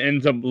up and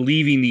ends up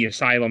leaving the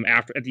asylum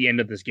at the end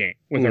of this game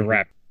with a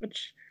rep.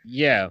 Which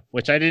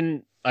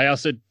I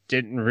also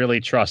didn't really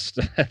trust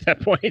at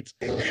that point.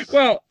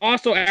 Well,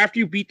 also after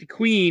you beat the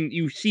queen,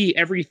 you see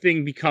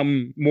everything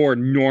become more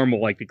normal.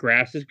 Like the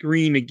grass is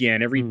green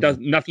again.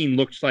 Nothing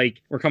looks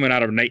like we're coming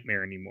out of a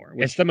nightmare anymore.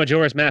 It's the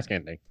Majora's Mask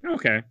ending.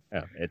 Okay.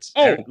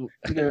 Yeah,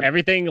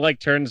 everything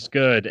like turns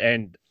good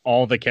and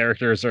all the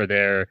characters are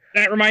there.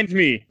 That reminds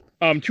me.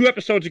 2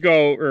 episodes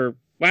ago, or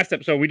last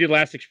episode we did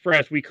Last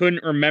Express, we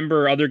couldn't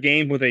remember other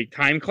games with a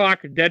time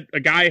clock. A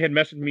guy had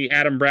messaged me,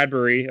 Adam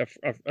Bradbury,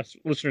 a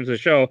listener to the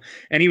show,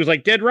 and he was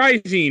like, Dead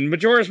Rising,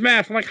 Majora's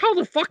Mask. I'm like, how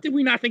the fuck did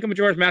we not think of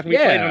Majora's Mask when we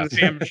played it on the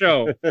damn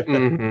show?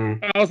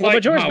 I was like,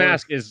 Majora's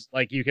Mask is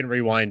like you can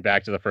rewind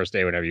back to the first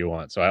day whenever you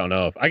want. So I don't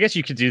know. I guess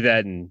you could do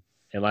that in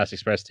Last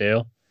Express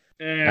too.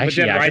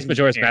 Actually, I guess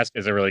Majora's Mask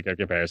is a really good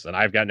comparison.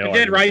 I've got no.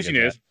 Dead Rising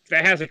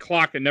that has a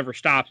clock that never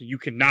stops, and you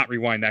cannot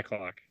rewind that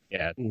clock.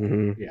 Yeah.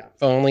 Yeah.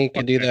 If only you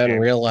could do that in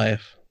real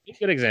life.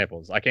 Good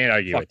examples. I can't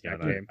argue with you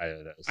on game.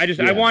 Those.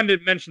 I wanted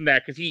to mention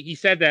that because he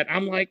said that.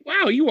 I'm like,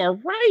 wow, you are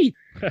right.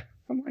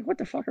 I'm like, what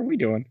the fuck are we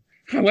doing?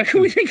 What can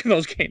we think of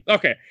those games?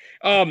 Okay.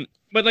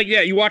 But like,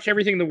 yeah, you watch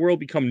everything in the world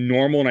become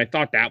normal, and I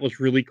thought that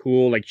was really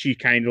cool. Like, she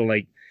kind of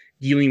like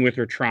dealing with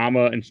her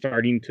trauma and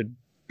starting to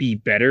be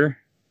better.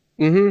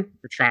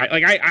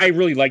 I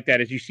really like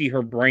that as you see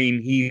her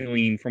brain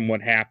healing from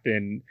what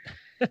happened,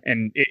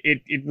 and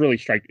it really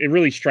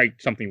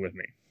striked something with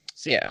me.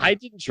 See, I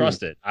didn't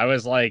trust it. I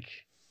was like,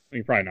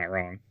 you're probably not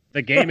wrong.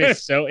 The game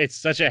is it's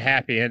such a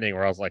happy ending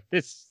where I was like,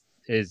 this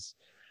is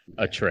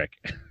a trick.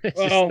 It's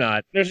just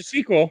not. There's a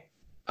sequel.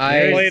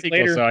 Play it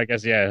later. So I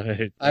guess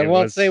I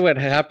won't say what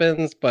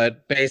happens,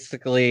 but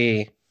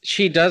basically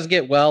she does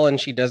get well and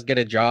she does get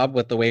a job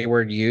with the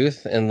Wayward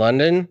Youth in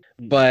London,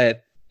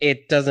 but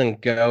it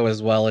doesn't go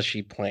as well as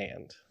she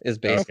planned. Is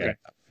basically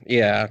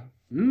yeah.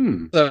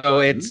 So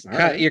it's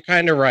you're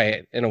kind of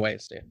right in a way,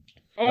 Steve.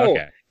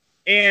 Okay.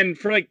 And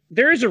for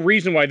there is a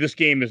reason why this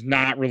game is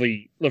not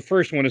really the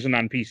first one isn't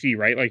on PC,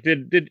 right? Like,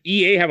 did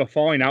EA have a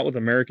falling out with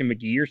American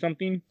McGee or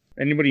something?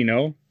 Anybody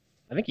know?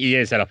 I think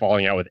EA's had a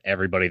falling out with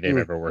everybody they've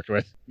ever worked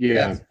with. Yeah,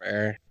 that's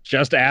fair.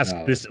 Just ask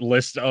this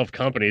list of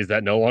companies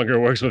that no longer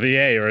works with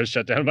EA or is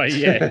shut down by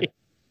EA.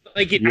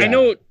 I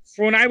know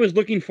when I was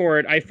looking for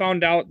it, I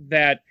found out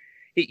that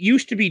it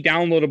used to be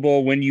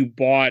downloadable when you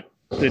bought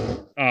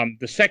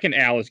the second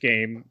Alice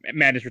game,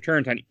 Madness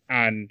Returns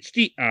on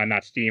Steam,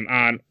 not Steam,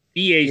 on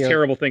EA's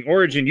terrible thing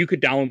Origin. You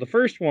could download the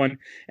first one,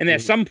 and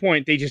at some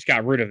point they just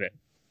got rid of it.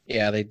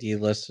 Yeah, they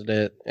delisted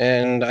it,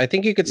 and I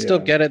think you could still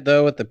get it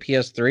though with the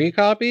PS3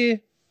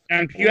 copy.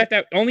 And you have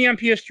that only on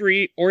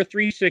PS3 or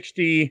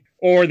 360,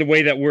 or the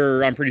way that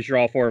I'm pretty sure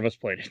all four of us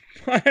played it.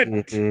 But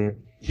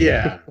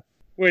yeah.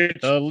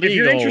 Which, the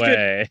legal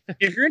way.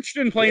 If you're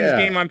interested in playing this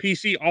game on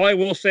PC, all I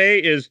will say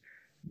is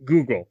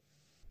Google.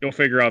 You'll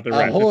figure out the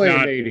rest.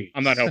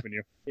 I'm not helping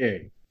you.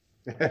 Yay.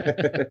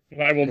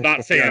 I will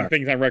not say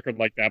things on record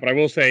like that, but I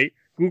will say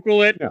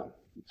Google it. No,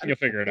 you'll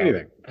figure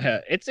it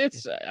out.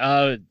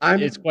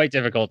 It's quite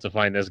difficult to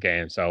find this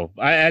game. So,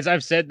 as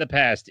I've said in the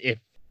past, if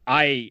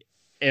I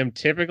am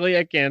typically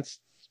against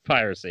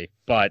piracy,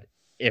 but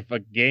if a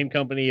game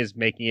company is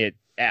making it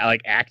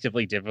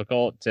actively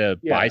difficult to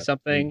buy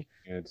something,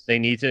 they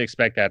need to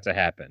expect that to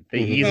happen. The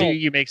easier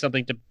you make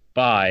something to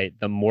buy,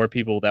 the more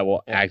people that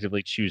will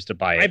actively choose to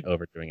buy it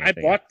over doing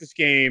anything. I bought this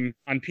game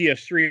on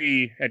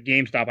PS3 at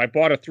GameStop. I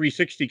bought a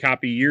 360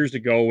 copy years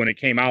ago when it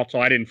came out,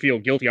 so I didn't feel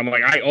guilty. I'm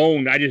like, I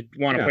just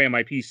want to play on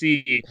my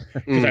PC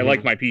because I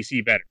like my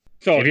PC better.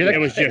 So it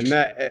was just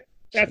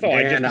that's all.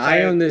 And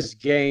I own this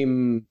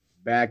game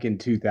back in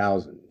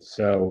 2000.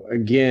 So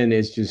again,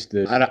 it's just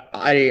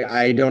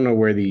I don't know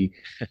where the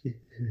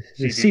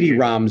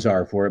CD-ROMs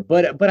are for it,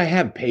 but I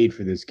have paid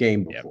for this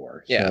game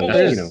before. Yeah, so,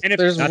 there's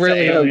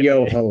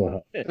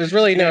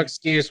really no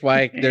excuse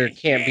why there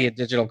can't be a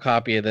digital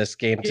copy of this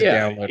game to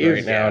download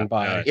right now and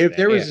buy. If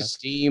there was a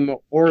Steam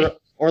or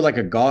like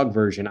a GOG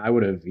version, I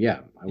would have.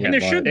 And there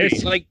should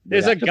be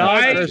there's a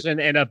GOG version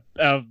and a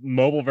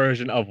mobile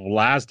version of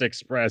Last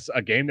Express,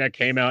 a game that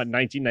came out in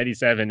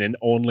 1997 and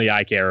only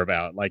I care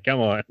about. Like,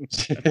 come on.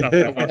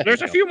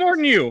 There's a few more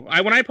than you.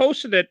 When I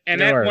posted it,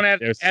 and that one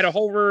had a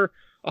over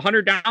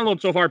 100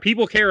 downloads so far.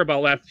 People care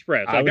about Last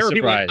Express. Like, there were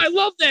people like, I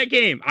love that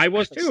game. I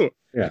was too.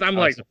 I'm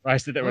like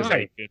surprised that there was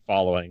a good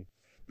following.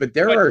 But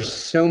there are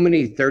so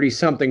many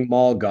 30-something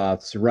mall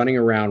goths running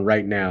around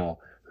right now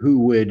who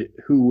would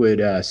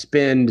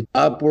spend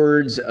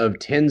upwards of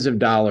tens of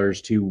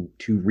dollars to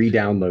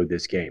re-download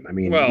this game. I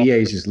mean, EA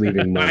is just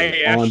leaving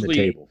money on the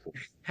table.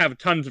 Have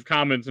tons of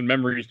comments and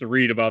memories to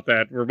read about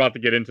that. We're about to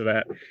get into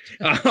that.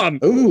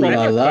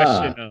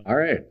 All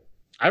right.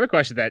 I have a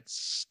question that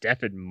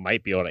Stefan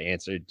might be able to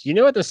answer. Do you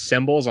know what the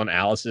symbols on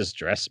Alice's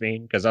dress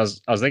mean? Because I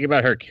was thinking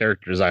about her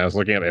character design. I was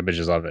looking up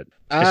images of it.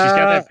 She's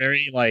got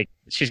that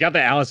she's got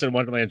the Alice in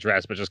Wonderland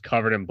dress, but just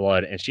covered in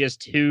blood. And she has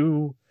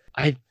two,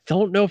 I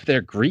don't know if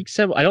they're Greek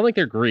symbols. I don't think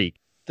they're Greek.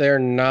 They're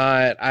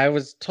not. I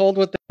was told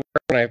what they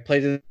were when I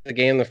played the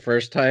game the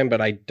first time,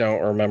 but I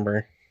don't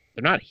remember.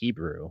 They're not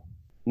Hebrew.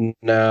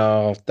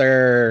 No,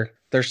 there's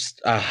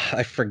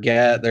I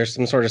forget. There's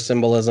some sort of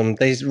symbolism.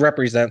 They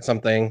represent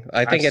something.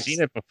 I've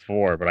seen it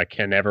before, but I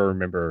can never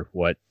remember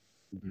what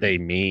they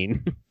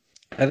mean.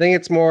 I think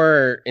it's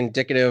more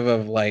indicative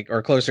of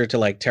or closer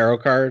to tarot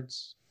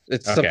cards.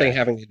 It's something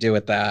having to do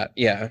with that.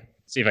 Yeah.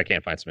 See if I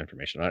can't find some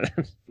information on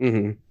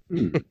it.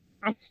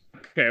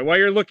 Okay, while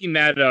you're looking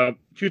at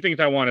two things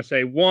I want to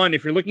say. One,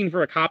 if you're looking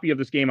for a copy of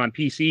this game on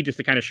PC, just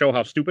to kind of show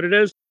how stupid it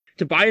is,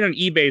 to buy it on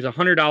eBay is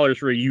 $100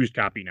 for a used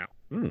copy now.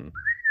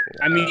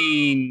 I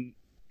mean,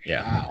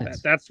 yeah,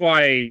 that's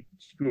why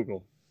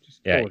Google.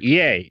 Yeah,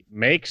 EA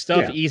make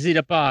stuff easy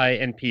to buy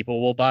and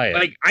people will buy it.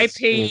 Like I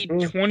paid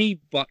 $20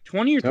 or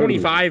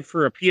 $25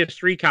 for a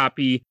PS3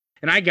 copy,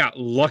 and I got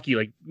lucky.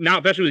 Like now,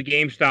 especially with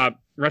GameStop,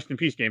 rest in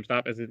peace,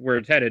 GameStop, where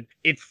it's headed.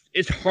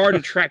 It's hard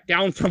to track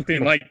down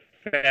something like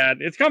that.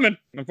 It's coming.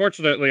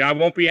 Unfortunately, I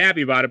won't be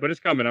happy about it, but it's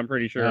coming. I'm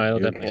pretty sure. It'll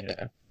definitely.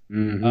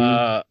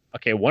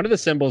 Okay, one of the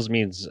symbols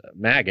means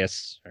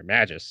magus or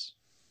magus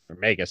or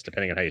magus,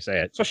 depending on how you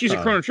say it. So she's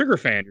a Chrono Trigger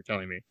fan. You're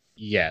telling me?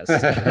 Yes.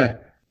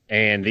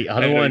 And the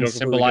other one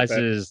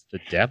symbolizes the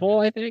devil,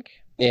 I think.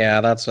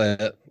 Yeah, that's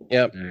it.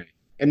 Yep.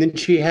 And then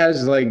she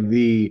has like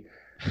the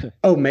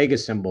Omega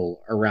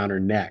symbol around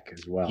her neck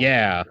as well.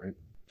 Yeah. Right?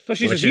 So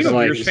she's a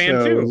Xenogears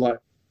fan too.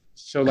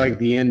 So like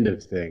the end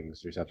of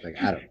things or something.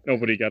 I don't know.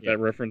 Nobody got that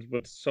reference,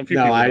 but some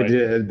people. No, I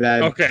did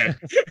that. Okay.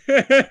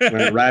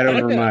 Went right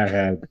over my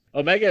head.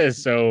 Omega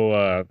is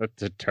so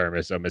the term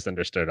is so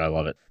misunderstood. I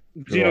love it.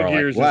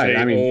 Xenogears What?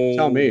 I mean,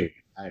 tell me.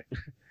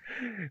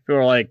 Who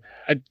are like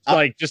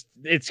just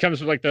it comes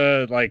from like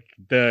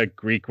the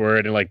Greek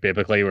word and like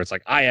biblically where it's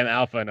like I am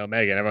Alpha and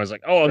Omega and everyone's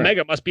like, oh,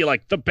 Omega must be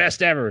like the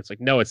best ever. It's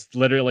like, no, it's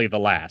literally the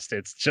last.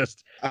 It's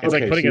just it's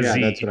like putting a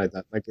Z. That's what I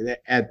thought. Like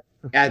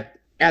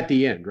at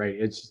the end, right?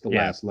 It's just the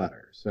last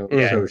letter. So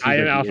I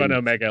am Alpha and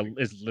Omega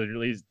is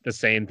literally the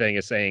same thing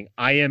as saying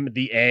I am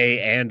the A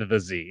and the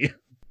Z.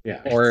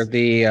 Yeah. Or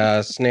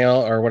the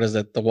snail, or what is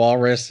it? The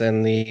walrus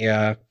and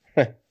the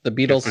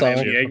Beatles song.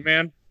 The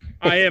Eggman.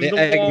 I am the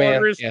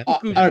walrus. Yeah.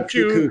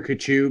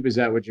 Kachoob. Is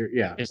that what you're?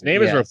 Yeah. His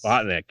name is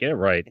Robotnik. Get it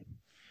right.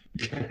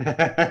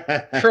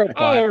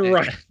 All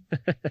right.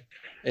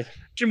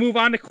 Should move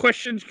on to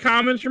questions,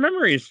 comments, or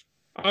memories.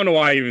 I don't know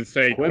why I even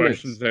say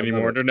questions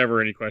anymore. There are never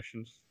any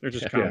questions. They're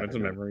just comments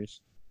and memories.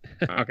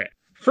 Okay.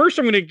 First,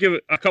 I'm going to give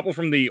a couple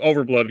from the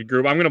Overblooded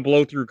group. I'm going to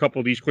blow through a couple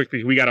of these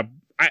quickly. We got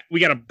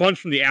a bunch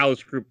from the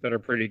Alice group that are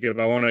pretty good.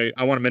 But I want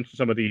to mention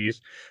some of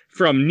these.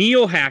 From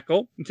Neil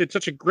Hackle, it's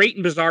such a great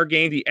and bizarre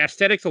game. The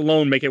aesthetics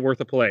alone make it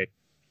worth a play.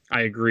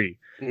 I agree.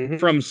 Mm-hmm.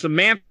 From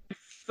Samantha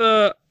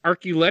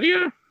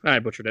Arculetia, I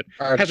butchered it.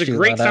 Has a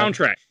great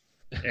soundtrack.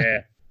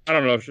 Yeah. I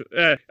don't know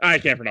if I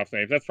can't pronounce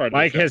names. That's part of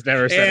Mike has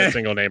never said a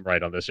single name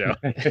right on this show.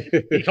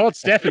 He called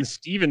Stefan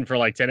Steven for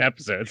like 10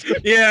 episodes.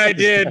 Yeah, I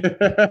did.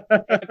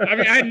 I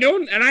mean,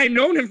 I've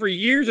known him for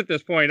years at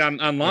this point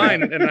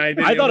online, and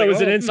I thought it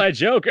was an inside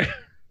joke.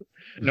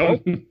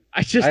 Nope.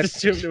 I just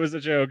assumed it was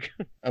a joke.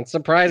 I'm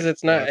surprised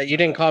it's not. You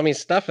didn't call me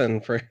Stefan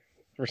for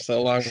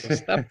so long.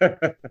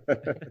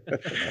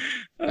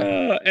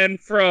 And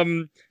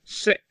from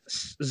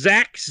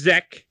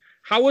Zach.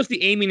 How was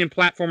the aiming and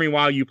platforming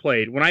while you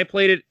played? When I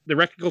played it, the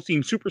reticle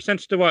seemed super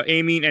sensitive while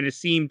aiming, and it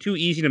seemed too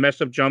easy to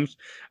mess up jumps.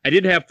 I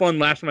did have fun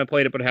last time I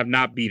played it, but have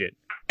not beat it.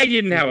 I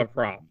didn't have a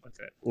problem with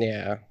it.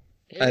 Yeah,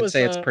 I'd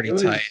say it's pretty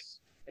tight.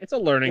 It's a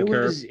learning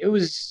curve. It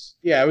was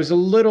a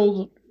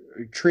little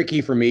tricky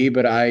for me,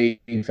 but I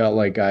felt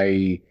like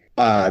I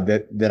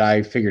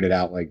figured it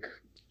out like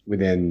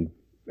within,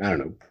 I don't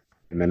know,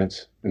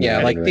 minutes.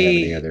 Yeah, like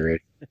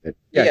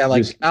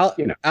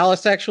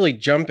Alice actually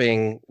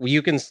jumping,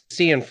 you can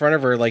see in front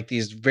of her like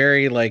these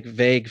very like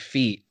vague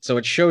feet, so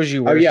it shows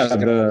you where she's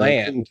gonna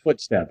land.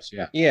 Footsteps.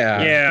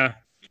 Yeah.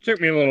 It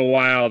took me a little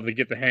while to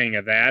get the hang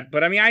of that,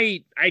 but I mean,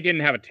 I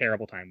didn't have a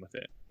terrible time with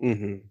it.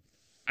 Mm-hmm.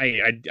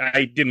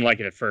 I didn't like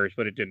it at first,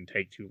 but it didn't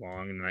take too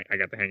long, and I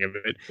got the hang of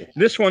it. Yeah.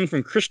 This one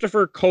from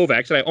Christopher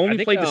Kovacs, and I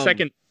only played the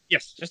second.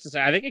 Yes, just to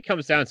say, I think it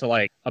comes down to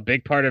like a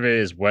big part of it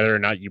is whether or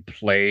not you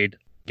played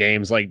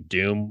games like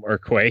Doom or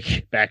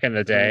Quake back in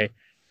the day,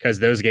 because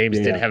those games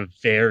did have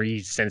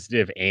very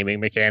sensitive aiming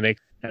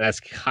mechanics, and that's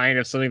kind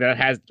of something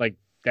that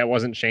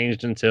wasn't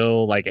changed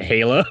until like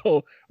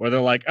Halo, where they're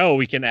like, oh,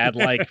 we can add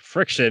like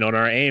friction on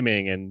our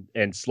aiming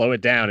and slow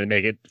it down and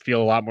make it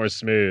feel a lot more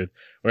smooth.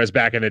 Whereas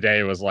back in the day,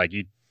 it was like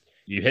you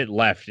hit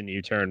left and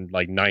you turn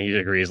like 90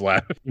 degrees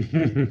left.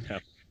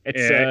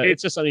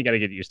 It's just something you got to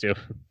get used to.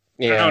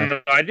 Yeah, I don't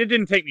know. It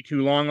didn't take me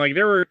too long. Like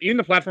even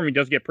the platforming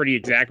does get pretty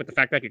exact with the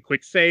fact that I could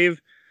quick save,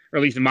 or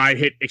at least my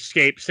hit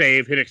escape,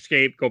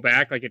 go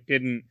back. Like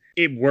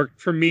it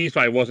worked for me,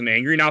 so I wasn't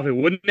angry. Now if it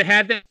wouldn't have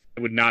had that,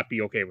 I would not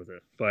be okay with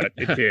it, but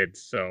it did.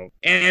 So,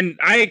 and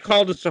I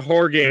called this a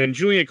horror game, and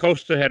Julian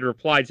Costa had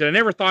replied, said, I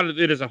never thought of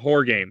it as a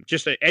horror game,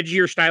 just an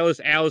edgier, stylish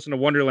Alice in a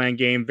Wonderland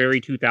game, very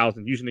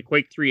 2000, using the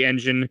Quake 3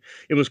 engine.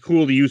 It was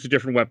cool to use a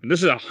different weapon.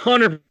 This is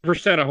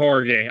 100% a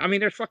horror game. I mean,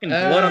 there's fucking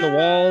blood on the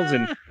walls,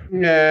 and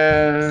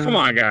come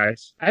on,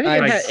 guys. I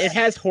think it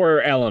has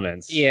horror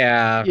elements.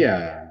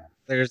 Yeah.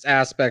 There's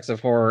aspects of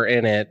horror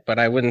in it, but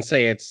I wouldn't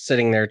say it's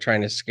sitting there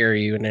trying to scare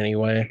you in any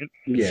way.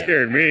 It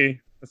scared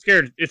me.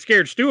 It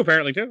scared Stu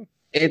apparently too.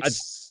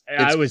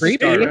 I was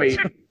creepy.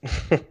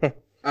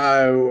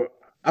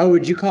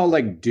 Would you call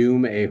like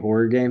Doom a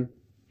horror game?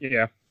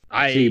 Yeah.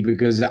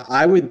 Because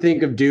I would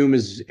think of Doom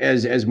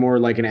as more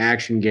like an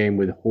action game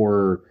with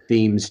horror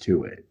themes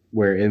to it,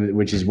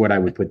 which is what I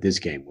would put this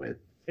game with.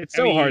 It's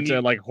hard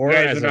to like horror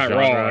as a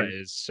genre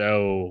is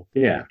so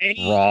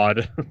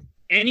broad.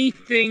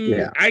 anything.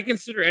 Yeah. I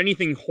consider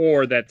anything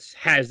horror that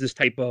has this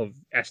type of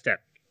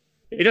aesthetic.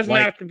 It doesn't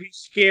have to be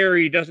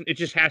scary. It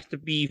just has to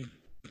be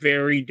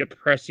very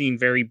depressing,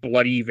 very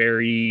bloody,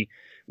 very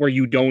where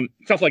you don't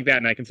stuff like that.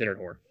 And I consider it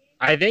horror.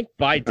 I think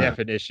by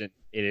definition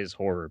it is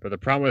horror, but the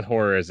problem with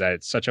horror is that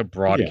it's such a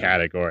broad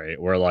category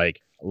where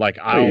like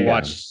I'll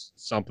watch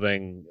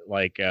something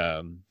like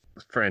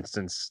for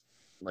instance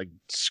like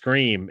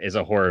Scream is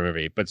a horror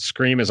movie, but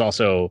Scream is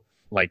also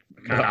like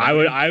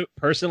I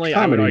personally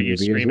would argue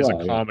Scream is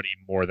a comedy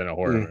more than a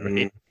horror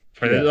movie.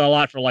 A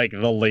lot for like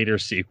the later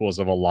sequels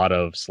of a lot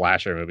of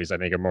slasher movies I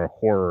think are more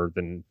horror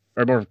than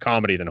or more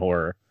comedy than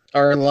horror.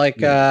 Or like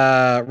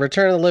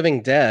Return of the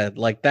Living Dead,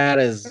 like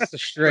that's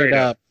straight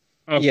up.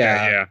 Okay,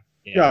 yeah.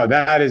 No,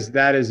 that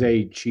is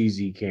a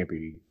cheesy,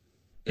 campy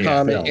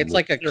comedy. It's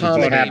like a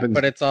comedy,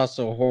 but it's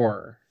also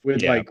horror.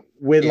 With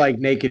like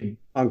naked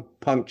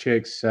punk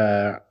chicks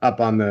up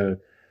on the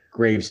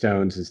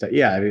gravestones and stuff.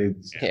 Yeah,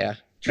 it's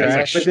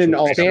trash. But then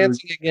also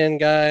dancing again,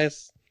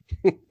 guys.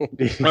 All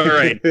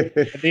right.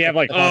 They have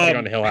like Haunting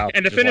on Hill House,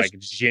 and to finish, like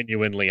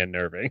genuinely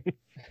unnerving.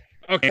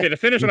 Okay, to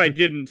finish what I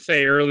didn't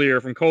say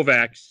earlier from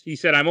Kovacs, he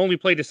said, "I'm only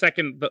played the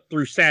second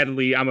through.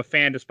 Sadly, I'm a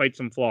fan despite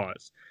some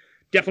flaws.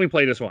 Definitely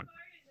play this one.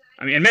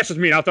 I mean, and message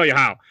me, and I'll tell you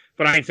how.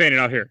 But I ain't saying it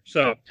out here.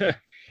 So,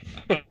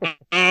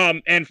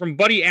 and from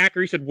Buddy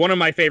Acker, he said, one of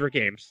my favorite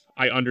games.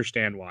 I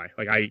understand why.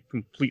 Like, I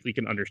completely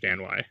can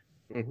understand why.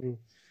 Mm-hmm.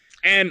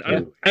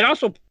 And I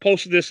also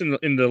posted this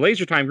in the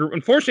Laser Time group.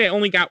 Unfortunately, I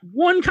only got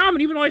one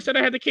comment, even though I said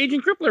I had the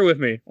Cajun Crippler with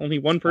me. Only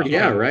one person.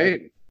 Yeah,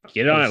 right.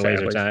 Get on it,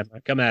 Laser Time.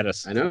 Come at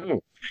us. I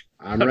know.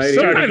 I'm ready.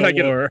 Sometimes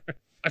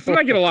I think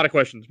I get a lot of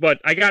questions, but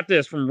I got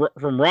this from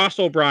Ross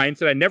O'Brien.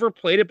 Said I never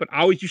played it, but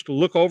I always used to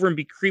look over and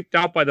be creeped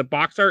out by the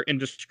box art and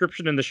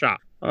description in the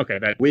shop. Okay,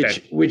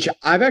 which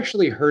I've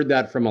actually heard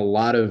that from a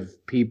lot of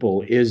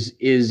people. Is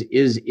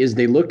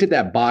they looked at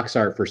that box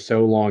art for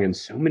so long, and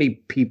so many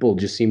people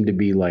just seem to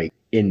be like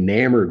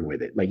enamored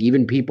with it. Like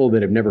even people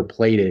that have never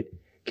played it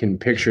can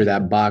picture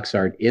that box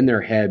art in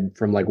their head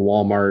from like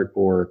Walmart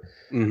or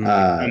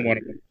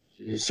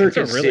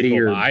Circuit City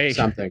cool or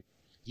something.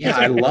 Yeah,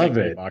 I love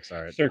it. Box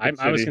art.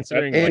 I was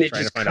considering trying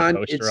to find a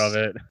poster of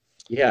it.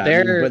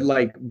 Yeah, but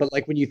like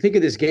when you think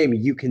of this game,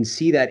 you can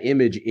see that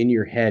image in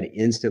your head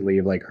instantly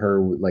of like her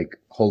like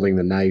holding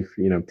the knife.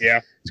 You know,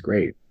 it's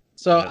great.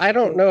 So I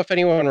don't know if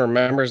anyone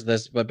remembers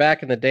this, but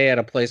back in the day at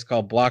a place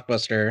called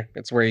Blockbuster,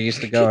 it's where you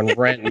used to go and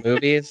rent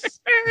movies.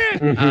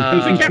 It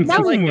was a Captain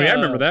Marvel movie. I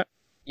remember that.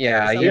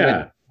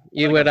 Yeah,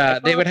 they would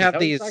have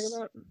these.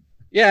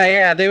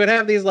 Yeah, they would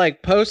have these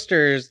like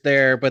posters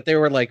there, but they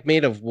were like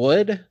made of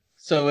wood.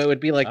 So it would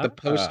be like the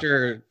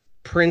poster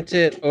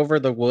printed over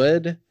the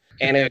wood,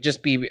 and it would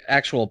just be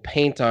actual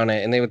paint on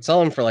it, and they would sell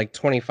them for like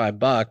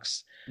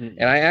 $25.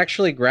 And I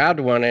actually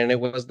grabbed one, and it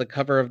was the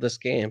cover of this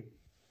game.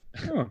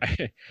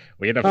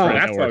 We had a friend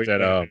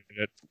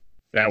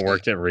that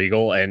worked at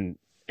Regal, and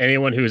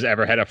anyone who's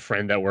ever had a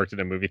friend that worked in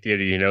a movie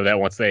theater, you know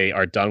that once they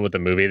are done with the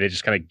movie, they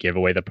just kind of give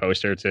away the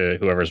poster to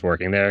whoever's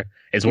working there.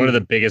 It's one of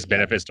the biggest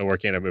benefits to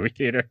working in a movie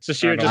theater. So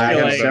she would just I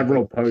have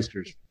several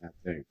posters for that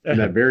thing. For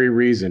that very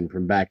reason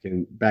from back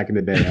in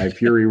the day. I have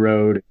Fury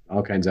Road,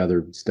 all kinds of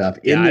other stuff.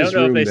 I don't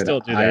know if they still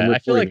do that. I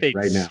feel like they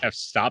have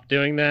stopped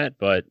doing that,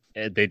 but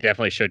they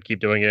definitely should keep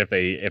doing it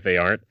if they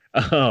aren't.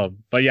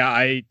 But yeah,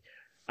 I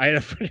had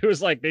a friend who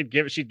was like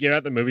she'd give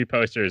out the movie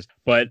posters,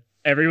 but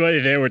everybody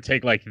there would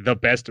take like the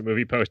best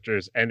movie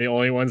posters, and the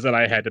only ones that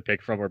I had to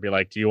pick from would be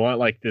like, do you want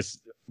like this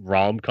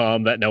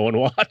rom-com that no one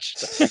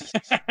watched?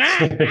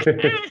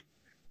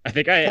 I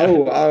think I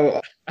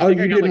you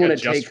didn't want to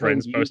take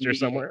Friends poster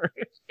somewhere.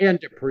 And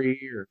Dupree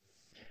or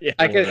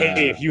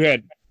if you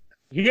had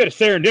a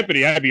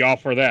Serendipity, I'd be all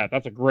for that.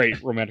 That's a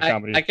great romantic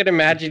comedy. I could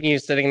imagine you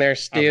sitting there,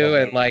 Stu,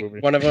 and like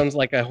one of them's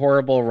like a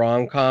horrible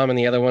rom-com, and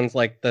the other one's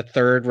like the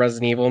third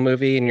Resident Evil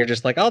movie, and you're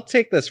just like, I'll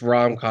take this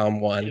rom-com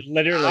one.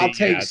 Literally, I'll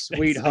take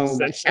Sweet Home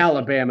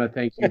Alabama.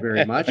 Thank you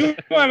very much.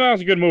 Well, that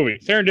was a good movie.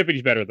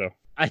 Serendipity's better though.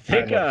 I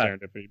think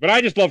Serendipity, but I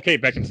just love Kate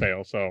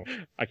Beckinsale, so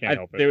I can't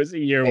help it. There was a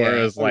year where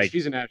it was like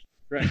she's an national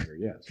treasure.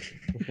 Yes.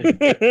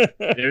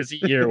 There was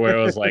a year where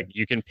it was like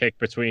you can pick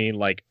between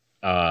like.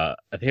 I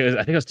think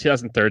it was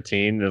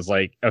 2013. It was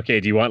like, okay,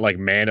 do you want like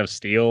Man of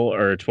Steel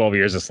or 12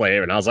 Years a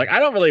Slave? And I was like, I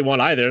don't really want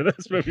either of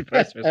those movie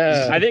posters.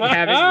 I think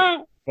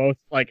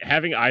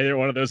having either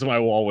one of those on my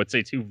wall would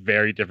say two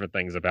very different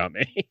things about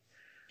me.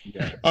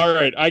 Yeah. All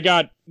right, I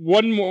got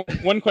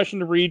one question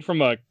to read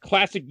from a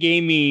classic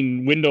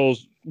gaming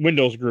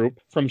Windows group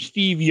from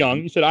Steve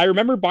Young. He said, I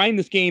remember buying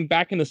this game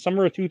back in the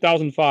summer of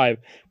 2005.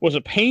 Was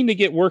a pain to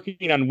get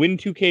working on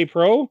Win2K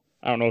Pro.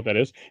 I don't know what that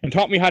is, and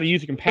taught me how to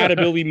use a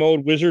compatibility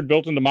mode wizard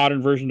built into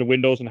modern version of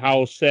Windows and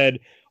how said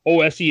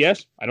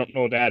OSES, I don't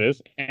know what that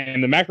is,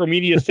 and the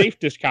Macromedia safe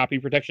disk copy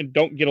protection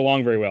don't get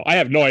along very well. I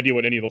have no idea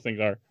what any of those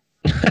things are.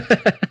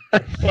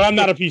 Well, I'm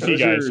not a PC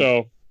guy,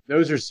 so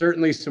those are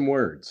certainly some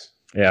words.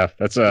 Yeah,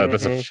 it's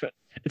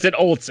an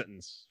old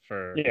sentence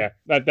for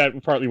that's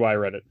partly why I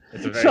read it.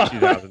 It's a very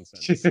 2000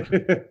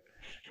 sentence.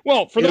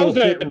 Well, for those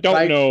that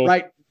don't know,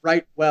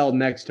 right well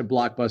next to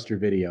Blockbuster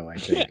Video, I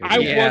think. I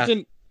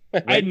wasn't.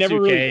 I never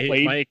really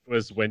played. Mike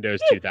was Windows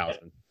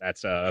 2000.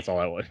 That's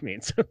all that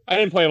means. I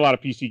didn't play a lot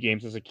of PC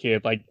games as a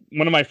kid. Like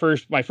one of my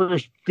first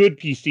good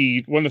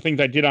PC, one of the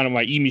things I did on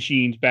my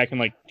e-machines back in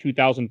like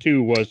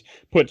 2002 was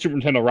put Super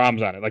Nintendo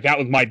ROMs on it. Like that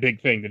was my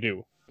big thing to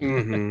do.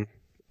 Mm-hmm.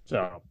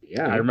 So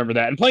Yeah, I remember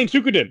that. And playing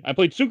Suikoden. I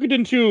played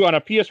Suikoden 2 on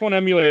a PS1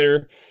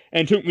 emulator,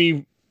 and it took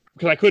me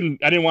because I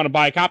didn't want to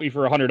buy a copy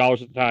for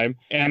 $100 at the time,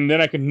 and then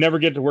I could never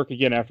get to work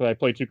again after I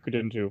played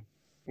Suikoden 2.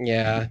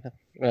 Yeah,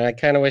 I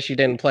kind of wish you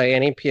didn't play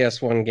any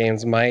PS1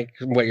 games, Mike.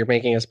 What you're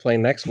making us play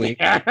next week.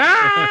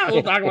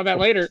 We'll talk about that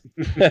later.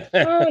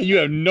 You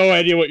have no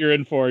idea what you're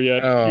in for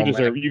yet. Oh, you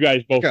deserve. You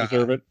guys both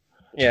deserve it.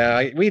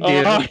 Yeah, we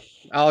do.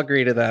 I'll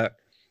agree to that.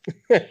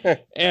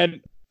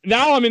 And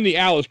now I'm in the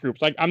Alice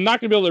groups. Like I'm not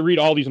gonna be able to read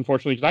all these,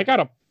 unfortunately, because I got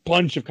a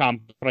bunch of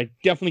comments, but I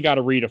definitely got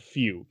to read a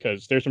few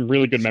because there's some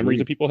really good memories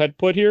that people had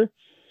put here.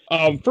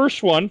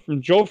 First one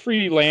from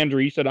Geoffrey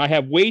Landry said, "I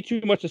have way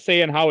too much to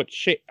say on how it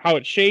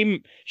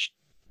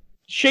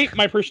shaped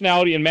my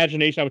personality and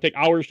imagination. I would take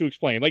hours to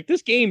explain. Like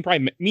this game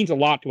probably means a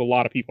lot to a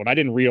lot of people, and I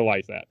didn't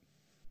realize that."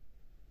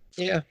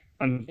 Yeah,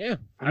 I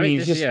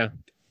mean,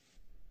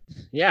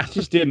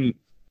 just didn't.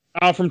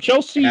 From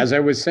Chelsea, as I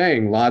was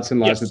saying, lots and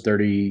lots of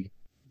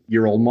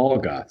 30-year-old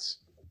Molgoths.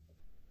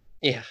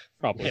 Yeah,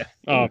 probably. Yeah,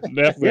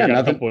 definitely. Yeah, got a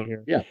nothing. couple in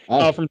here. Yeah,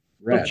 awesome.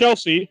 From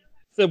Chelsea.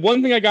 The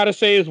one thing I gotta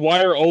say is,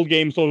 why are old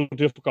games so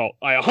difficult?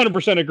 I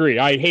 100% agree.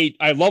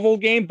 I love old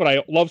games, but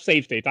I love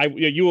save states. I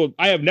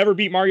have never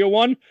beat Mario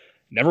 1,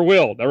 never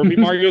will. Never beat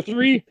Mario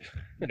 3,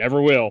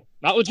 never will.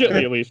 Not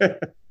legitimately, at least.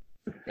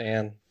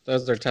 Man,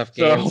 those are tough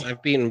games.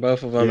 I've beaten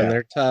both of them, and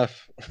they're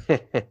tough.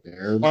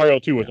 Mario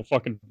 2 was a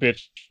fucking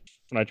bitch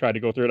when I tried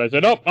to go through it. I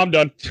said, "Oh, I'm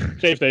done.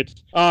 Save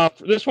states."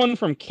 This one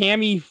from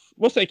Cammy.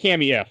 We'll say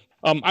Cammy F.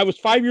 I was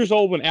 5 years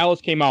old when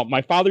Alice came out.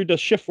 My father does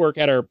shift work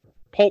at our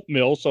pulp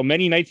mill, so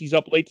many nights he's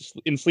up late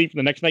in sleep for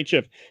the next night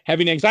shift.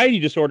 Having anxiety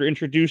disorder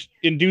induced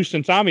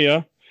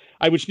insomnia,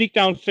 I would sneak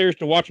downstairs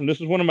to watch him.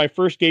 This was one of my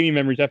first gaming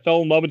memories. I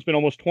fell in love. It's been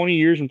almost 20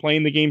 years, and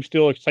playing the game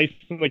still excites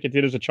me like it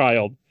did as a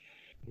child.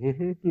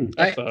 Mm-hmm.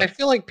 I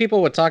feel like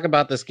people would talk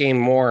about this game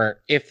more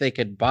if they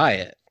could buy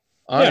it.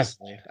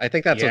 Honestly, I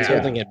think that's what's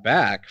holding it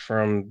back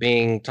from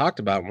being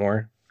talked about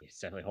more. It's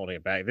definitely holding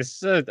it back.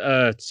 This is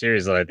a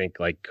series that I think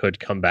like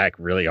could come back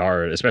really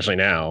hard, especially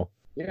now.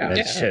 Yeah,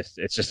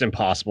 it's just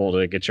impossible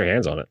to get your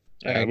hands on it,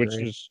 which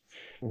is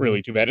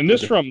really too bad. And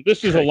this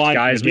is a line,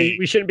 guys.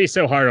 We shouldn't be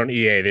so hard on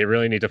EA. They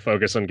really need to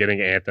focus on getting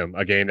Anthem,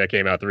 a game that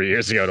came out 3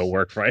 years ago, to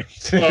work right.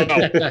 Well,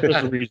 no, there's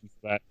a reason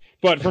for that.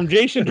 But from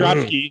Jason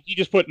Drotsky, he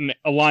just put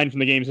a line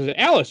from the game. Says,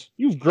 "Alice,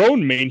 you've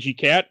grown, mangy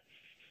cat,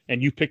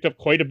 and you picked up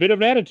quite a bit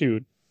of an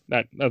attitude."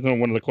 That's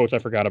one of the quotes I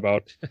forgot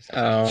about.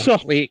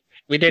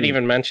 We didn't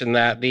even mention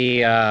that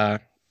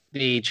the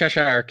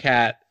Cheshire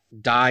Cat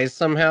dies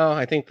somehow.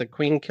 I think the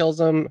queen kills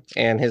him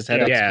and his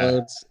head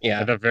explodes. Yeah,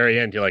 at the very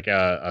end,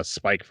 a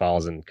spike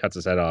falls and cuts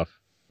his head off.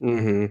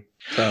 Mm-hmm.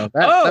 So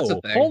that's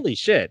a thing. Holy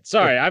shit!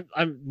 Sorry,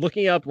 I'm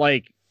looking up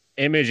like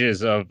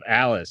images of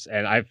Alice,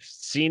 and I've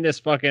seen this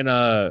fucking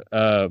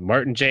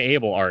Martin J.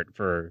 Abel art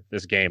for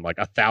this game like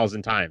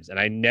 1,000 times, and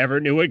I never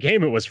knew what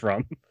game it was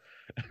from.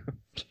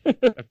 I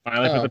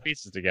finally put the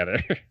pieces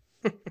together.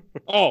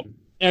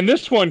 And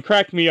this one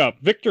cracked me up.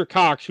 Victor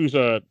Cox, who's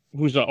a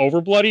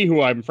overbloody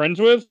who I'm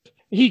friends with,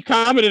 he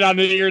commented on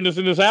it here in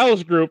this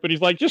Alice group, and he's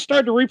like, "Just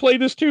started to replay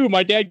this too.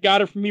 My dad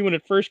got it for me when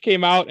it first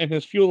came out, and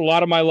has fueled a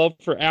lot of my love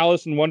for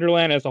Alice in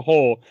Wonderland as a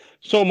whole.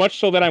 So much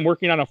so that I'm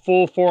working on a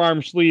full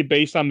 4-arm sleeve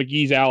based on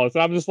McGee's Alice."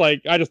 And I'm just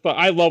like,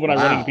 I love when I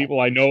run into people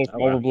I know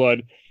from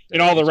Overblood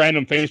and all the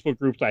random Facebook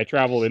groups I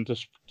travel in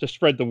to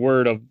spread the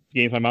word of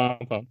games I'm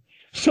on.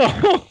 So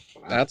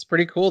that's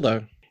pretty cool,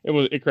 though.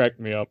 It cracked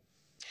me up.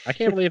 I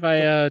can't believe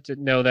I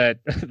didn't know that.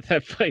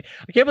 I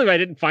can't believe I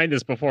didn't find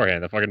this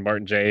beforehand. The fucking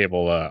Martin J.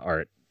 Abel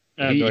art.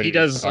 He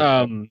does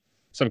some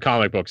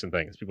comic books and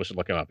things. People should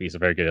look him up. He's a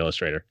very good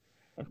illustrator.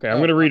 Okay, I'm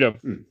going to read a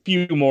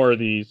few more of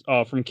these.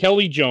 From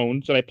Kelly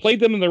Jones, and I played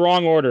them in the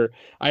wrong order.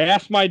 "I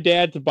asked my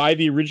dad to buy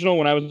the original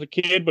when I was a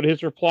kid, but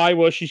his reply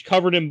was, 'She's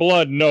covered in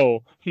blood.'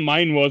 No,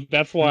 mine was,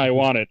 'That's why I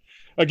want it.'"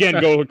 Again,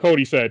 go what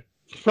Cody said.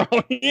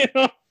 Probably,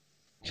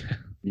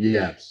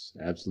 Yes,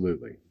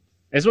 absolutely.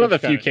 It's one of the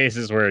few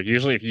cases where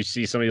usually if you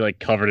see somebody like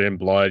covered in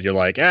blood, you're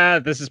like,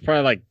 this is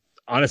probably like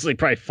honestly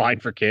probably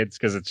fine for kids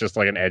because it's just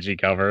like an edgy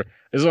cover.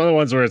 This is one of the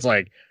ones where it's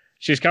like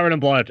she's covered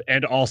in blood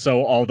and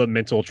also all the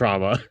mental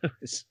trauma.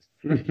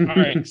 All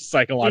right,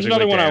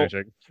 psychologically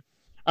damaging.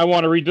 I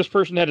want to read. This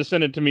person had to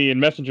send it to me in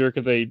Messenger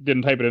because they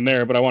didn't type it in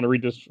there, but I want to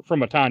read this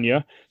from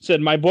Atanya. Said,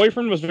 "My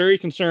boyfriend was very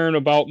concerned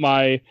about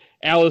my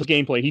Alice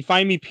gameplay. He'd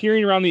find me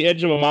peering around the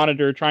edge of a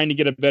monitor trying to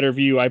get a better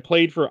view. I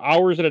played for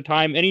hours at a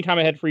time, anytime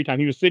I had free time.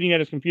 He was sitting at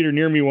his computer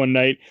near me one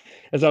night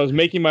as I was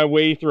making my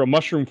way through a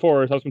mushroom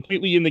forest. I was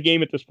completely in the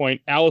game at this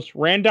point. Alice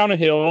ran down a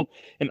hill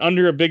and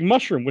under a big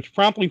mushroom, which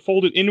promptly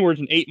folded inwards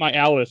and ate my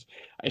Alice.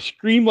 I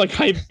screamed like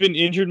I'd been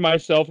injured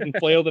myself and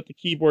flailed at the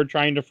keyboard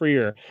trying to free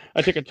her.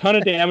 I took a ton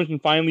of damage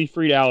and finally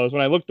freed Alice.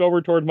 When I looked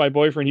over towards my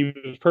boyfriend, he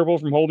was purple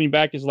from holding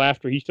back his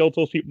laughter. He still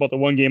tells people about the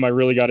one game I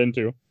really got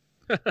into.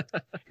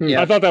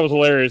 Yeah. I thought that was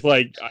hilarious.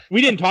 Like,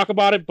 we didn't talk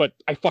about it, but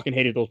I fucking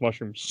hated those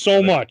mushrooms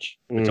so much.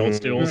 The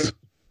toadstools.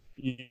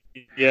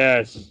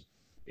 Yes.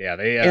 Yeah,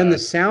 they. And the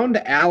sound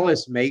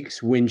Alice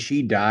makes when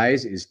she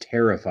dies is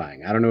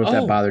terrifying. I don't know if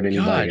that bothered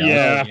anybody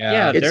else.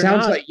 Yeah. It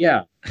sounds like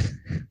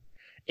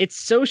It's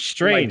so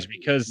strange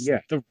because yeah.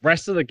 the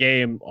rest of the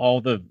game,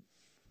 all the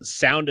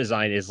sound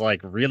design is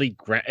like really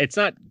it's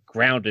not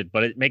grounded,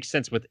 but it makes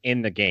sense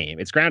within the game.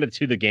 It's grounded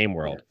to the game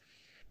world.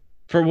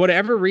 For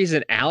whatever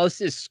reason,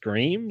 Alice's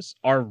screams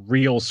are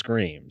real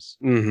screams.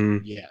 Mm-hmm.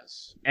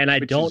 Yes. And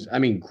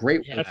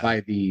great work by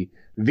the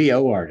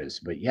VO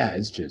artist, but yeah,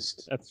 it's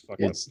just that's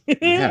fucking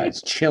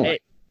it's chilling.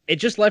 It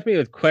just left me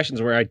with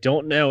questions where I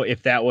don't know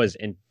if that was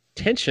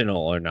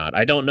intentional or not.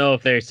 I don't know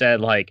if they said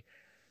like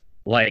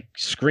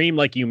scream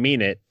like you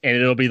mean it, and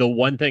it'll be the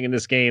one thing in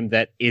this game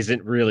that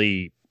isn't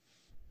really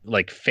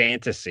like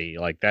fantasy.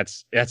 Like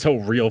that's a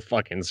real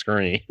fucking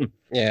scream.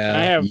 Yeah.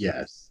 I have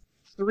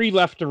 3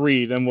 left to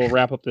read, and we'll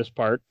wrap up this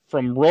part.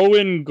 From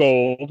Rowan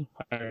Gold.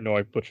 I don't know,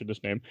 I butchered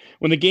this name.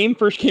 When the game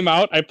first came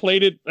out, I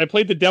played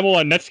the demo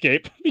on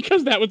Netscape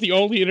because that was the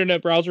only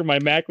internet browser my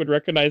Mac would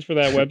recognize for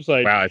that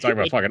website. Wow, it's talking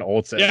about fucking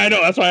old stuff. Yeah, I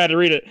know. That's why I had to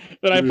read it.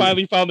 Then I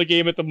finally found the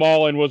game at the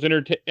mall and was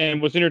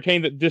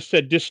entertained that disc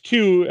said disc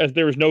 2 as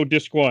there was no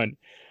disc 1.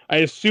 I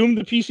assumed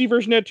the PC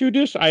version had 2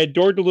 discs. I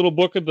adored the little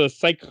book of the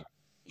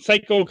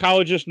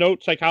psychologist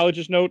notes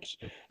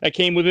that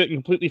came with it and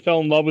completely fell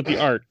in love with the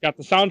art. Got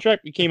the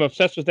soundtrack, became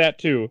obsessed with that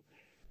too.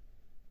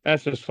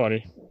 That's just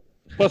funny.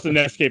 Plus the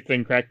Netscape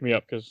thing cracked me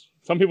up because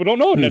some people don't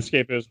know what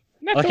Netscape is.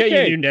 That's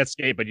okay. You knew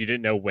Netscape, but you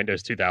didn't know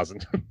Windows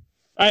 2000.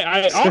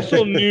 I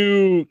also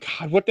knew,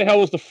 God, what the hell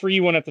was the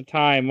free one at the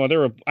time? Well,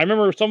 I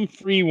remember some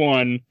free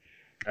one.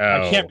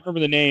 I can't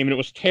remember the name, and it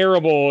was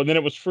terrible. And then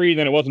it was free, and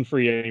then it wasn't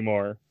free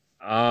anymore.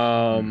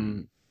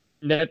 It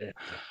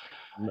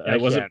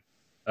wasn't.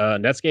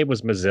 Netscape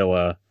was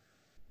Mozilla.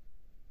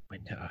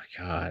 Oh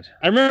God.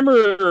 I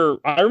remember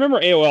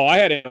AOL. I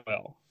had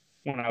AOL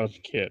when I was a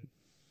kid.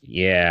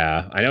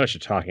 Yeah, I know what you're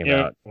talking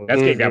about.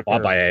 Netscape got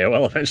bought by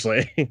AOL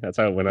eventually. That's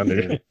how it went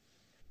under.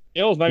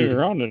 AOL's not even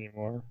around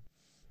anymore.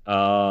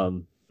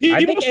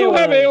 People still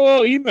have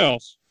AOL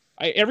emails.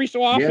 Every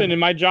so often in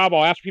my job,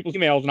 I'll ask people's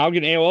emails, and I'll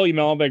get an AOL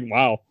email. I'm like,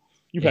 wow,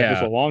 you've had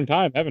this a long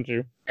time, haven't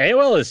you?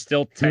 AOL is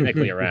still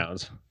technically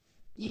around.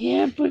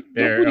 Yeah, but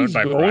they're owned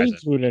by going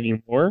Verizon. to it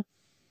anymore.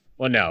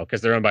 Well, no,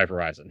 because they're owned by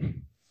Verizon.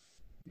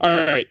 All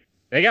right.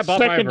 They got bought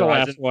by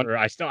Verizon. One.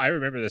 I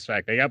remember this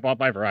fact. They got bought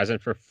by Verizon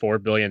for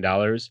 $4 billion,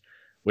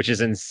 which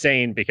is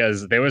insane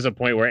because there was a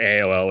point where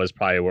AOL was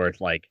probably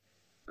worth like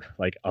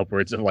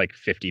upwards of like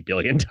 $50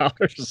 billion.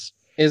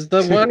 Is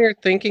the one you're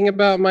thinking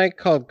about, Mike,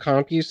 called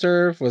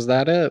CompuServe? Was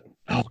that it?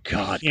 Oh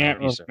God, I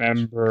can't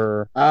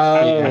remember.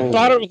 Oh, I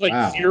thought it was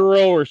like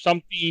Zero or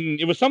something.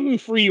 It was something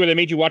free where they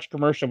made you watch a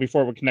commercial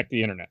before it would connect to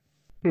the internet.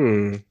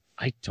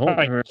 I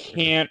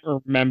can't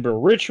remember.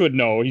 Rich would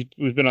know.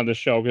 He's been on this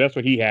show because that's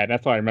what he had.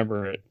 That's why I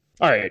remember it.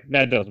 All right,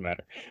 that doesn't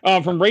matter.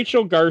 From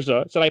Rachel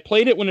Garza, said, I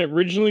played it when it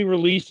originally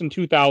released in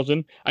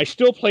 2000. I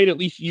still played at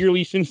least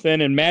yearly since then,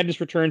 and Madness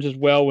Returns as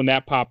well when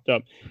that popped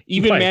up.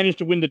 Even managed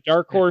to win the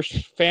Dark Horse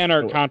fan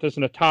art contest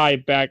in a tie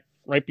back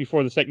right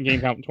before the second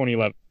game count in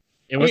 2011.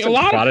 It was a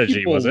lot Prodigy, of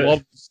people was it?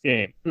 love this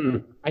game.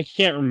 I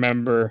can't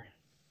remember.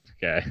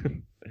 Okay.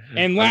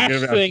 And last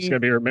thing, I'm just gonna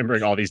be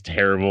remembering all these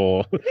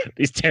terrible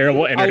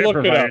internet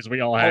providers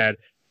we all had.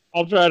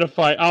 I'll try to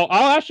find.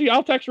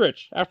 I'll text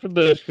Rich after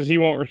this because he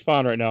won't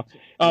respond right now.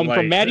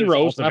 From Maddie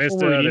Rose, there's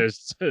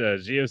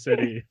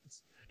GeoCity.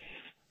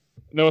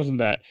 No, it wasn't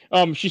that.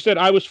 She said,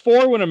 I was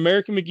 4 when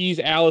American McGee's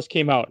Alice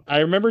came out. I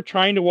remember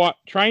trying to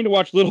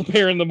watch Little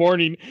Bear in the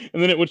morning,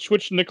 and then it would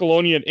switch to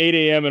Nickelodeon at 8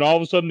 a.m., and all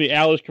of a sudden the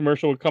Alice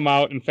commercial would come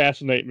out and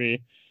fascinate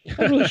me.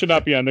 I really should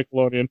not be on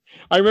Nickelodeon.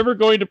 I remember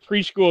going to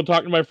preschool and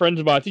talking to my friends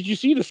about, did you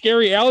see the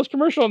scary Alice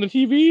commercial on the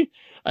TV?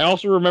 I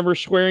also remember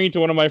swearing to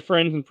one of my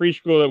friends in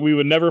preschool that we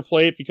would never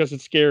play it because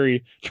it's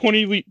scary.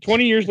 20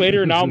 years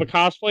later, now I'm a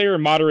cosplayer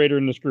and moderator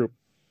in this group.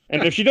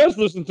 And if she does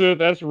listen to it,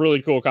 that's a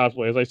really cool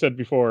cosplay, as I said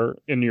before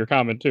in your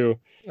comment too.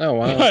 Oh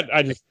wow! But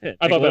I thought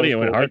that was went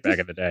cool. hard back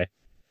in the day.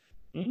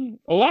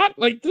 A lot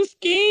like this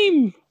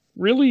game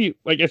really,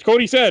 like as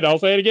Cody said, I'll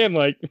say it again,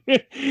 like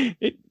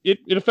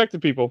it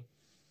affected people.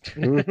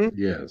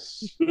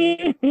 Yes.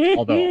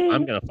 Although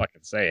I'm gonna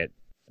fucking say it,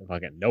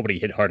 fucking nobody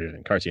hit harder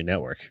than Cartoon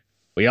Network.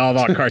 We all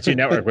thought Cartoon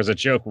Network was a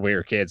joke when we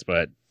were kids,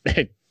 but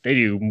they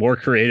do more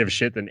creative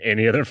shit than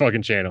any other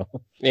fucking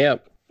channel.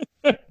 Yep.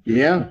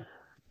 Yeah.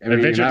 I mean,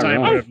 Adventure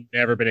Time would have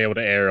never been able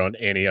to air on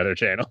any other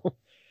channel.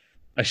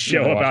 A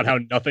show about how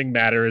nothing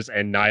matters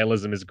and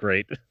nihilism is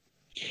great.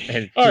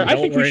 And All right, I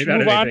don't think we worry should about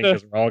move on anything to.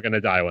 because we're all going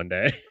to die one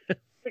day. I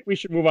think we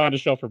should move on to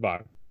Shelf or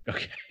Bog.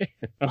 Okay.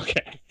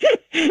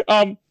 Okay.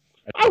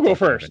 I'll go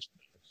first.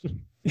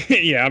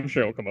 Yeah, I'm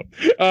sure it'll come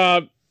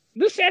up.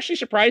 This actually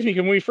surprised me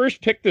because when we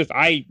first picked this,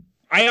 I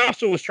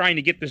also was trying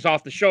to get this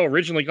off the show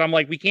originally. I'm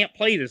like, we can't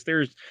play this.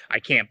 I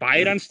can't buy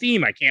it on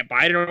Steam. I can't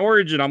buy it on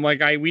Origin. I'm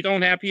like, we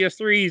don't have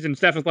PS3s. And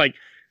Stefan's like,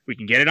 we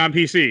can get it on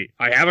PC.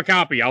 I have a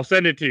copy. I'll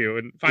send it to you.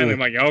 And finally, I'm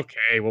like,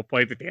 okay, we'll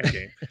play the damn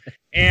game.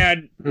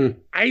 And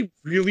I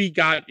really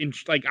got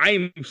I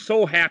am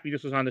so happy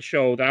this was on the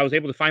show that I was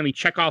able to finally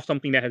check off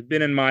something that has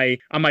been on my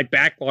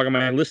backlog on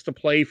my list to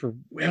play for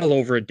well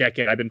over a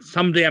decade.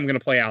 Someday I'm going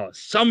to play Alice.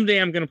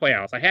 Someday I'm going to play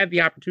Alice. I had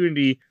the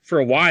opportunity for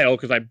a while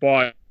because I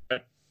bought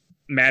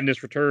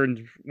Madness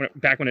Returns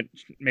back when it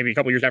maybe a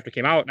couple years after it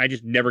came out, and I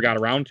just never got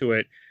around to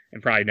it,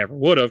 and probably never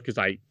would have because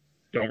I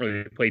don't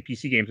really play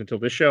PC games until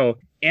this show.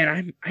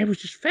 And I was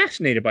just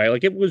fascinated by it.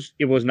 Like it was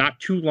not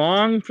too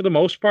long for the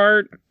most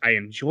part. I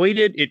enjoyed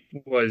it. It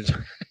was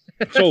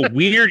so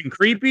weird and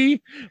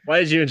creepy. Why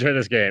did you enjoy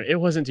this game?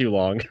 It wasn't too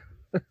long.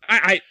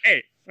 Hey,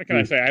 what can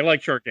I say? I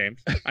like short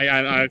games. I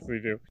honestly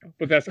do.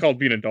 But that's called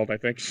being an adult, I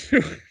think.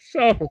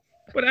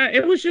 But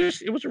it was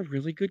a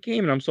really good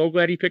game, and I'm so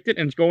glad he picked it,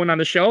 and it's going on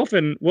the shelf.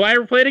 And will I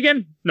ever play it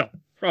again? No,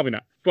 probably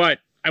not. But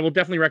I will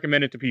definitely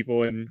recommend it to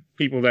people, and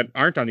people that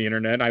aren't on the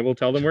internet, I will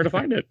tell them where to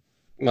find it.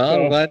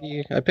 Well, I'm glad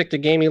I picked a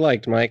game you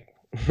liked, Mike.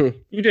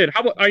 You did.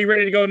 Are you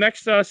ready to go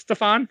next,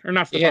 Stefan? Or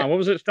not Stefan? Yeah. What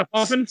was it?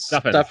 Stefan? Stuffin'.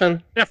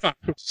 Stuffin'.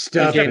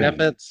 Start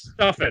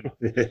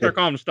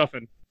calling him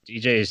Stuffin'.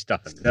 DJ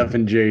Stuffin'.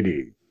 Stuffin'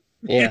 JD.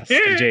 Yes.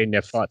 DJ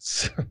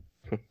Nefutz.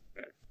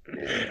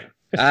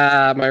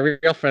 My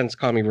real friends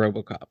call me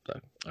RoboCop, though.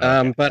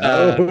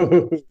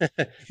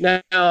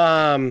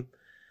 No,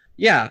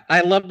 yeah,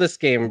 I love this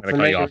game. I'm gonna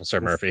call you Officer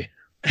Murphy.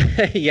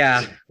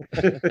 Yeah.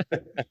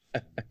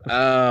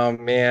 Oh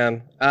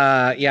man.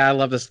 Yeah, I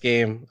love this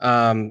game.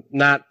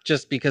 Not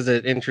just because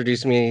it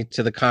introduced me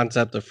to the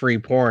concept of free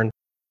porn,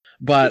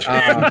 but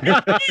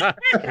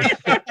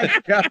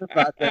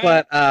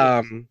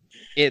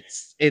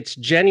it's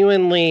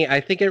genuinely,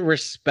 I think it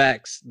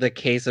respects the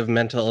case of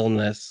mental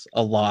illness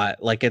a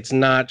lot. Like it's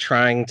not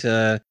trying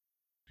to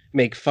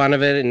make fun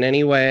of it in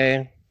any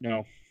way.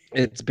 No.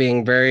 It's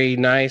being very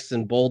nice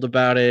and bold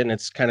about it, and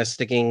it's kind of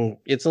sticking.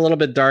 It's a little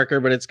bit darker,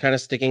 but it's kind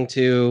of sticking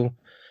to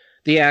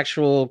the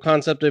actual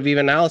concept of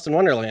even Alice in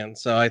Wonderland.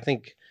 So I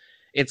think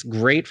it's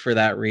great for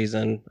that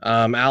reason.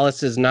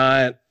 Alice is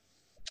not,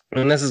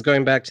 and this is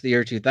going back to the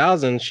year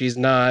 2000, she's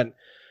not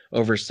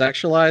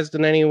over-sexualized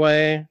in any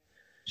way.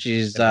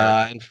 She's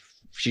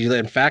she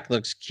in fact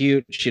looks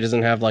cute. She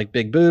doesn't have like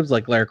big boobs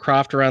like Lara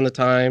Croft around the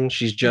time.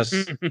 She's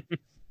just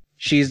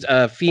she's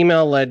a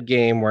female-led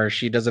game where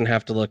she doesn't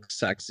have to look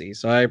sexy.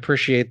 So I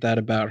appreciate that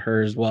about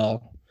her as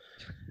well.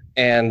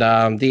 And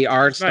the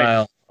art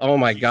style, oh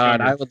my God,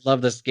 I would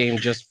love this game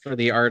just for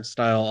the art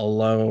style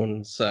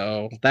alone.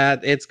 So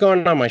that it's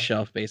going on my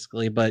shelf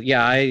basically. But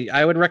yeah,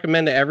 I would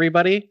recommend to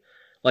everybody,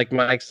 like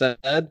Mike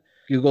said,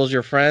 Google's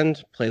your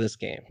friend, play this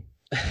game.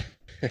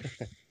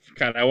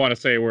 God, I want to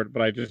say a word,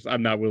 but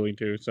I'm not willing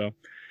to. So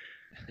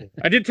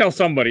I did tell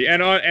somebody,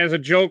 and as a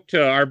joke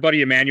to our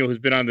buddy Emmanuel, who's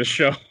been on the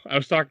show, I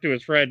was talking to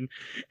his friend,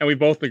 and we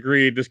both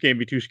agreed this game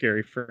would be too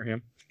scary for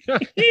him.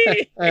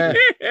 If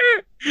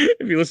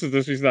he listens to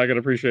this, he's not going to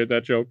appreciate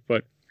that joke,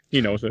 but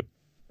he knows it.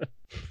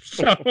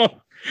 So,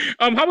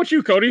 how about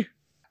you, Cody?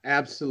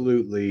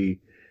 Absolutely.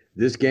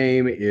 This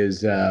game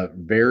is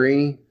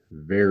very,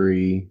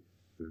 very,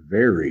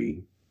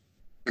 very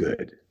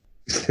good.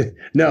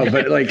 No,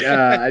 but like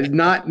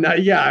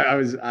not yeah,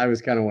 I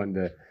was kind of wanting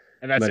to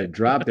let it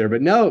drop there,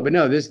 but no,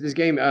 this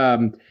game,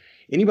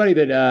 anybody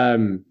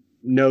that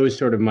knows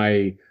sort of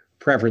my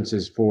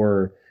preferences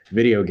for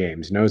video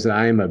games knows that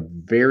I am a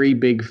very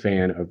big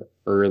fan of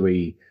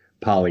early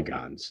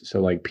polygons. So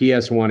like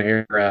PS1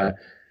 era,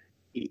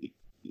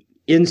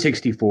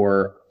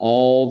 N64,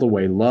 all the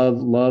way.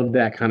 Love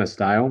that kind of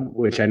style,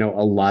 which I know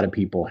a lot of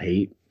people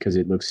hate because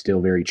it looks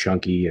still very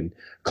chunky and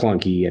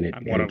clunky, and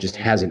it just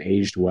hasn't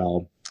aged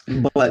well.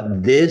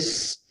 But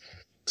this,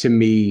 to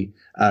me,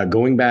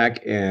 going back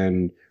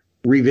and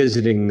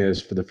revisiting this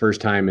for the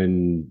first time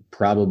in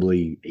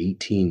probably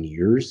 18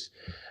 years,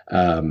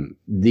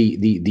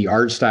 the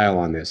art style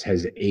on this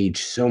has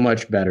aged so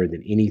much better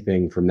than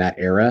anything from that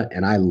era,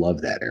 and I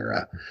love that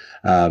era.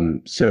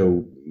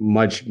 So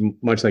much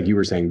like you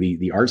were saying,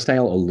 the art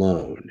style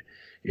alone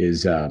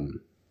is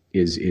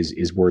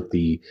worth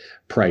the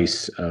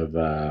price of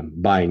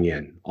buying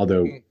in,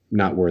 although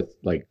not worth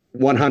like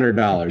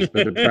 $100,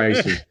 but the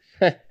price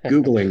of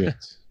Googling it.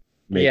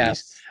 Maybe.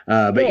 Yes.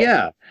 But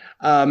yeah,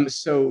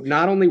 so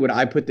not only would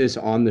I put this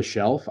on the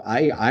shelf,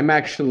 I'm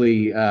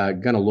actually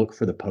gonna look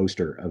for the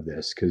poster of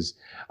this because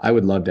I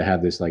would love to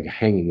have this like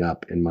hanging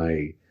up in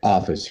my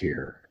office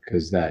here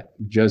because that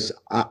just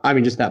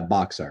that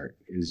box art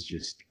is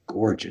just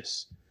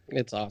gorgeous.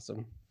 It's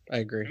awesome. I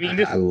agree. I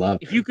mean, I love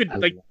if you could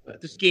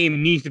this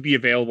game needs to be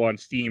available on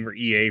Steam or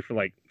EA for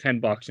like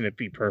 $10 and it'd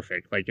be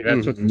perfect. Like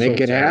that's what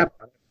make it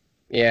happen.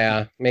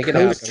 Yeah, make it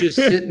Code's happen. just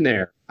sitting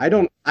there. I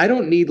don't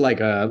need like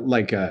a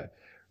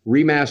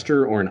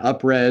remaster or an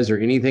upres or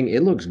anything.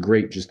 It looks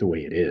great just the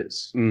way it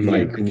is. Mhm.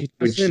 Like,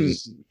 which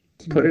is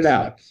put it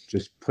out.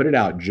 Just put it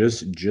out.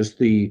 Just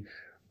the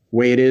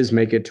way it is.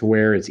 Make it to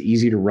where it's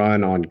easy to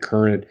run on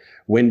current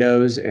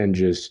Windows and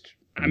just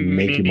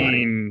make you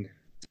money.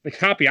 The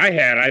copy I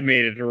had, I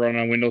made it to run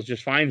on Windows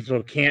just fine.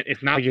 So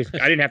it's not like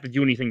I didn't have to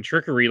do anything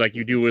trickery like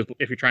you do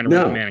if you're trying to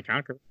run Command and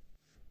Conquer.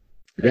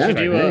 Yeah, I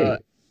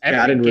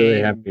didn't really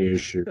have any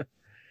issue.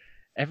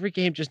 Every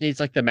game just needs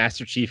like the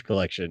Master Chief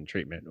Collection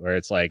treatment, where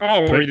it's like,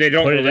 where they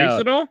don't release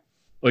it all.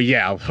 Well,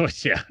 yeah.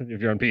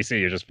 If you're on PC,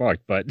 you're just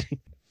fucked. But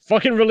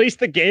fucking release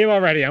the game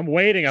already. I'm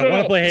waiting. I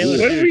want to play Halo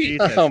 2.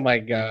 Oh my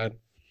god.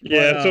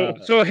 Yeah.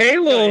 So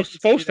Halo's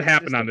supposed to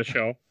happen on the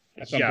show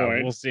at some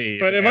point. We'll see.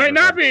 But it might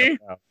not be.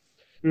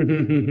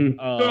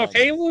 So if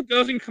Halo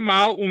doesn't come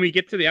out when we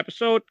get to the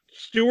episode,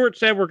 Stuart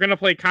said we're gonna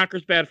play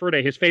Conker's Bad Fur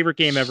Day, his favorite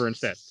game ever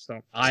instead. So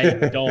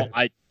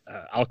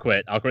I'll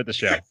quit. I'll quit the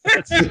show.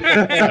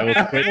 I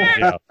will quit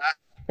the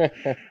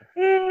show.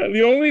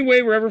 The only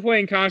way we're ever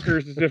playing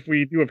Conkers is if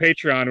we do a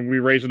Patreon and we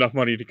raise enough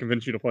money to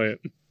convince you to play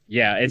it.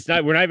 Yeah,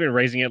 we're not even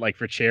raising it like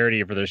for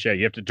charity or for the show.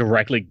 You have to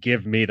directly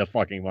give me the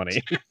fucking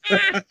money.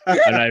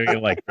 I'm not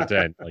even like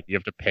pretend. Like you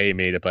have to pay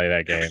me to play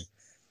that game.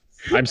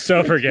 I'm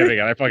so forgiving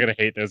and I fucking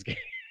hate those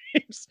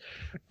games.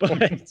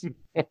 But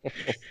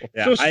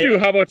yeah, so Stu,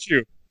 how about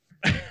you?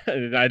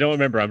 I don't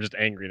remember. I'm just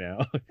angry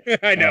now.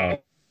 I know.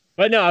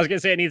 But no, I was gonna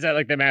say it needs that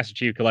like the Master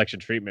Chief Collection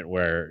treatment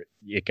where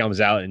it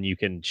comes out and you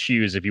can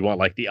choose if you want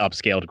like the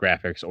upscaled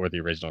graphics or the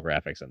original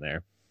graphics in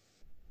there.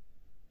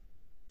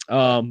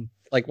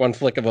 Like one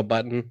flick of a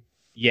button.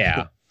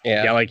 Yeah.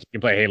 Yeah, like you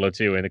can play Halo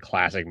 2 in the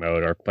classic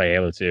mode or play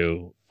Halo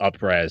 2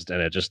 up-resed,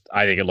 and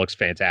I think it looks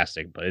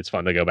fantastic, but it's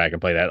fun to go back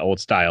and play that old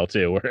style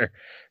too, where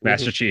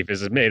Master Chief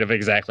is made of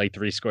exactly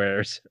 3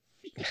 squares.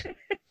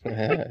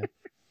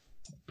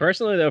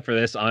 Personally, though, for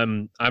this,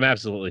 I'm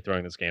absolutely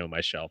throwing this game on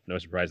my shelf. No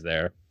surprise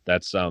there.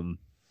 That's I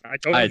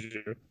told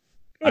you.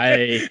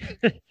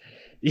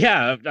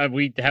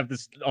 We have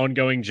this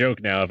ongoing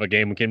joke now. If a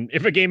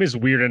game is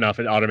weird enough,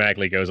 it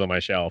automatically goes on my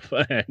shelf,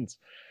 and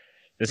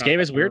this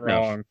game is weird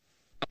enough.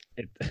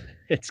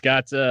 It's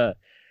got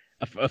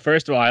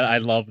first of all, I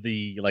love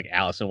the like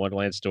Alice in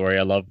Wonderland story.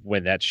 I love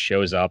when that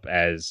shows up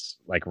as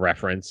like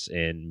reference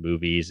in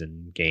movies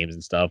and games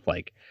and stuff.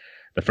 Like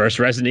the first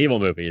Resident Evil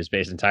movie is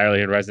based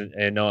entirely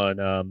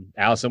on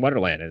Alice in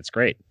Wonderland, and it's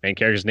great. Main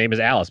character's name is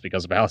Alice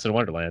because of Alice in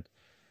Wonderland.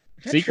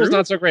 Sequel's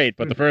not so great,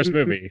 but the first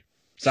movie,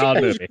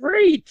 solid movie.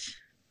 Great.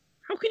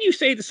 How can you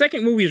say the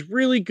second movie is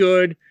really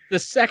good? The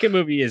second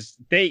movie is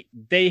they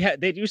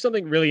do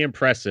something really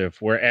impressive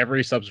where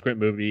every subsequent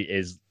movie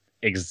is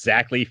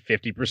exactly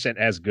 50%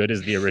 as good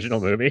as the original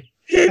movie.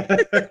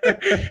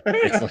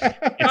 It's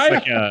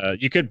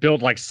like you could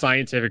build like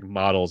scientific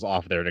models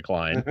off their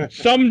decline.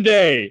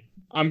 Someday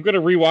I'm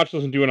gonna rewatch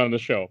this and do it on the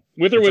show,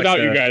 with or without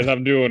you guys.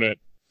 I'm doing it.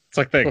 It's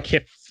like the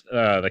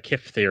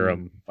Kipf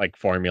theorem like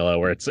formula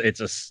where it's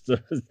a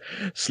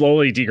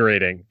slowly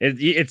degrading.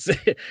 It's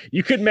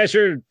you could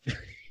measure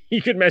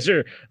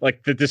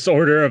like the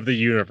disorder of the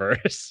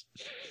universe.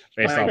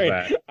 Based off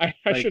that, I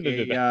should have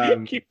did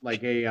that.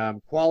 Like a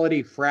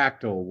quality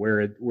fractal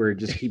where it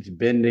just keeps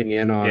bending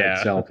in on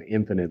itself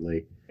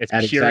infinitely. It's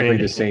at exactly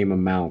the same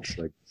amounts.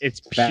 Like it's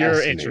pure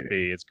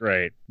entropy. It's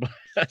great.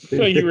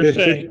 So you were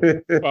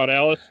saying about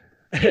Alice?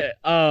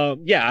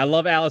 I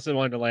love Alice in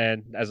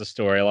Wonderland as a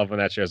story. I love when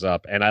that shows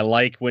up, and I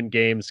like when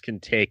games can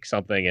take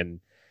something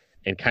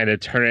and kind of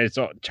turn it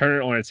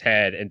on its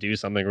head and do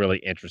something really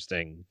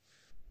interesting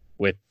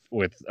with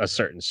a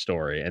certain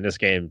story. And this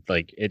game,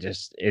 like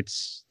it's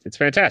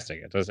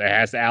fantastic. It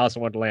has the Alice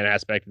in Wonderland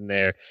aspect in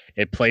there.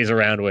 It plays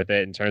around with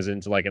it and turns it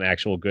into like an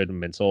actual good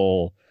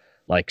mental,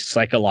 like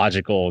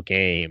psychological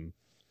game.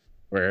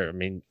 Where I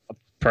mean,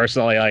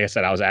 personally, like I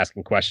said, I was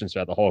asking questions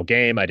throughout the whole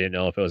game. I didn't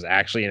know if it was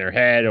actually in her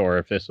head or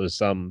if this was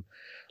some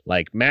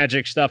like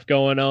magic stuff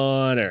going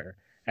on. Or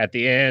at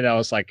the end, I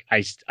was like,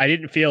 I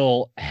didn't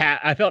feel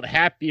I felt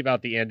happy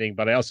about the ending,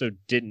 but I also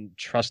didn't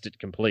trust it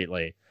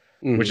completely.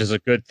 Mm-hmm. Which is a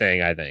good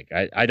thing, I think.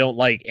 I don't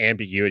like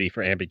ambiguity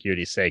for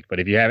ambiguity's sake, but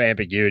if you have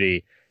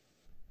ambiguity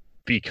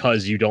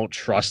because you don't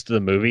trust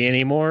the movie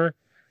anymore,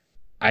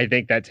 I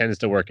think that tends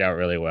to work out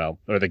really well,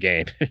 or the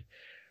game.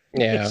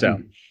 Yeah. So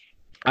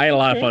I had a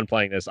lot of fun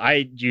playing this.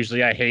 I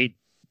hate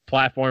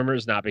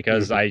platformers, not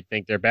because I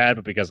think they're bad,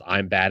 but because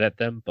I'm bad at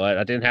them. But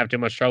I didn't have too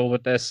much trouble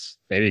with this.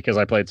 Maybe because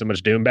I played so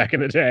much Doom back in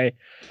the day.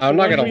 I'm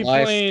not gonna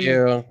lie to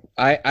you.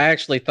 I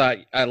actually thought,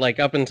 like,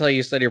 up until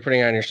you said you're putting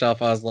it on your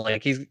shelf, I was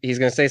like, he's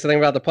gonna say something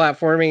about the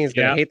platforming. He's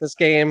gonna hate this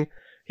game.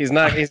 He's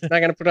not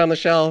gonna put it on the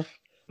shelf.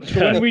 So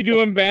when are we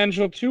doing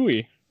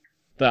Banjo-Tooie?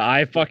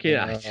 I suck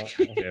at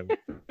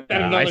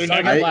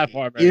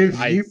platformers.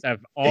 I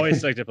have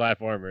always sucked at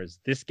platformers.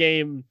 This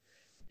game,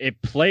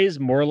 it plays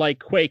more like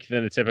Quake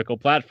than a typical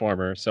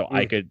platformer, so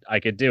I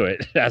could do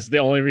it. That's the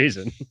only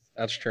reason.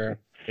 That's true.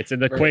 It's in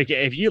the Quake.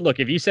 If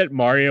you set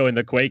Mario in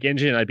the Quake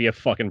engine, I'd be a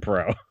fucking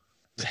pro.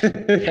 What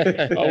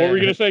were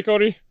you gonna say,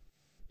 Cody?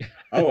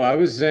 Oh, I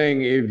was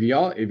saying if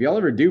y'all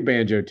ever do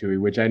Banjo-Tooie,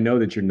 which I know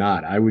that you're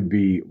not, I would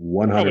be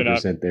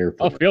 100% there for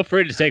Oh, it. feel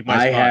free to take my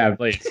I spot, have-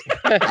 please.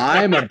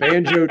 I'm a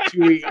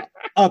Banjo-Tooie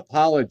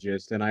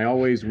apologist, and I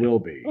always will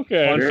be.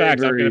 Okay. Fun fact,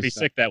 I'm going to very be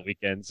sick that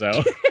weekend, so.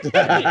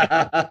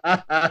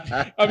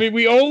 I mean,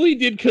 we only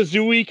did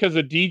Kazooie because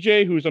of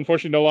DJ, who's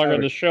unfortunately no longer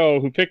on the show,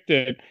 who picked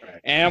it.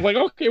 Right. And I'm like,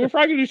 okay, we're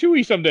probably going to do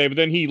Tooie someday. But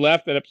then he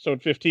left at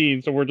episode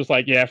 15, so we're just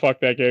like, yeah, fuck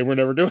that game. We're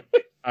never doing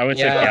it. I went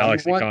to Yeah.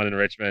 GalaxyCon in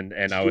Richmond,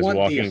 and I Do you was want the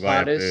walking by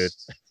a booth.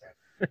 hottest?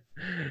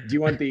 Do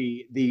you want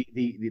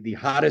the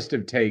hottest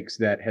of takes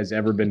that has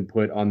ever been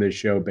put on this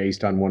show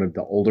based on one of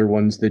the older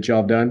ones that y'all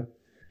have done?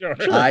 Sure.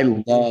 I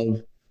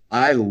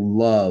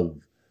love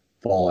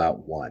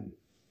Fallout 1.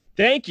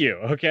 Thank you.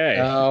 Okay.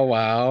 Oh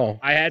wow.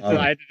 I had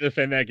to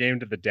defend that game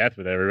to the death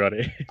with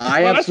everybody.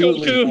 I Well, that's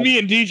absolutely with me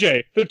and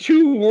DJ, the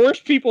two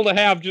worst people to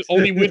have just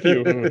only with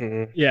you.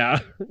 Mhm. Yeah.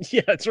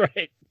 Yeah, that's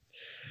right.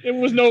 It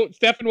was no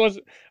Stefan was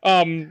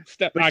I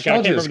But can't y'all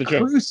remember just the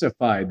joke.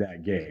 crucified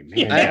that game. Man,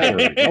 Yeah.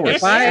 y'all were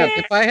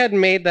If I had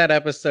made that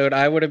episode,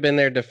 I would have been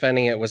there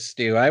defending it with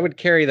Stu. I would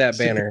carry that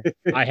banner.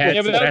 I had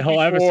Yeah, but that that was whole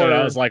episode. before-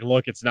 I was like,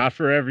 "Look, it's not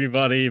for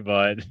everybody,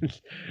 but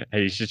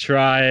hey, you should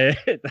try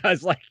it." I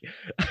was like,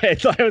 I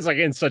was like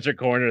in such a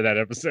corner that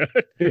episode.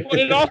 But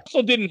it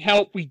also didn't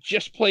help. We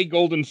just played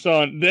Golden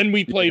Sun, then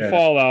we played Yeah.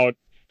 Fallout,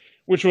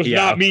 which was Yeah.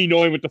 not me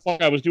knowing what the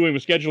fuck I was doing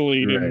with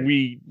scheduling, Right. and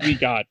we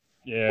got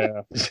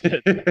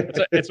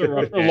It's a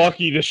rough we're game.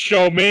 lucky the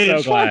show made So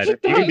it. glad. You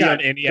can It be got-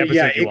 on any But episode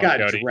yeah, you it want, got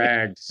Cody.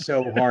 dragged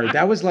so hard.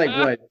 That was like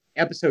what,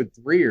 episode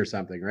 3 or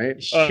something, right?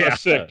 Yeah.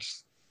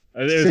 6.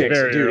 It was 6,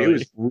 very dude. early. It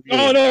was really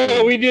Oh no,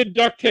 early. we did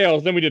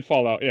DuckTales, then we did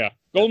Fallout. Yeah,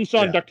 Golden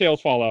Sun, Yeah.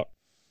 DuckTales, Fallout.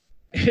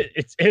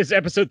 It's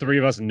episode 3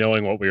 of us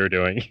knowing what we were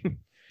doing.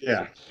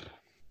 Yeah.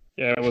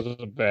 Yeah, it was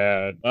a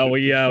bad. Well,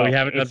 we haven't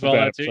done It's a bad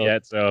Fallout 2 episode.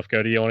 yet, so if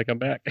Cody, you want to come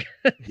back?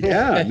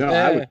 Yeah. No,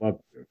 I would love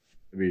to.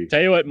 I mean,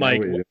 Tell you what, that Mike,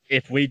 would-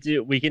 if we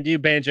can do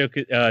Banjo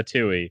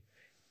Tooie,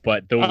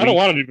 but the I week don't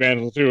want to do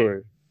Banjo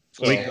Tooie.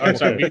 So, I'm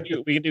sorry,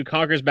 we can do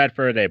Conker's Bad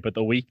Fur Day, but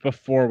the week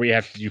before we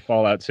have to do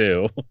Fallout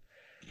 2.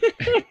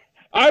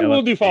 I Yeah, will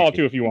let's do Fallout see.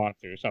 2 if you want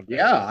to. Something.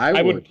 Yeah,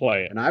 I would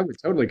play it. And I would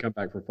totally come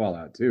back for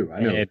Fallout too. I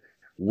know And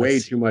way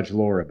let's see. too much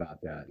lore about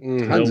that.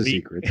 Mhm. Tons of The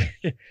secrets.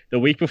 the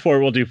week before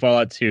we'll do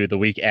Fallout 2. The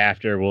week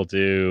after we'll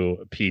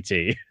do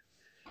PT.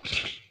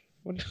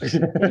 What's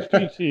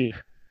PT?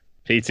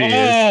 PT is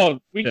Oh,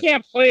 we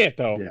can't play it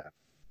though. Yeah.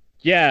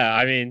 yeah.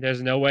 I mean,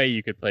 there's no way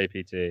you could play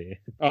PT.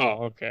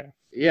 Oh, okay.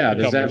 Yeah, Tell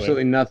there's me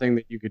absolutely nothing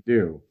that you could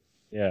do.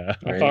 Yeah,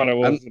 I Right. thought it I'm-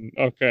 was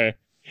okay.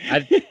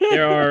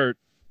 there are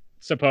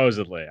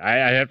supposedly.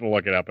 I have to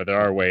look it up, but there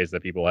are ways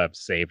that people have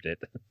saved it.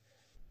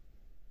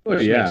 Well,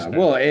 Which yeah. makes sense.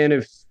 Well, and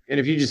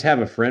if you just have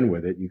a friend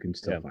with it, you can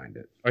still Yeah. find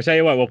it. Or tell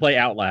you what, we'll play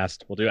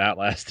Outlast. We'll do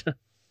Outlast.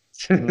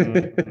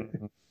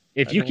 Mm.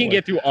 If I you don't can like-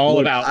 get through all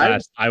Look, of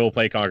Outlast, I will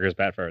play Conker's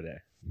Bad Fur Day.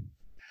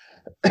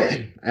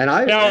 And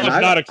I, No, and it's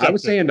I, not I accepted.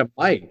 was saying to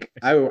Mike,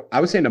 I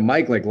was saying to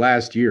Mike like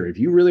last year, if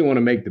you really want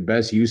to make the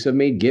best use of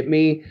me, get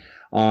me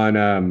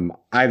on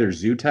either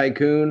Zoo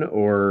Tycoon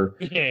or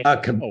Oh,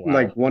 wow.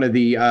 like one of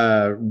the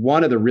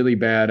really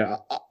bad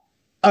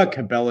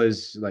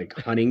Cabela's like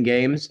hunting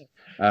games.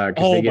 'Cause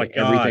Oh they my get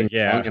God, everything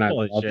yeah. wrong, and I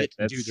Holy love shit, it. Dude,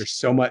 that's- they're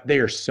so much. They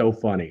are so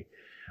funny.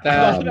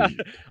 That-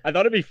 I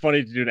thought it'd be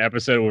funny to do an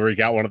episode where we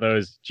got one of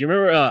those. Do you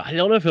remember? I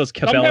don't know if it was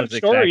have Cabela's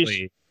stories.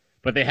 exactly,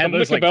 but they had Some of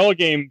those the like. Cabela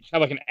games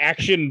have like an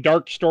action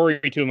dark story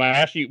to them. I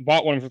actually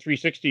bought one for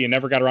 360 and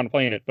never got around to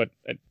playing it, but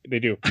they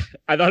do.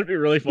 I thought it'd be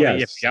really funny if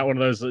Yes. you got one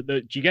of those.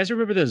 Do you guys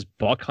remember those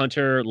Buck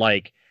Hunter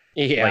like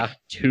Yeah.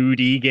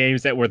 2D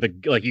games that were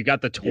you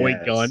got the toy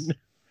Yes. gun?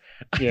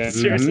 Yeah.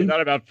 Seriously Mhm. thought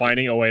about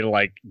finding a way to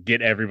like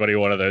get everybody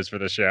one of those for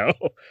the show.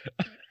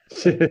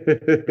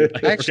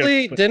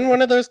 Actually, didn't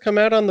one of those come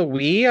out on the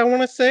Wii, I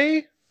want to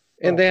say?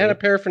 And they had a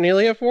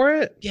paraphernalia for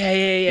it?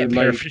 Yeah. With,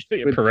 like,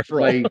 with,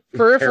 Peripheral. like,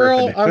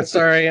 Peripheral? I'm paraphernalia.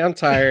 sorry, I'm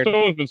tired.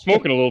 Someone's been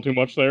smoking a little too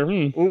much there.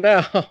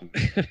 No,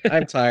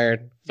 I'm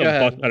tired. Go Some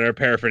ahead. Buck Hunter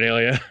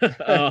paraphernalia.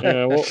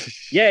 Yeah, well,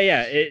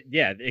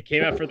 It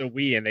came out for the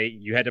Wii, and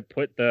you had to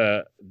put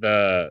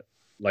the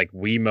like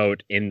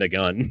Wiimote in the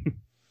gun.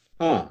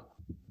 Huh.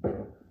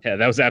 Yeah,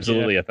 that was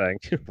absolutely a thing.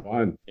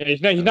 Fun. yeah,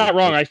 he's not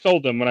wrong. I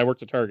sold them when I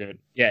worked at Target.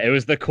 Yeah, it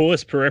was the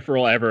coolest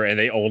peripheral ever, and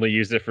they only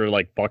used it for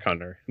like Buck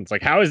Hunter. It's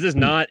like, how is this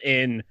not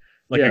in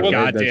like Yeah, a well,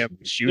 goddamn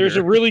that's- shooter? There's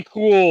a really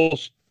cool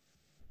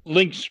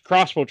Link's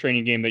crossbow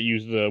training game that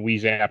used the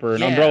Wii Zapper, and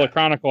Yeah. Umbrella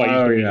Chronicle I used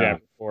Oh, the Wii yeah. Zapper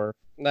for.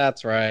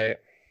 That's right.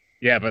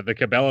 Yeah, but the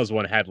Cabela's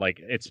one had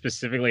it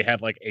specifically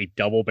had like a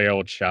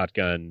double-barreled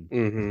shotgun.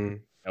 Mm-hmm.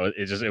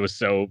 It was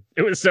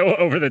so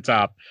over the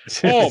top.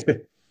 Oh,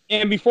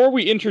 and before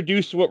we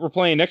introduce what we're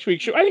playing next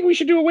week, I think we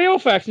should do a whale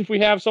fact since we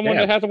have someone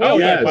Yeah. that has a whale Oh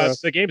fact. yes.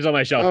 class. The game's on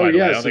my shelf. Oh, by the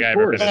way. I yes, don't think of I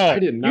ever course. finished Oh, I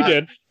did not. you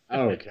did.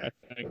 Oh, okay.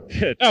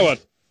 it. Oh,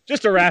 what?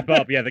 Just to wrap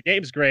up, yeah, the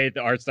game's great,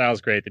 the art style's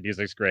great, the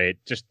music's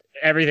great. Just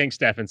everything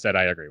Stefan said,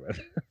 I agree with.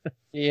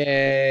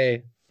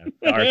 Yay.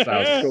 The art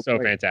style's so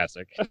Cool.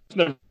 fantastic. That's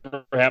never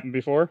happened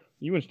before.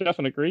 You and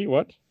Stefan agree?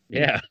 What?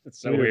 Yeah, it's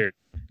so Weird. weird.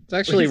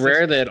 It's actually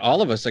rare that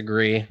all of us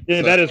agree. Yeah,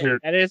 So- that is weird.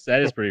 That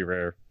is pretty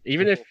rare.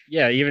 Even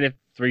if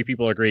 3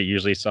 people agree,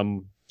 usually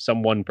some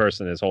one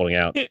person is holding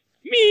out.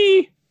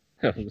 Me.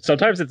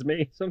 Sometimes it's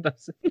me.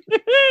 Sometimes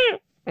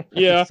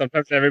Yeah.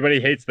 Sometimes everybody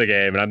hates the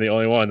game, and I'm the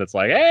only one that's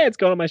like, hey, it's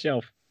going on my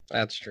shelf.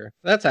 That's true.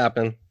 That's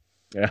happened.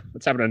 Yeah,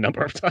 that's happened a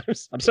number of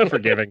times. I'm so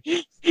forgiving.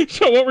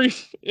 So what were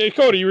you,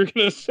 Cody? You were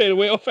going to say the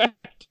whale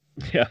fact?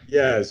 Yeah.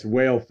 Yes,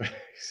 whale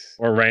facts.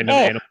 Or random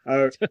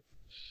animal.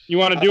 You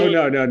want to do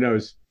it? No.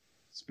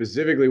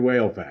 Specifically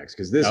whale facts,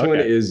 because this Okay. one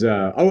is.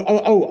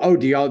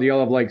 Do y'all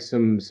have like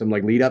some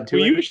like lead up to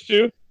We it? used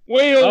to.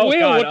 Whale.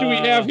 God, What do we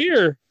have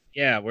here?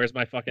 Yeah, where's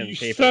my fucking You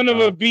paper? son of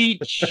a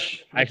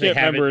beach. I actually can't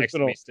have remember. it next to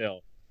me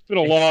still. It's been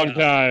a long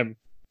time.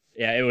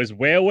 Yeah, it was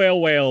whale.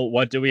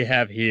 What do we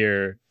have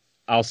here?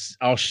 I'll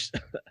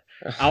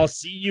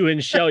see you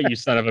and show you,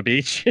 son of a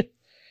beach.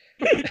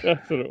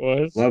 That's what it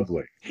was.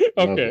 Lovely. Okay,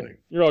 Lovely.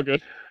 you're all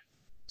good.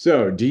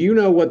 So, do you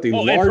know what the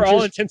And largest? for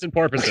all intents and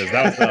purposes,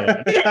 that was the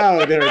other one.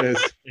 Oh, there it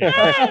is.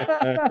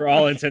 Yeah. For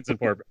all intents and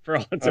purposes.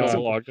 a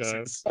long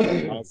purposes.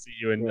 I'll see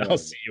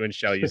you and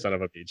show you, son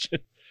of a beach.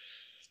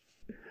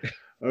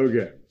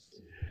 Okay.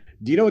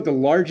 Do you know what the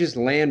largest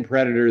land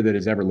predator that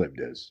has ever lived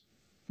is?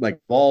 Like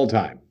of all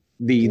time.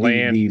 The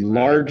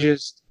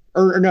largest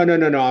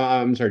no.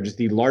 I'm sorry, just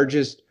the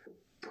largest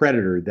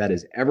predator that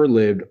has ever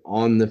lived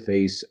on the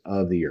face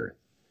of the earth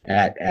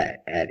at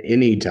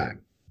any time.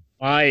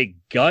 My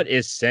gut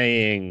is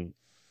saying,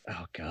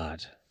 oh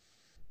God.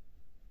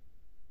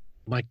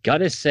 My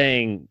gut is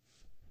saying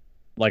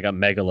like a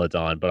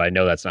megalodon, but I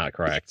know that's not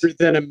correct. Bigger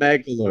than a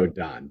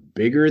megalodon,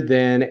 bigger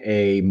than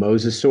a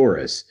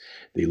mosasaurus.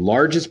 The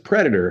largest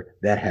predator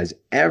that has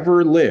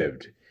ever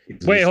lived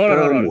is Wait, the hold on,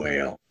 sperm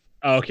whale.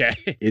 Okay.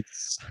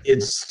 It's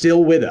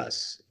still with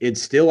us.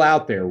 It's still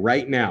out there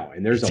right now,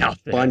 and there's It's a out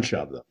there. bunch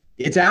of them.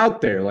 It's out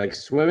there, like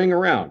swimming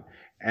around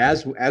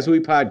as we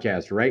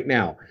podcast right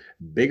now.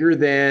 Bigger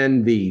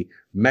than the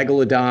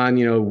megalodon.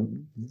 You know,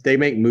 they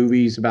make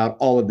movies about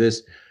all of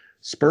this.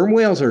 Sperm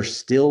whales are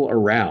still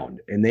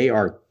around, and they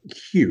are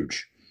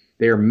huge.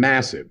 They are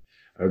massive.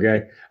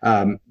 Okay,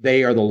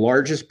 they are the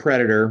largest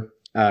predator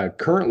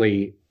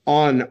currently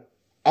on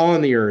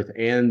the earth,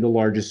 and the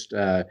largest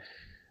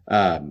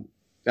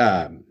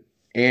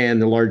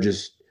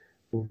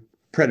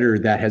predator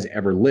that has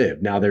ever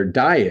lived. Now, their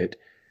diet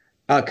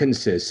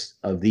consists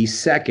of the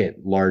second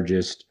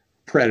largest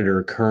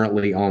predator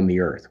currently on the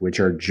earth, which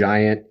are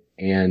giant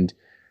and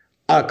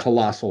a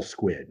colossal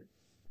squid.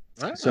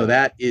 So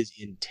that is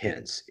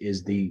intense.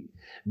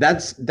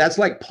 That's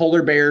like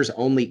polar bears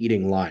only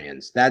eating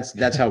lions.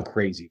 That's how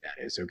crazy that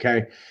is.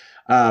 Okay.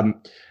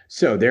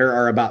 So there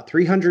are about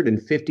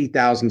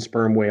 350,000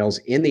 sperm whales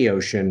in the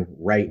ocean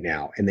right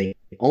now, and they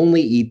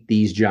only eat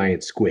these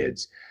giant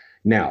squids.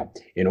 Now,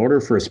 in order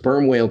for a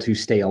sperm whale to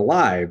stay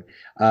alive,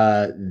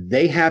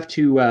 they have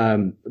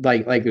to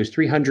like those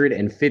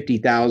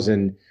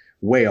 350,000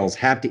 whales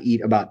have to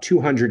eat about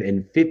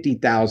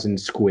 250,000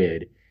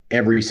 squid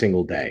every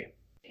single day.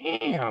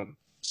 Damn.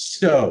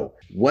 So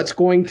what's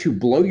going to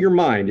blow your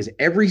mind is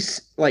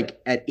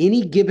at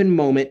any given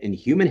moment in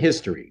human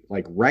history,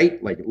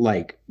 right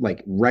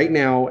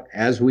now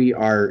as we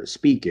are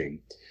speaking,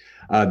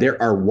 there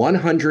are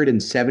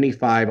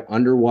 175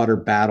 underwater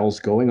battles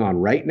going on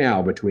right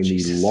now between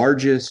the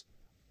largest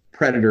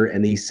predator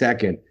and the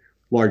second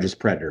largest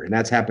predator, and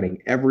that's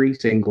happening every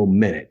single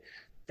minute.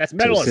 That's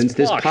metal So as since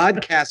this fuck.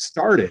 podcast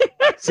started,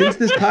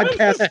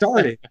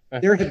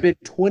 there have been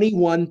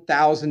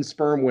 21,000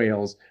 sperm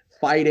whales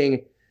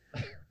fighting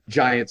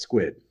giant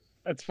squid.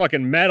 That's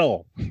fucking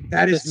metal.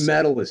 That is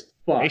metal as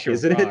fuck, Nature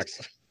isn't rocks.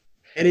 it?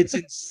 And it's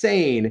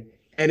insane,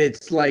 and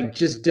it's like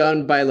just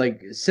done by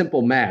like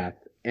simple math,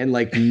 and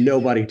like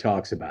nobody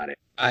talks about it.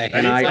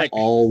 I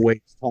always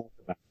talk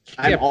about it.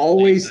 I'm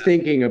always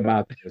thinking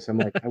about this. I'm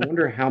like, I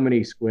wonder how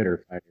many squid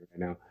are fighting right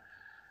now.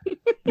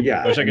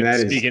 Yeah, I wish I and could that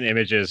speak is in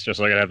images just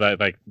so I could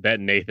have that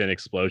Nathan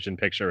explosion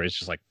picture. It's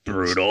just like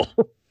brutal.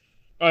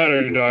 I know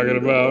what you're talking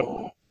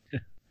about.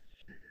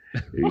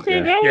 Okay,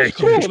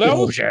 exactly. that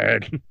was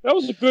cool. That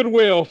was a good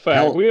whale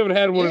fact. We haven't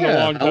had one in a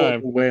long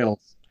time.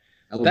 Whales.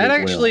 That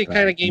actually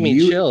kind of gave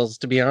me chills,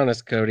 to be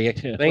honest, Cody.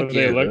 Thank Were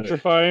they you.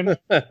 electrifying?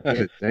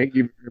 Thank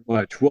you very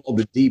much. Well,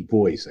 the deep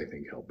voice, I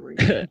think, helped bring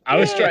it I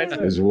was trying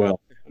to as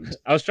well.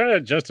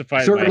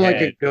 justify Sort in of my like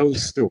head, a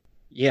ghost story.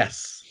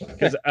 Yes.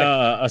 because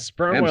a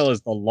sperm whale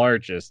is the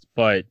largest,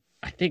 but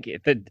I think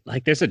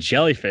there's a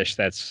jellyfish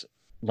that's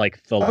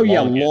like the Oh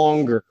yeah, longest,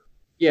 longer.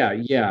 Yeah,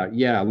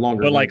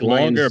 longer. but like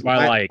longer lions-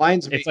 by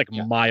lions it's like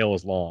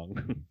miles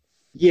long.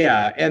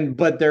 Yeah,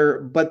 but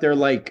they're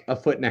like a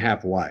foot and a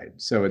half wide,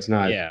 so it's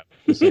not. Yeah.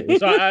 So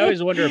I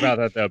always wonder about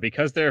that though,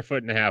 because they're a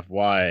foot and a half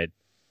wide,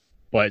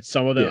 but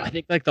some of them, Yeah. I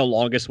think like the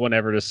longest one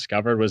ever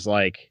discovered was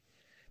like,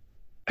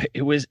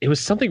 it was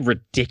something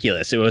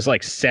ridiculous. It was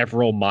like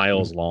several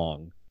miles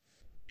long.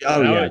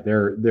 Oh And I yeah,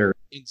 would- they're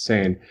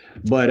insane.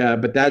 But I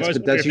always that's wonder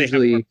if they have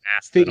usually more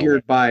mass than a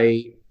figured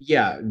by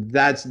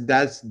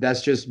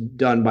that's just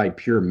done by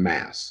pure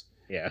mass.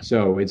 Yeah.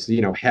 So it's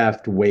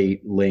heft,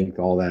 weight, length,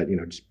 all that,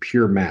 just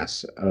pure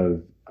mass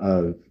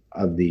of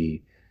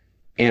the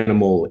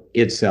animal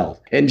itself.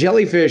 And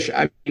jellyfish,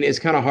 I mean, it's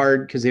kind of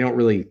hard because they don't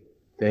really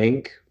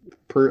think.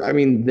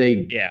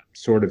 They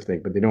sort of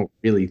think, but they don't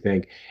really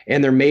think.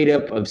 And they're made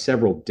up of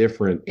several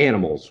different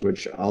animals,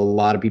 which a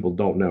lot of people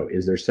don't know.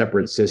 Is there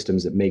separate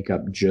systems that make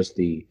up just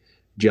the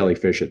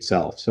jellyfish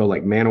itself? So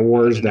like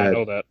man-o-wars, that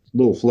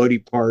little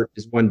floaty part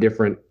is one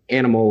different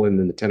animal, and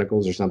then the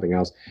tentacles are something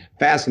else.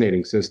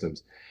 Fascinating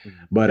systems.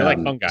 But they're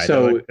like fungi.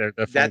 So they're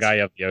the fungi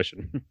of the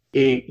ocean.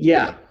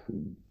 Yeah.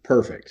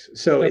 Perfect.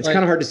 So it's kind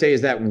of hard to say,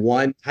 is that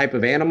one type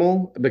of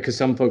animal? Because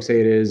some folks say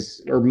it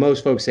is, or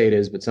most folks say it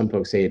is, but some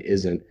folks say it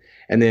isn't.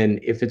 And then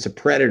if it's a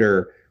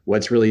predator,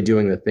 what's really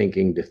doing the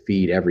thinking to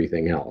feed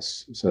everything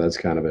else? So that's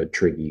kind of a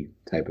tricky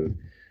type of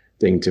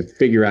thing to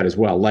figure out as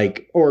well.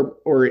 Like,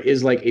 or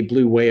is like a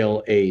blue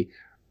whale a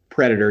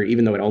predator,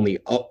 even though it only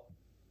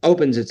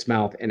opens its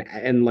mouth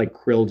and like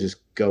krill just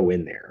go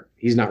in there?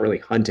 He's not really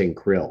hunting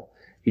krill.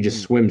 He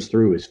just swims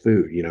through his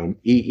food,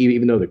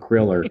 even though the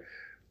krill are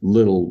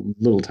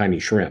little tiny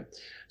shrimp.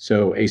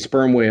 So a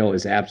sperm whale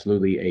is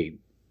absolutely a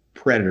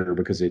predator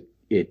because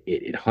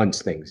it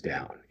hunts things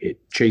down. It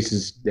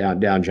chases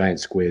down giant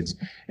squids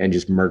and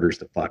just murders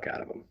the fuck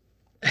out of them.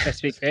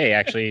 Hey,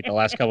 actually, the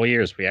last couple of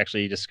years, we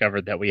actually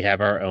discovered that we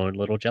have our own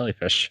little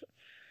jellyfish.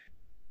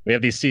 We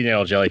have these sea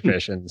nettle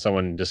jellyfish, and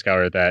someone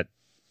discovered that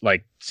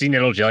like sea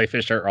nettle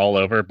jellyfish are all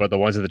over, but the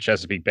ones in the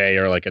Chesapeake Bay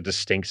are like a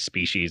distinct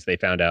species they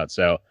found out.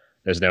 So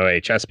there's no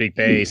Chesapeake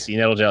Bay sea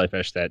nettle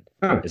jellyfish that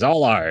is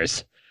all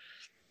ours.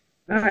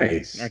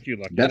 Nice. Aren't you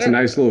lucky? That's a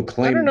nice little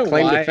claim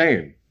to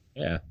fame.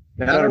 Yeah.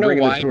 I don't know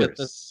why, but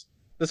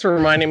this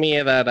reminded me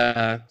of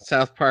that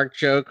South Park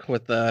joke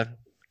with the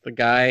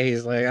guy.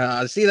 He's like,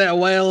 see that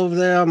whale over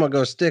there? I'm gonna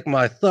go stick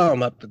my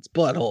thumb up its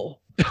butthole.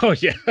 Oh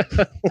yeah.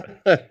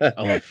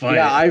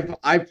 Yeah,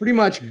 I've pretty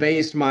much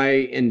based my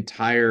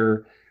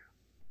entire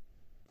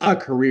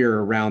career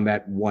around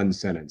that one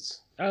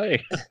sentence. Oh, yeah.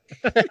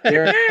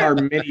 There are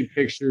many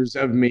pictures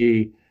of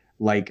me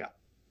like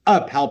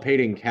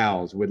palpating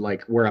cows with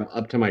like where I'm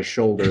up to my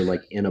shoulder,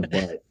 like in a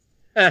butt.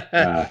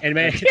 And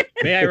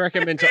may I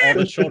recommend to all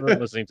the children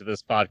listening to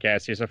this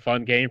podcast, here's a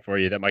fun game for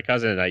you that my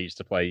cousin and I used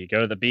to play. You go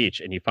to the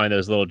beach and you find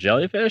those little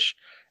jellyfish,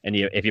 and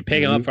if you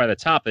pick them up by the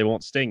top, they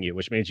won't sting you,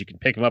 which means you can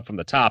pick them up from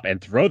the top and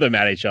throw them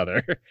at each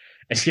other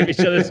and give each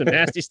other some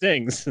nasty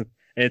stings. And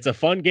it's a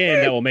fun game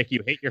that will make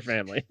you hate your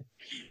family.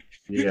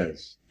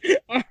 Yes.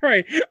 All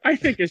right. I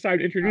think it's time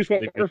to introduce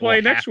what we're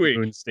playing next week.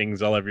 Moon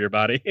stings all over your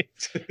body.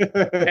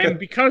 And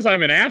because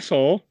I'm an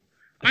asshole,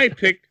 I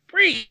picked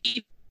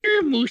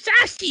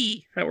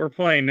Musashi that we're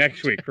playing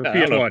next week for PS1. I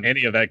don't know if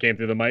any of that came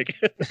through the mic.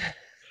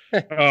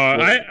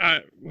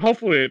 I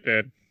hopefully it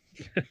did.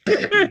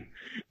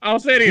 I'll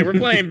say it again. We're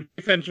playing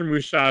Fencer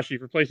Musashi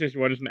for PlayStation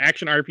 1. It's an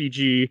action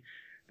RPG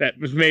that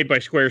was made by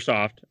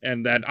Squaresoft,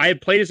 and that I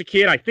had played as a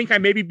kid. I think I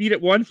maybe beat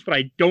it once, but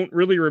I don't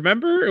really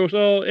remember.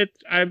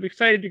 I'm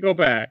excited to go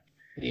back.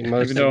 The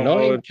most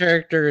annoying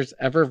characters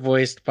ever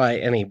voiced by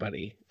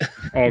anybody.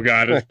 Oh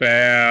god, it's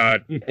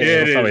bad. It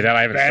is that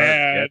I haven't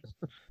bad.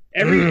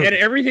 And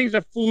everything's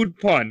a food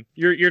pun.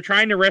 You're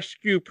trying to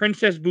rescue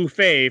Princess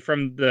Buffet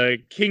from the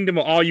kingdom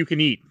of all you can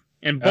eat.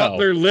 And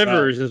Butler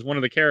Livers is one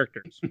of the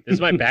characters. This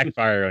might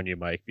backfire on you,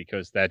 Mike,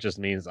 because that just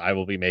means I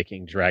will be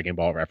making Dragon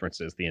Ball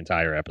references the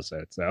entire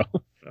episode. So,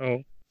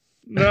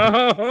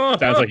 no,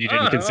 sounds like you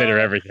didn't consider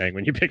everything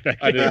when you picked that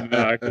game. I did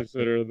not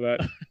consider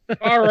that.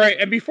 All right,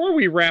 and before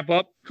we wrap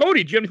up,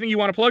 Cody, do you have anything you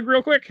want to plug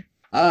real quick?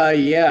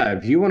 Yeah,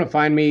 if you want to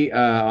find me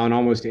on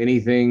almost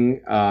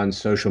anything on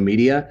social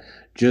media,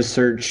 just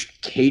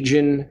search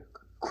Cajun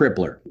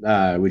Crippler,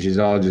 which is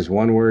all just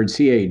one word,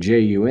 CAJUNCRIPPLER.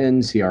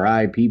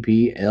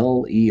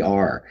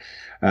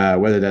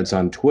 Whether that's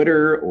on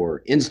Twitter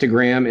or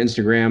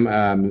Instagram,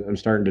 I'm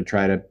starting to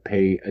try to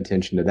pay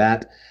attention to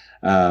that.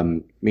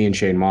 Me and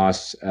Shane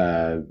Moss,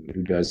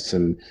 who does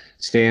some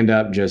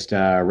stand-up, just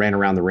ran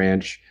around the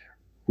ranch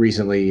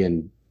recently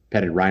and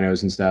petted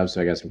rhinos and stuff,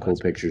 so I got some cool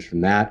pictures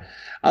from that.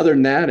 Other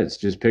than that, it's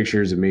just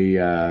pictures of me.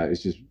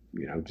 It's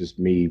just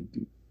me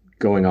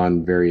going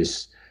on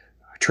various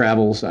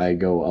travels. I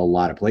go a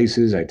lot of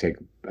places. I take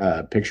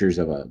pictures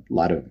of a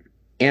lot of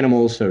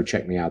animals, so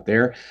check me out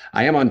there.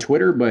 I am on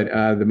Twitter, but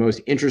the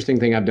most interesting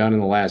thing I've done in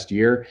the last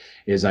year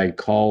is I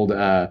called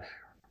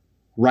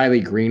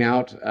Riley Green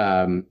out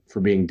for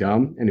being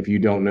dumb. And if you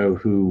don't know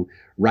who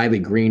Riley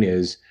Green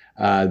is,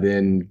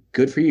 then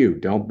good for you.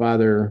 Don't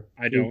bother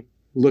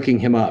looking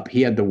him up.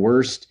 He had the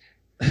worst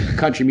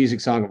country music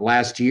song of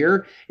last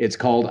year. It's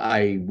called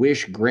I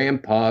Wish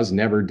Grandpa's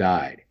Never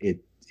Died.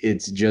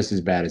 It's just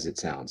as bad as it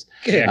sounds.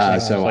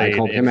 So I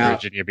called him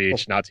out. Virginia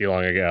Beach not too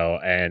long ago,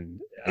 and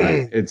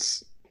I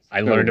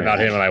learned about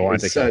him, and I wanted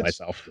to kill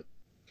myself.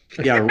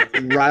 Yeah,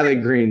 Riley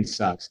Green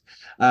sucks,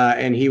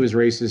 and he was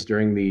racist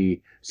during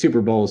the Super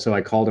Bowl, so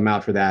I called him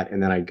out for that,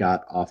 and then I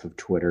got off of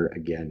Twitter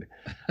again.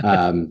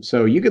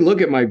 So you can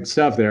look at my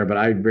stuff there, but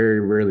I very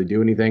rarely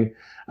do anything.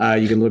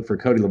 You can look for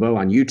Cody LeBeau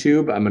on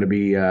YouTube. I'm going to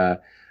be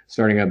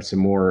starting up some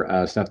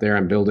more stuff there.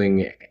 I'm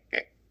building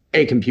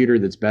a computer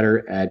that's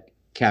better at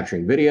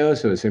capturing video.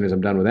 So as soon as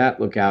I'm done with that,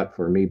 look out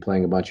for me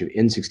playing a bunch of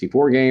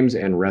N64 games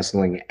and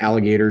wrestling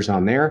alligators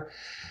on there.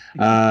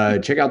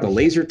 Check out the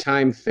Laser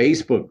Time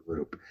Facebook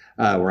group,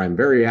 where I'm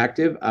very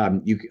active.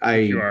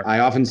 I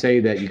often say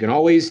that you can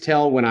always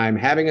tell when I'm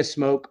having a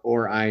smoke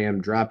or I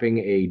am dropping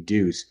a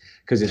deuce,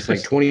 because it's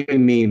like 20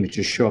 memes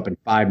just show up in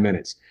 5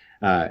 minutes.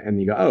 And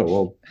you go, oh,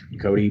 well,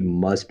 Cody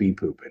must be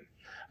pooping.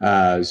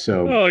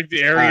 Like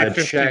the Area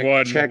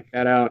 51. Check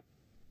that out.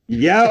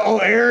 Yeah,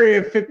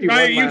 Area 51.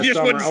 Right, you just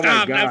summer. wouldn't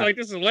stop. I was like,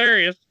 this is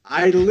hilarious.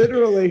 I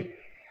literally,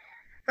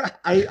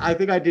 I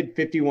think I did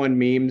 51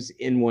 memes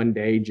in one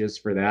day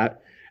just for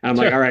that. And I'm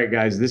like, all right,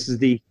 guys, this is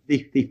the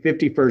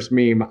 51st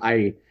meme.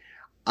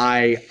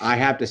 I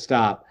have to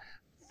stop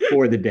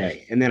for the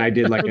day. And then I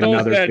did like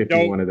another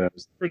 51 of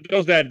those. For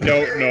those that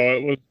don't know,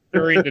 it was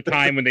during the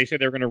time when they said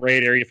they were going to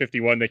raid Area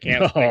 51. They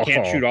can't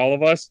shoot all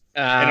of us.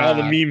 And all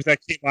the memes that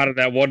came out of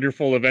that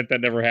wonderful event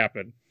that never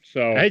happened.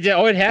 So it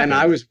happened. And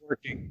I was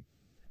working.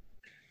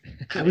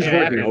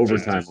 Working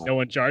overtime. No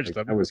one charged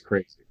them. That was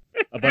crazy.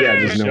 A bunch of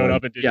just showed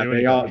up and did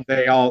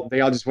they all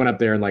just went up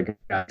there and like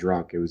got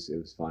drunk. It was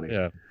funny.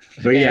 Yeah.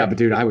 But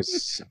dude, I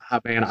was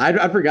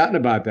I'd forgotten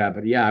about that.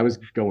 But yeah, I was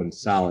going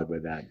solid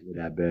with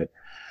that bit.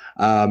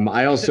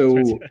 I also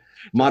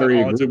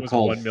moderated a group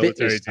called one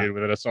military dude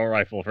with an assault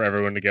rifle for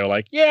everyone to go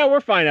like, yeah,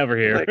 we're fine over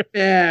here. Like,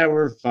 yeah,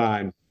 we're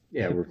fine.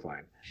 Yeah, we're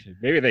fine.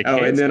 Maybe they.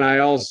 And then I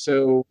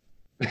also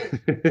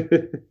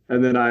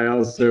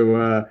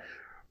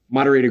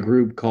moderate a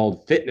group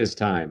called Fitness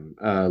Time.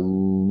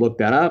 Look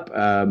that up.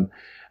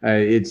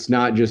 It's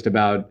not just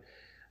about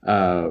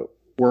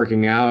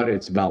working out.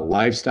 It's about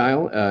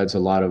lifestyle. It's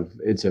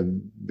a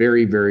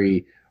very,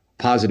 very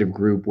positive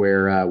group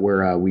where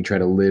we try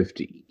to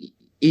lift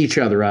each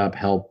other up,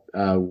 help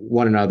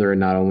one another, and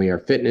not only our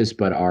fitness,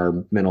 but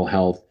our mental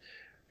health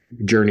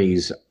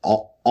journeys.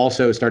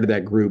 Also started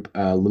that group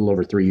a little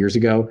over 3 years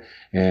ago.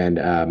 And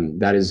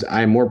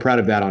I am more proud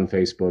of that on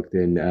Facebook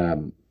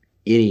than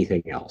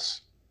anything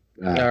else.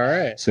 All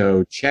right.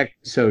 So check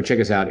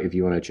us out if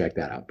you want to check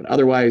that out. But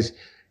otherwise,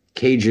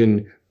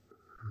 Cajun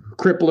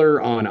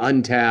Crippler on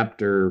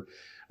Untapped or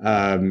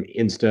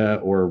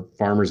Insta or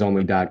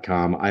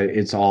farmersonly.com.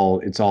 It's all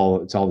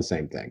the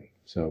same thing.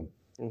 So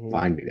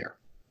find me there.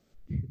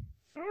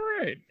 All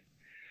right.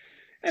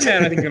 And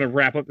then I think I'm going to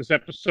wrap up this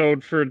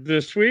episode for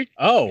this week.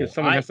 Oh,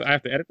 I have to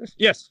edit this.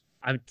 Yes.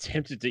 I'm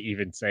tempted to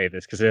even say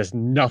this because it has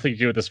nothing to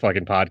do with this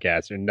fucking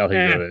podcast or nothing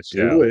to do with this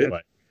show. Do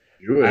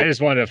it. I just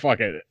wanted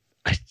to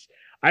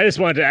I just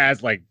wanted to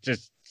ask, like,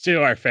 just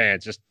to our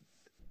fans,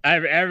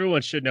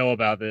 everyone should know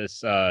about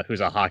this who's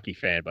a hockey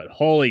fan, but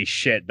holy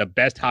shit, the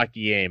best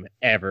hockey game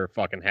ever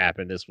fucking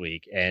happened this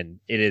week. And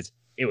it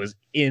was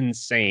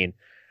insane.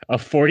 A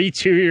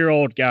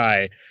 42-year-old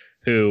guy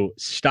who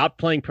stopped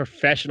playing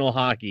professional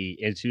hockey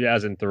in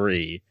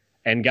 2003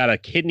 and got a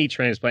kidney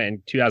transplant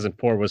in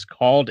 2004 was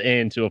called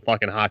into a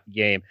fucking hockey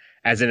game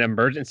as an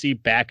emergency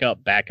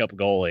backup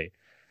goalie.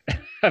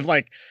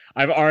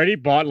 I've already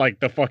bought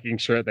like the fucking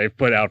shirt they've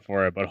put out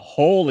for it, but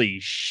holy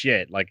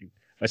shit. Like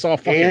I saw a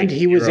fucking and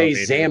he was a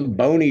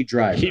Zamboni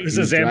driver. He was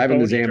a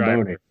Zamboni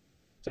driver.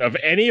 So if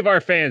any of our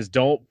fans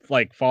don't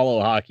like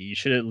follow hockey, you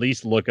should at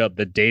least look up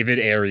the David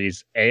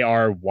Aries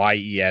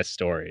Aryes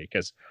story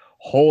because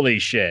holy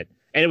shit.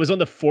 And it was on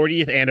the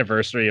 40th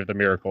anniversary of the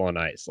Miracle on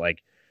Ice.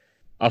 Like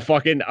a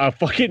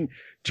fucking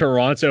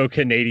Toronto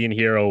Canadian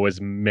hero was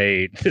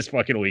made this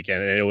fucking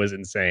weekend, and it was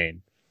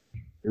insane.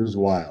 It was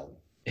wild.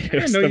 I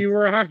didn't know you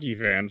were a hockey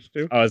fan,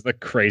 Stu. Oh, it was the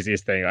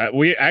craziest thing.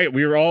 We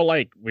were all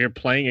like, we were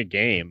playing a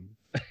game,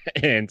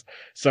 and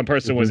some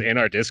person was in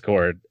our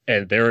Discord,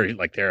 and they're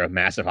a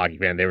massive hockey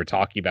fan. They were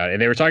talking about it,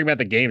 and they were talking about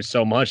the game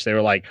so much. They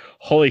were like,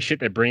 holy shit,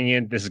 they're bringing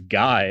in this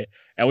guy.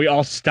 And we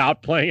all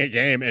stopped playing a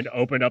game and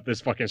opened up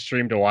this fucking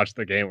stream to watch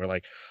the game. We're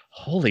like,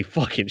 holy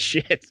fucking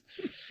shit.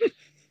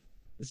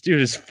 This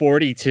dude is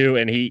 42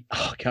 and he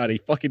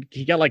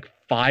got like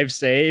 5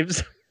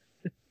 saves.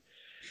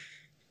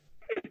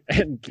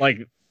 And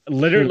like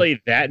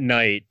literally that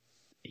night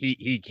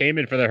he came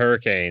in for the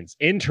Hurricanes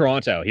in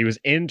Toronto. He was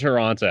in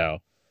Toronto.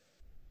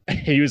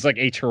 He was like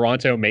a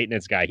Toronto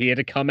maintenance guy. He had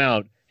to come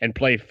out and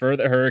play for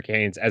the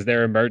Hurricanes as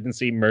their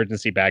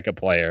emergency backup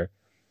player.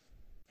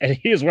 And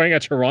he was wearing a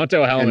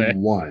Toronto helmet.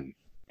 And won.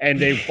 And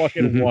they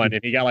fucking won.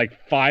 And he got like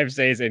 5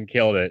 saves and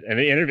killed it. And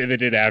the interview they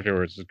did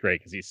afterwards was great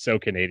because he's so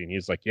Canadian. He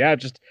was like, yeah,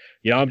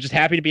 I'm just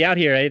happy to be out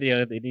here. Eh?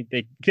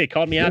 They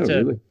called me out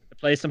to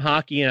play some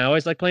hockey, and I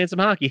always like playing some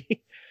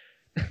hockey.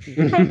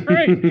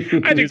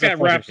 Great. I think that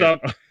wraps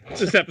up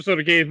this episode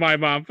of Games My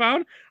Mom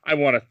Found. I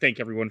want to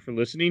thank everyone for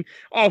listening.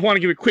 I want to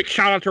give a quick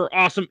shout out to our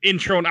awesome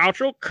intro and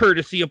outro,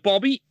 courtesy of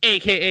Bulby,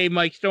 aka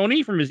Mike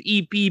Stoney, from his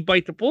EP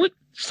Bite the Bullet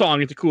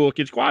song. It's a Cool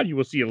Kid Squad. You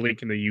will see a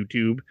link in the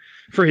YouTube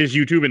for his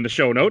YouTube in the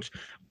show notes.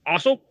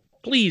 Also,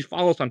 please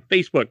follow us on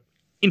Facebook,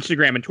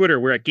 Instagram, and Twitter.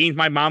 We're at Games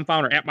My Mom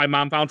Found or at My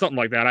Mom Found, something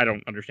like that. I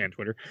don't understand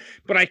Twitter,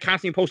 but I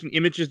constantly posting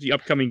images of the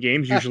upcoming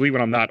games, usually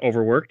when I'm not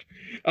overworked.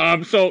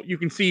 So you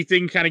can see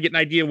things, kind of get an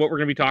idea of what we're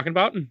going to be talking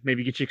about, and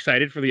maybe get you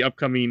excited for the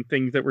upcoming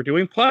things that we're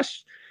doing.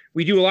 Plus,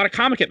 We do a lot of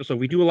comic episodes.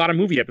 We do a lot of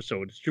movie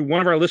episodes. To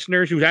one of our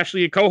listeners who's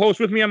actually a co-host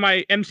with me on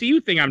my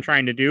MCU thing I'm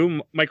trying to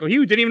do, Michael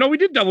Hughes, didn't even know we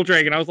did Double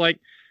Dragon. I was like,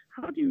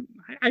 how do you...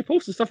 I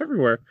post this stuff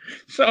everywhere.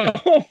 So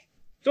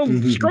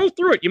scroll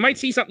through it. You might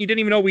see something you didn't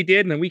even know we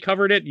did, and then we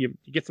covered it. You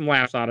get some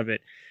laughs out of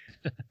it.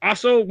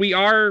 Also, we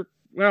are...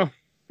 Well...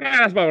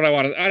 that's about what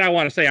I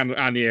want to say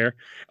on the air.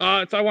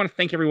 So I want to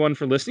thank everyone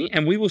for listening,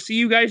 and we will see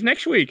you guys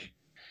next week.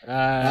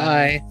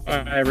 Bye.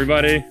 Bye,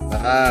 everybody.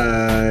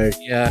 Bye.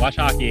 Watch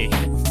hockey.